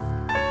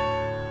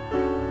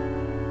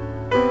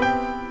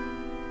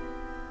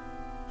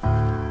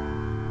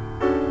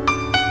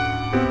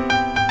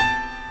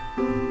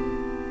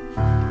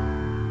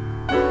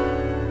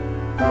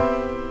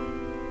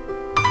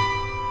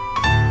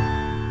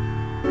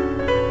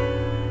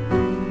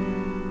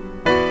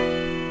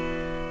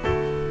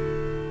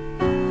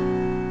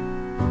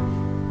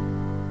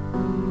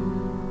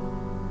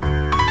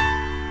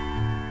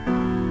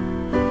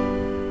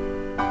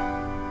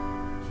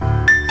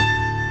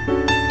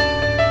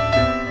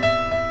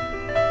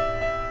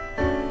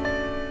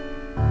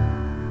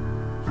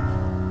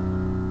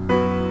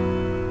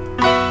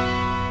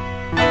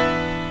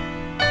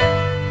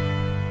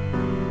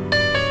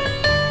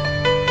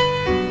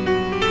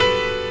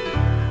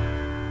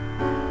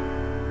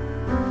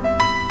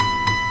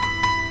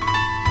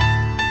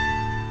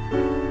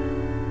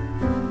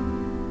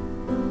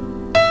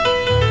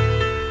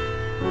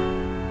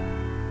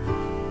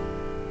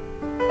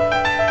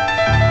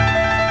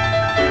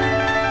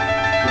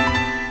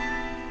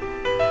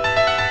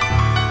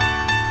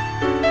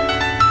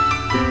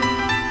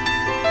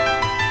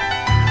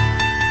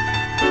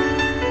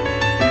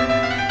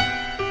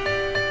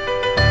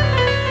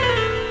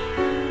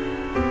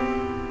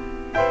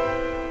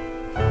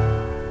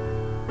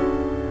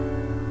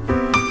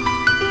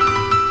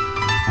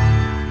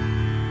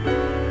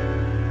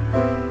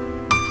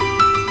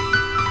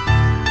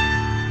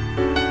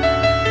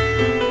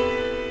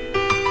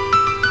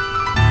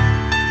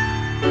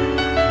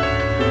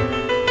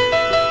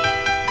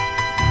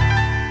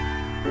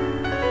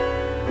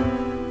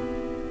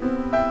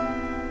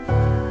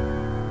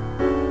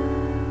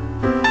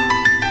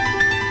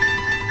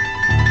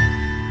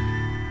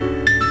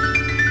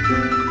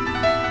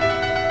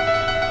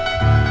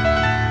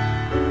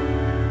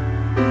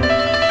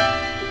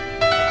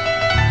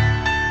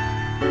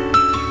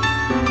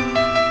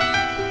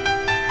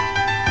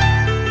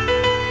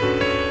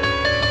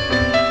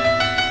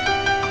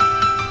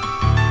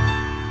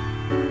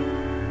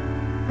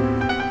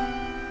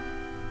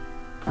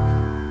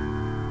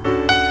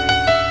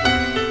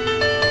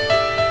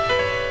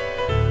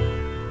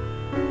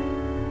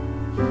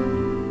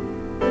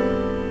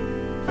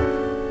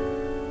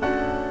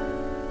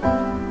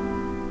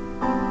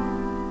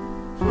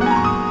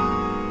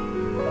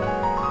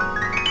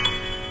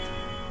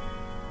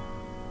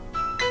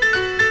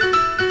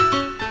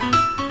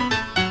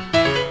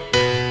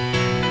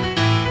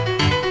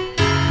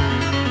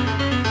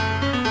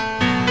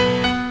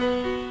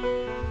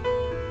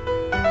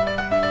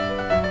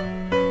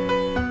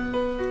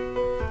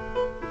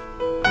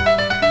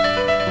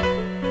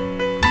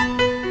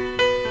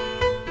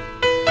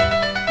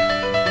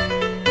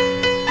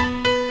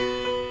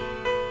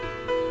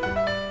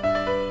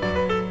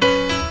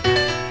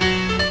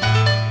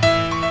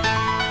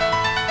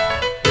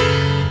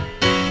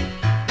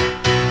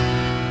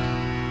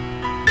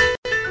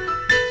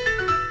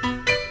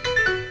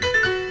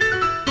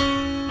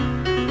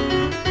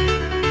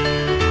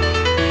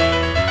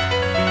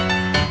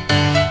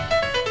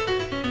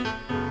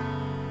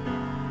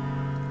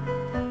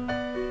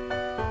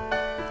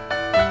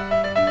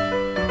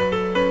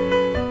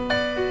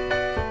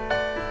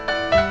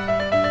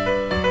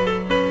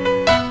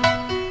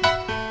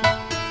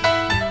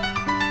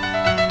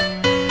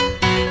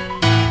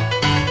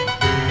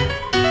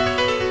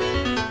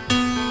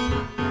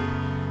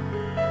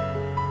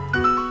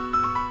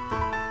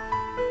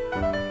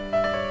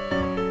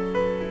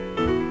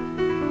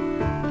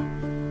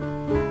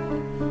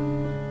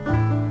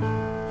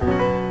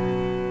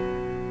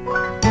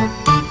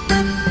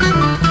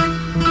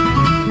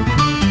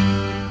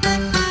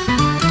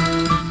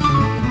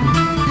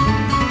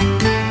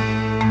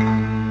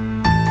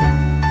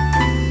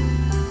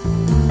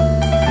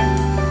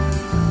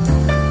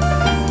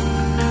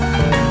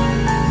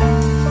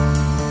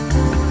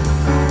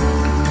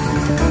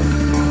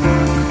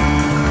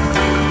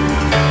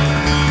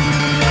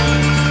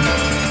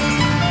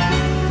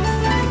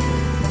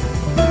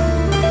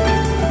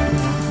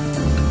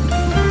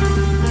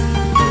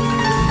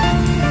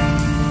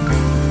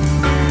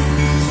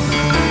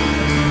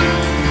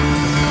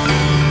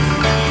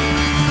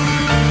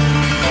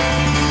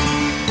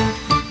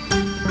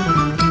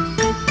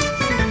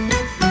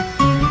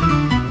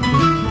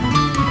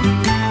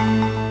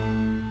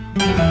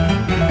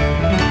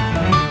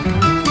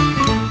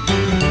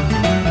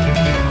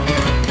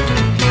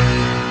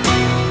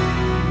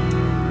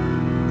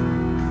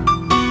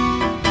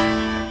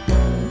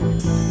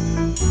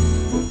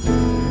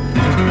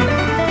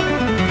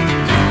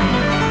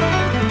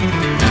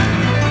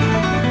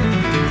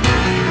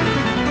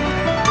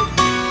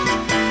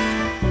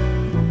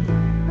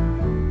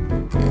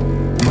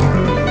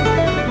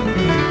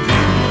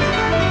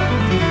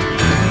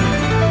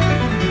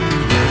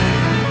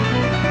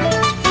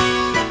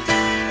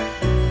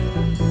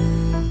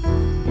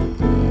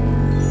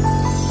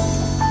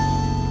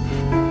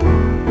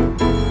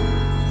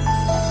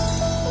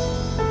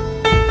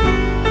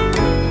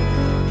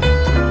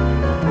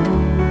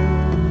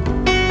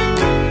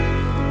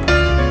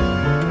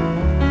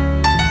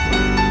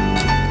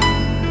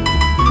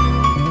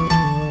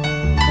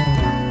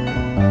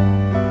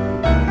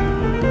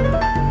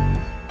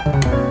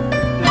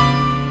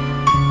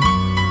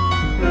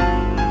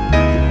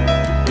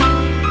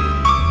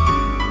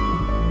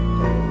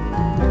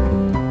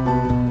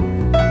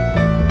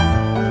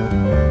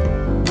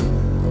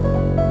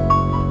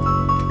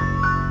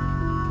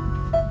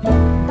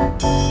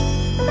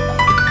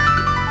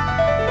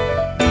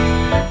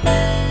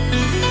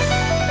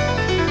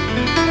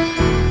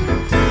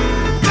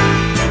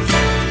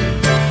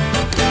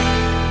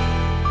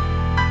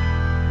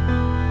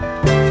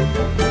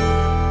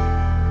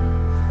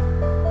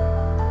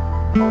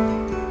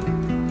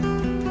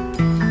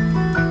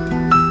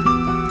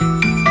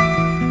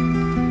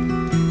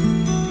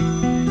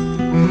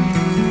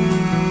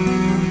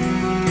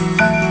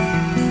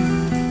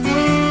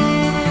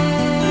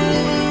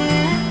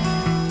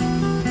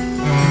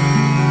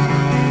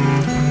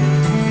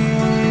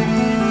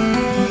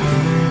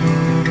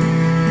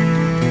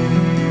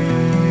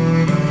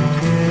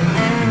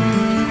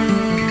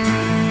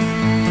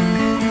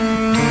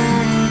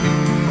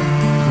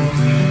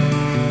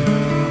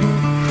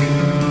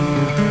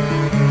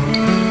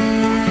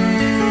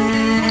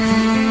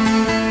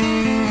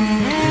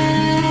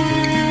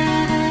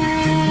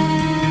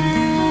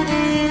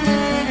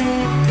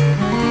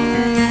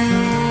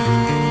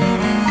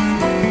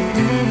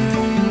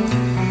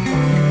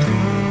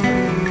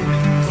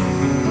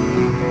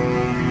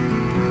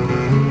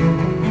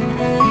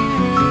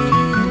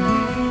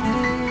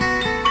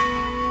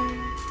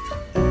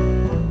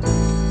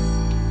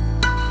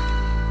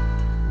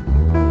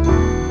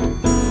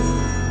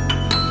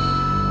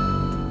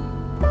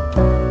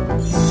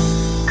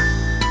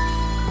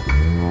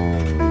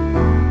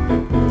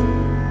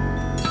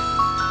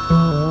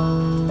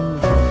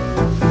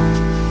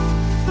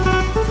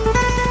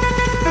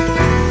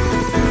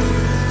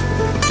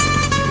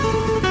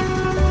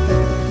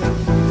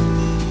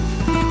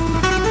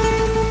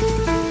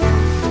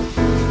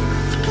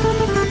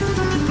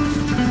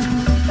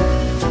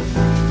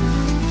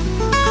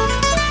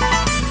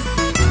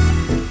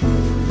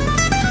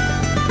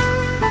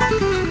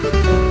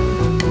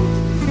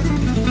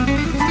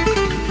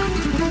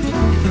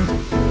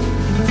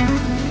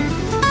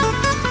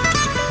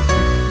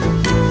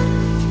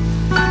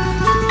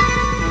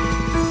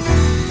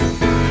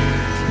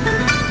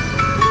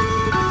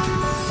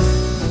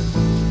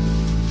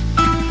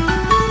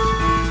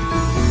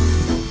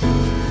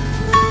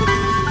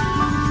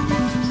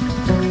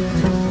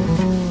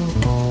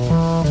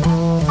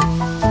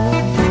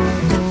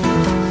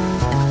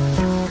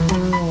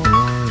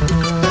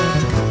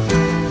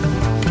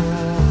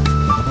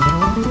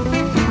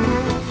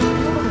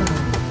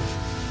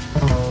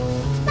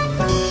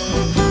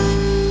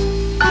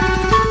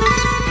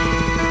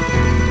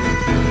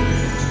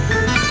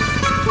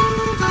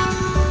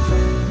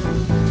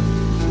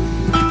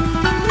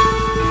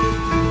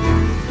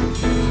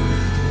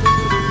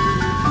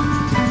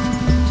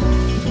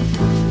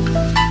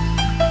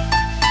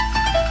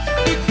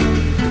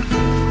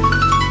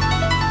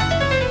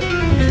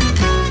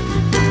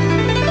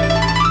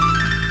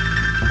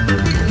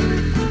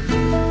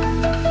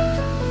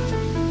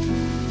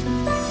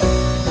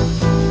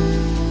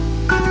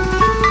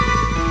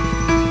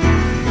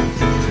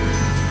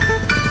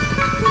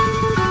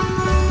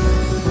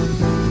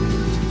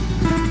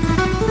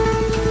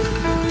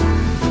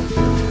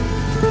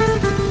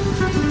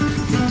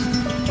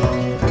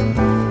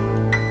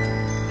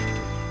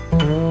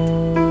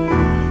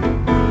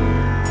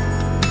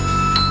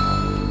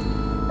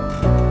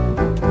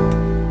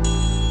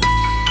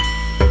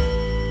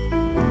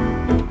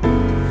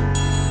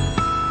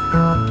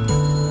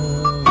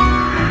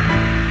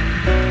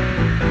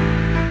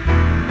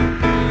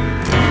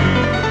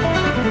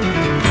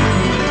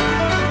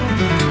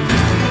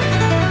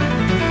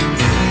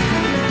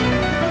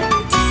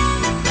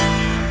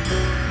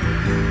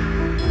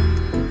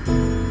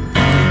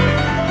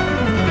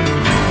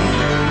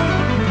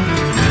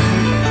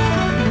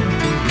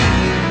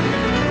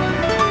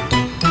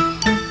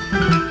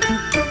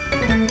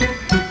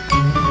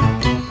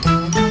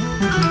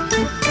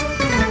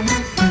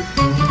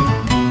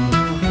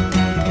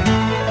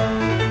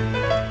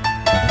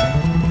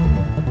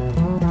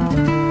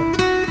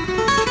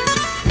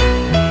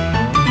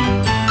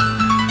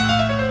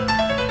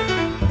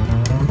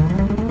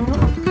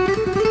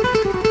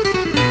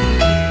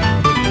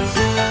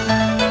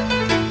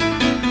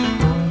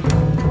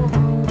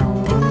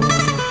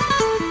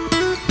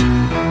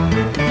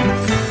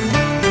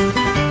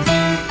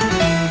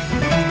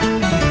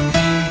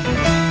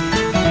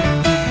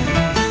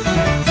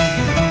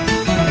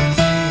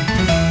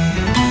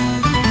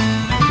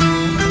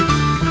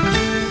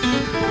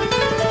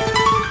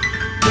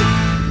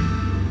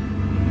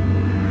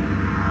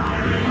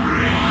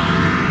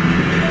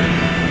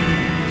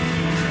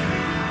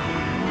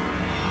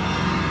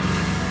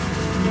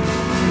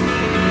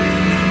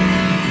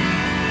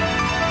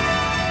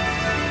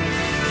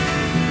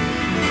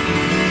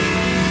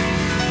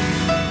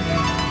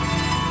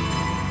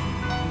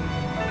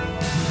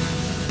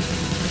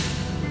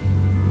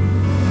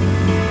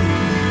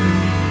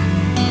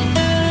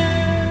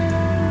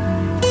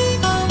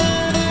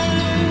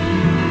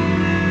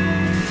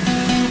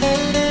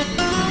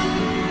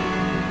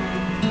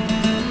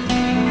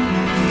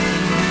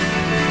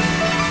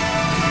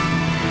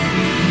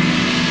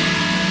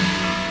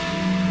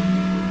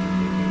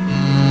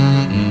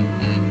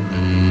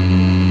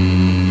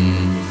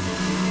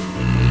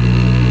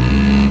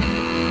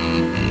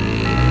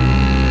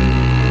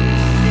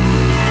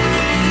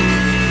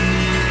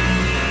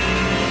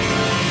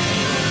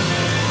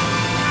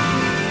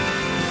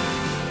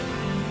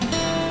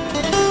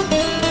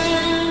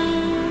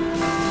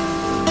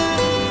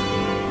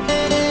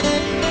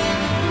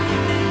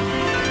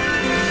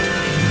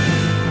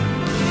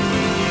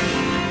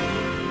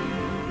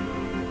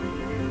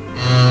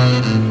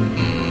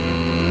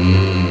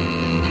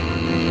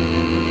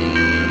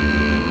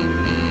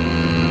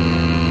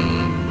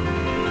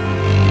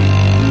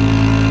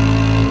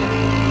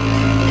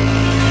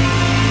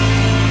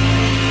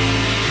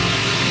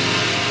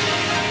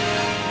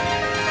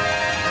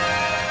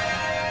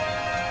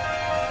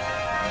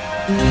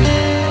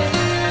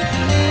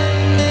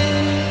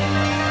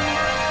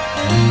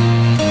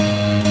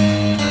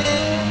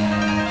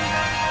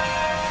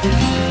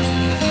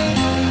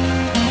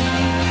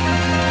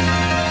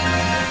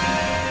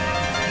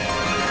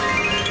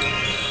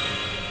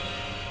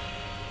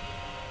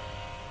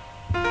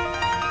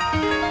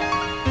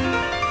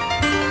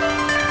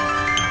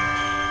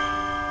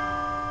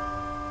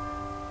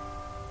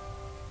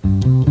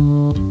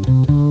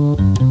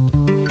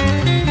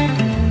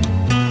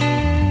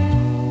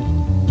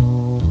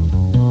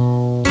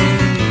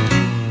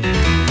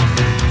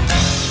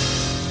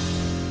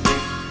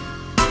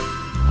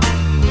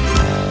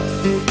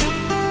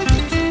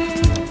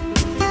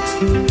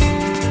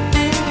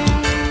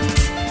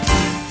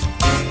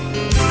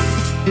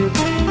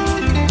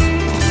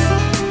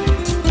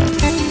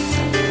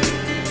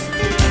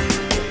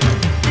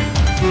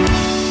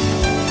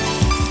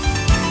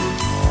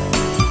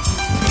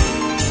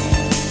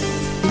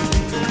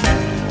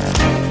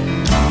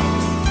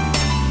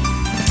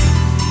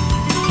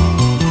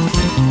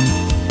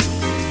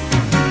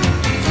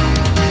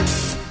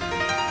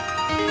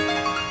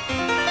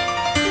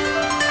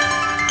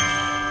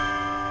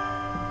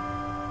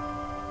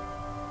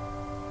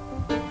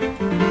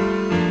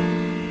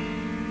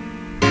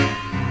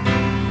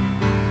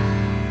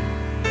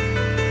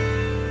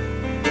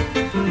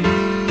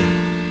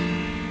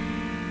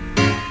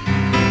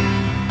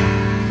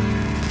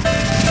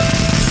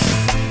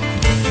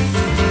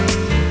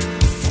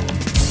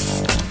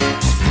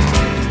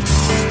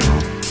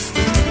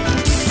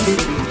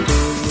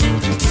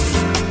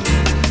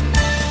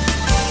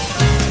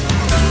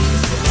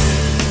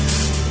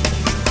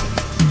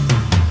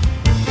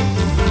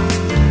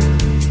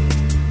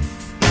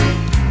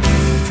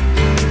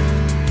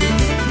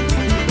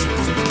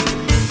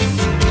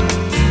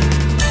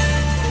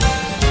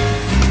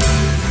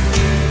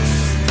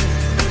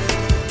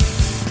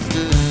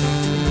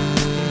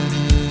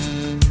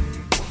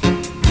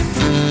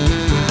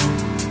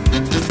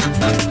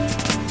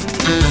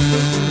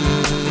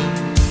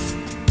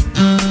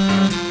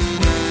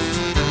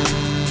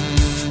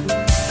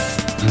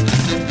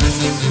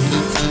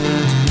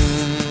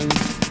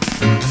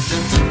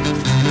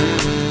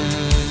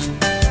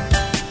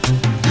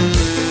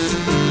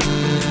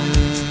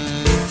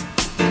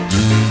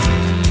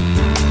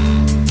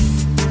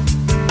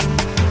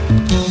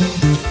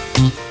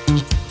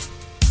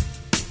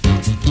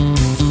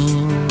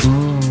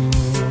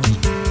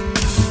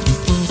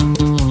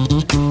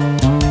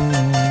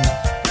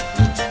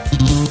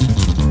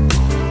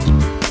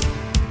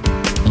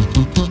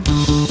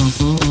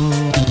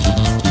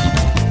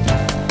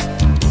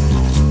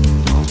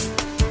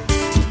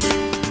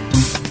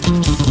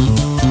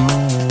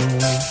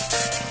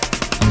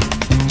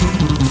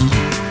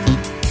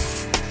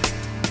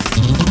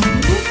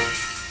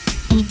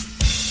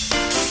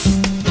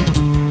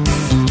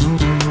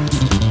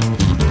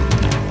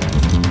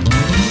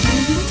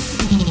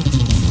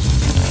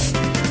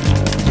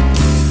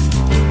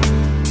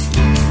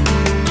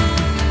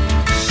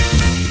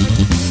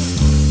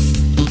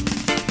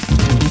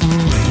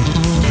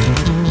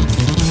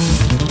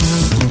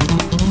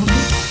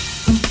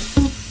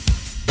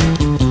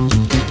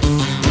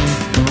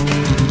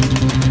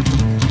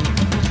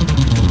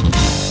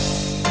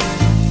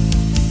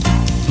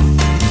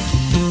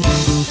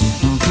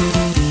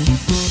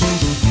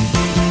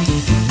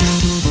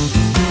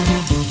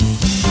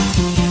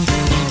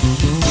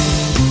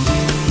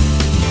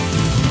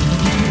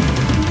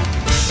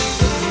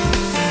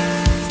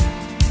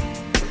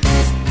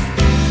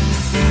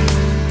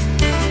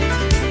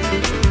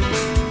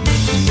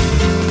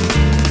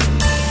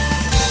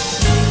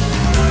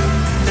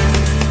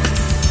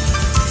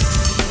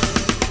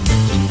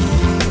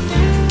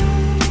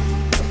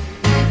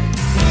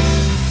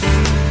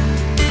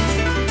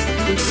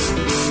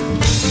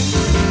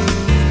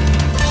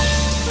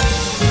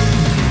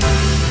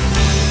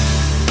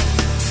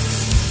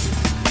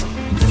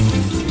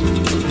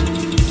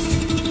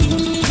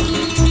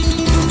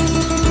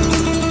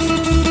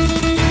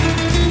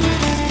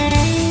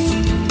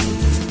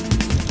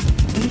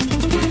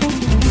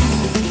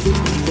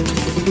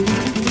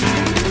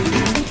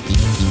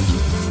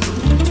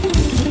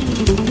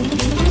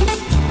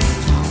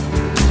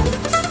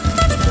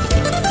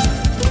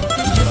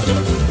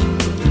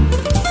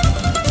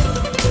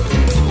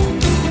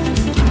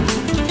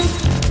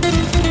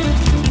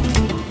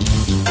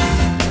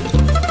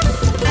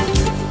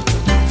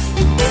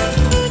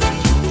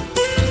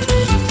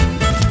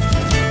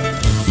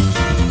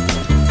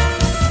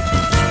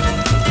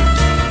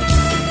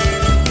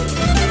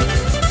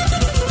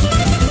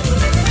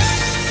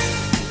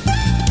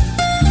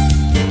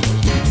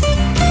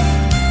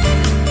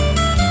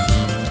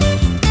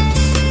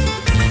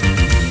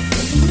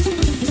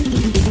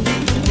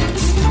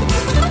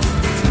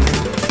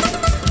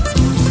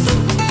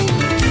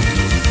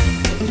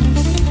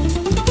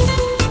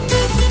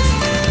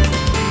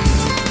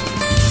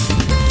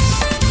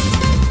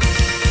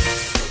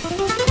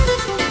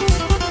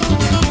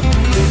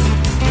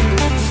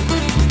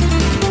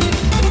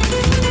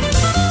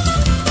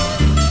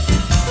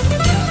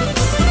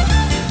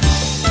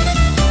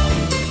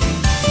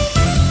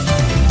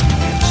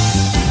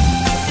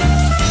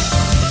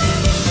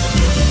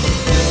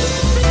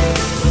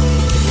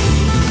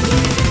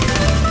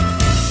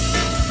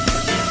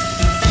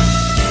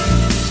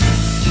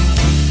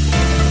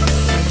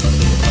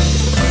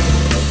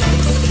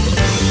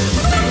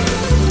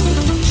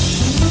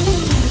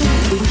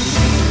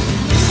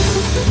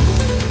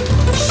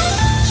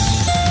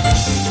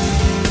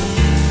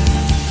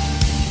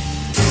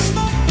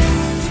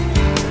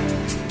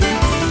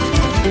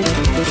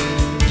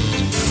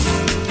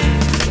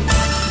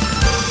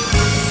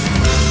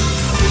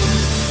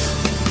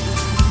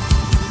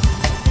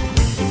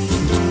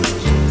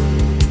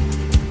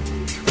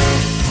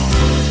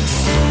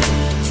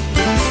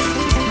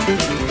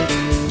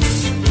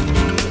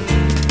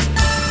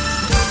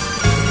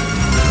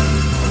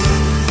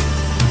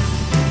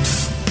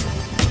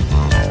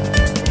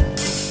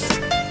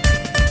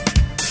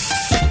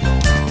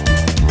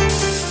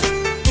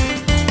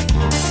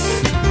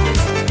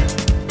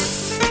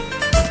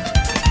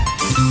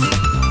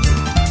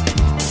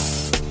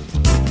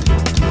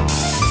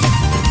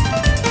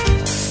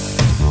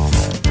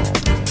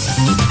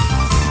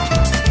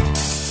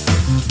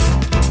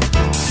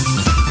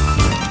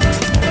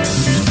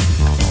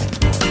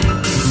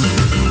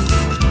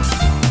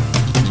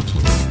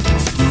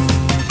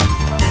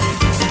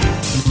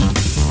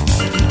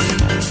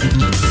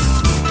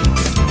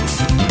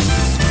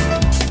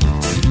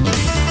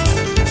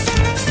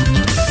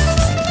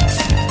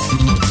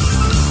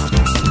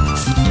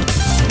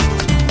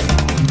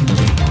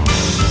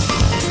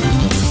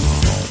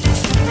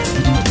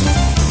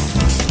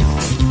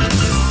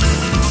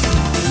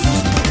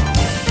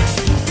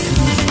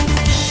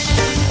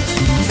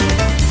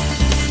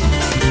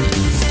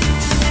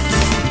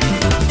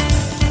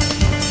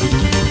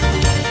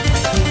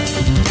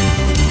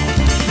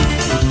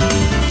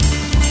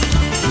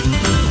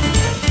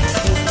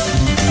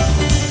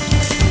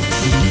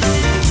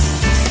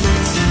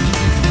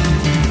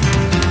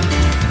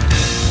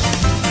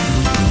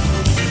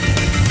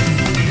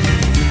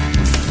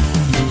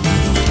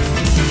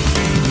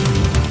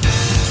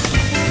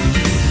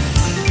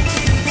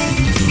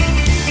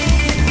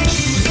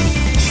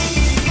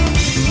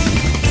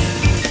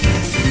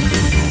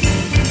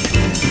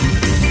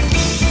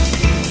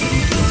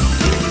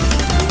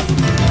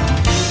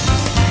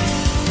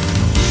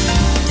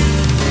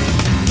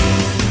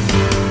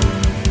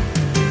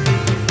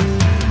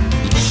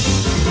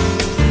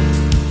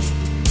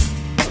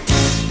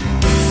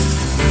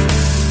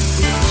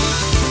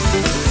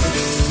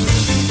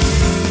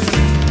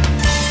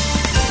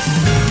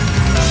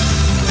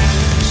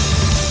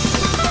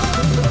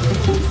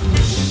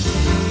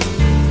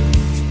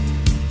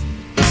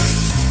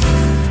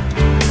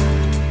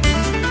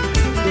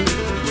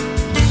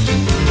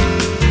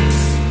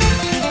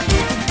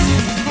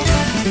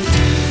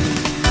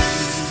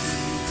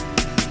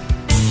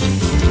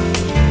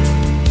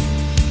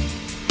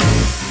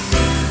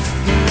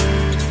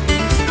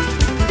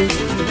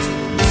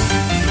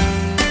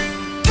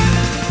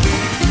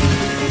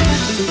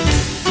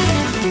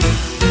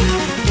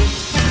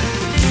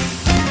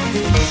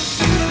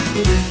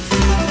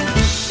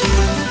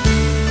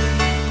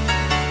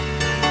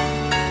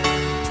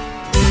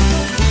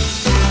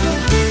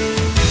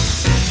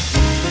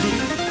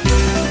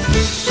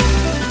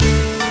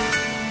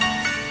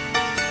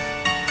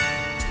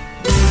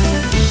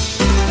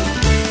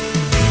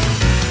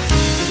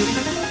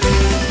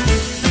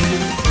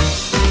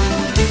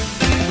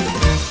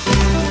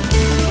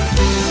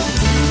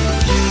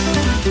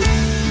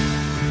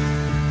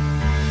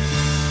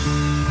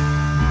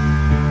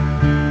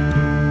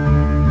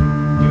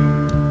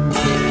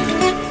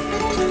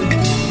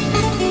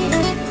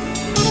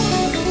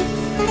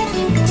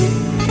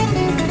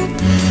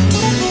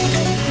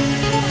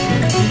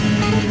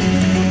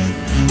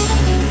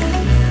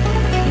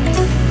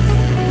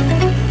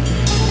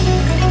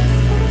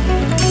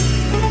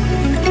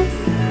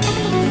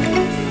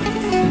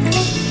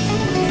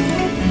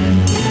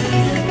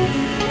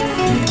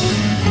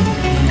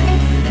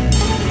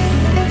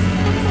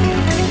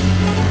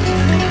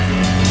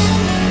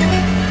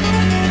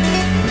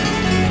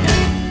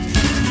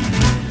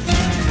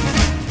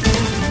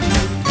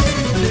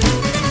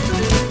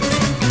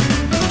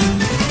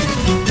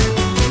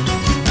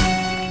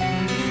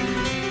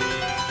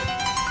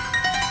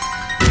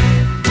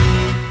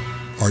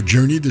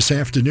 journey this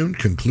afternoon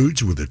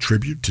concludes with a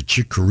tribute to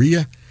Chick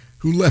Corea,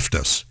 who left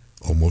us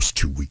almost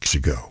 2 weeks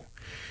ago.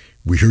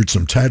 We heard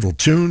some title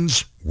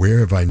tunes,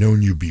 Where Have I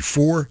Known You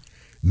Before,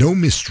 No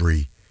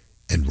Mystery,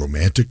 and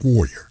Romantic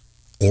Warrior,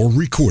 all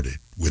recorded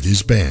with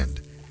his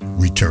band,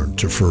 Return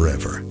to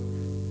Forever.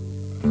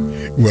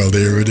 Well,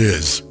 there it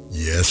is.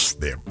 Yes,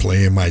 they're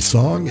playing my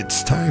song.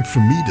 It's time for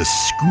me to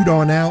scoot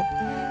on out,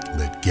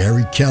 let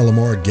Gary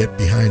Calamar get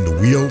behind the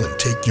wheel and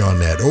take you on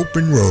that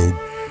open road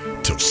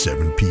till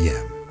 7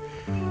 p.m.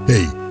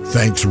 Hey,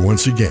 thanks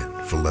once again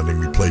for letting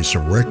me play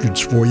some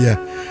records for you.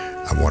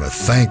 I want to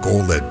thank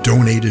all that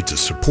donated to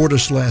support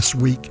us last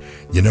week.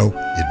 You know,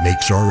 it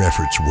makes our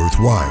efforts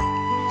worthwhile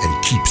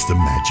and keeps the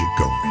magic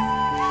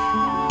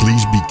going.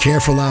 Please be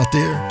careful out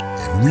there,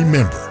 and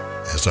remember,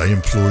 as I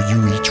implore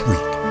you each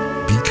week,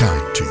 be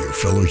kind to your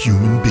fellow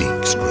human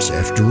beings, because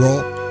after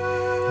all,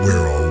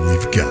 we're all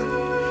we've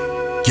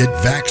got. Get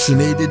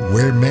vaccinated,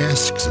 wear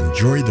masks,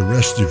 enjoy the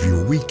rest of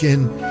your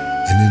weekend,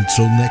 and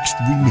until next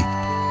we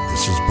meet,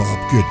 this is Bob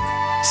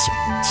Goodman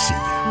saying see ya.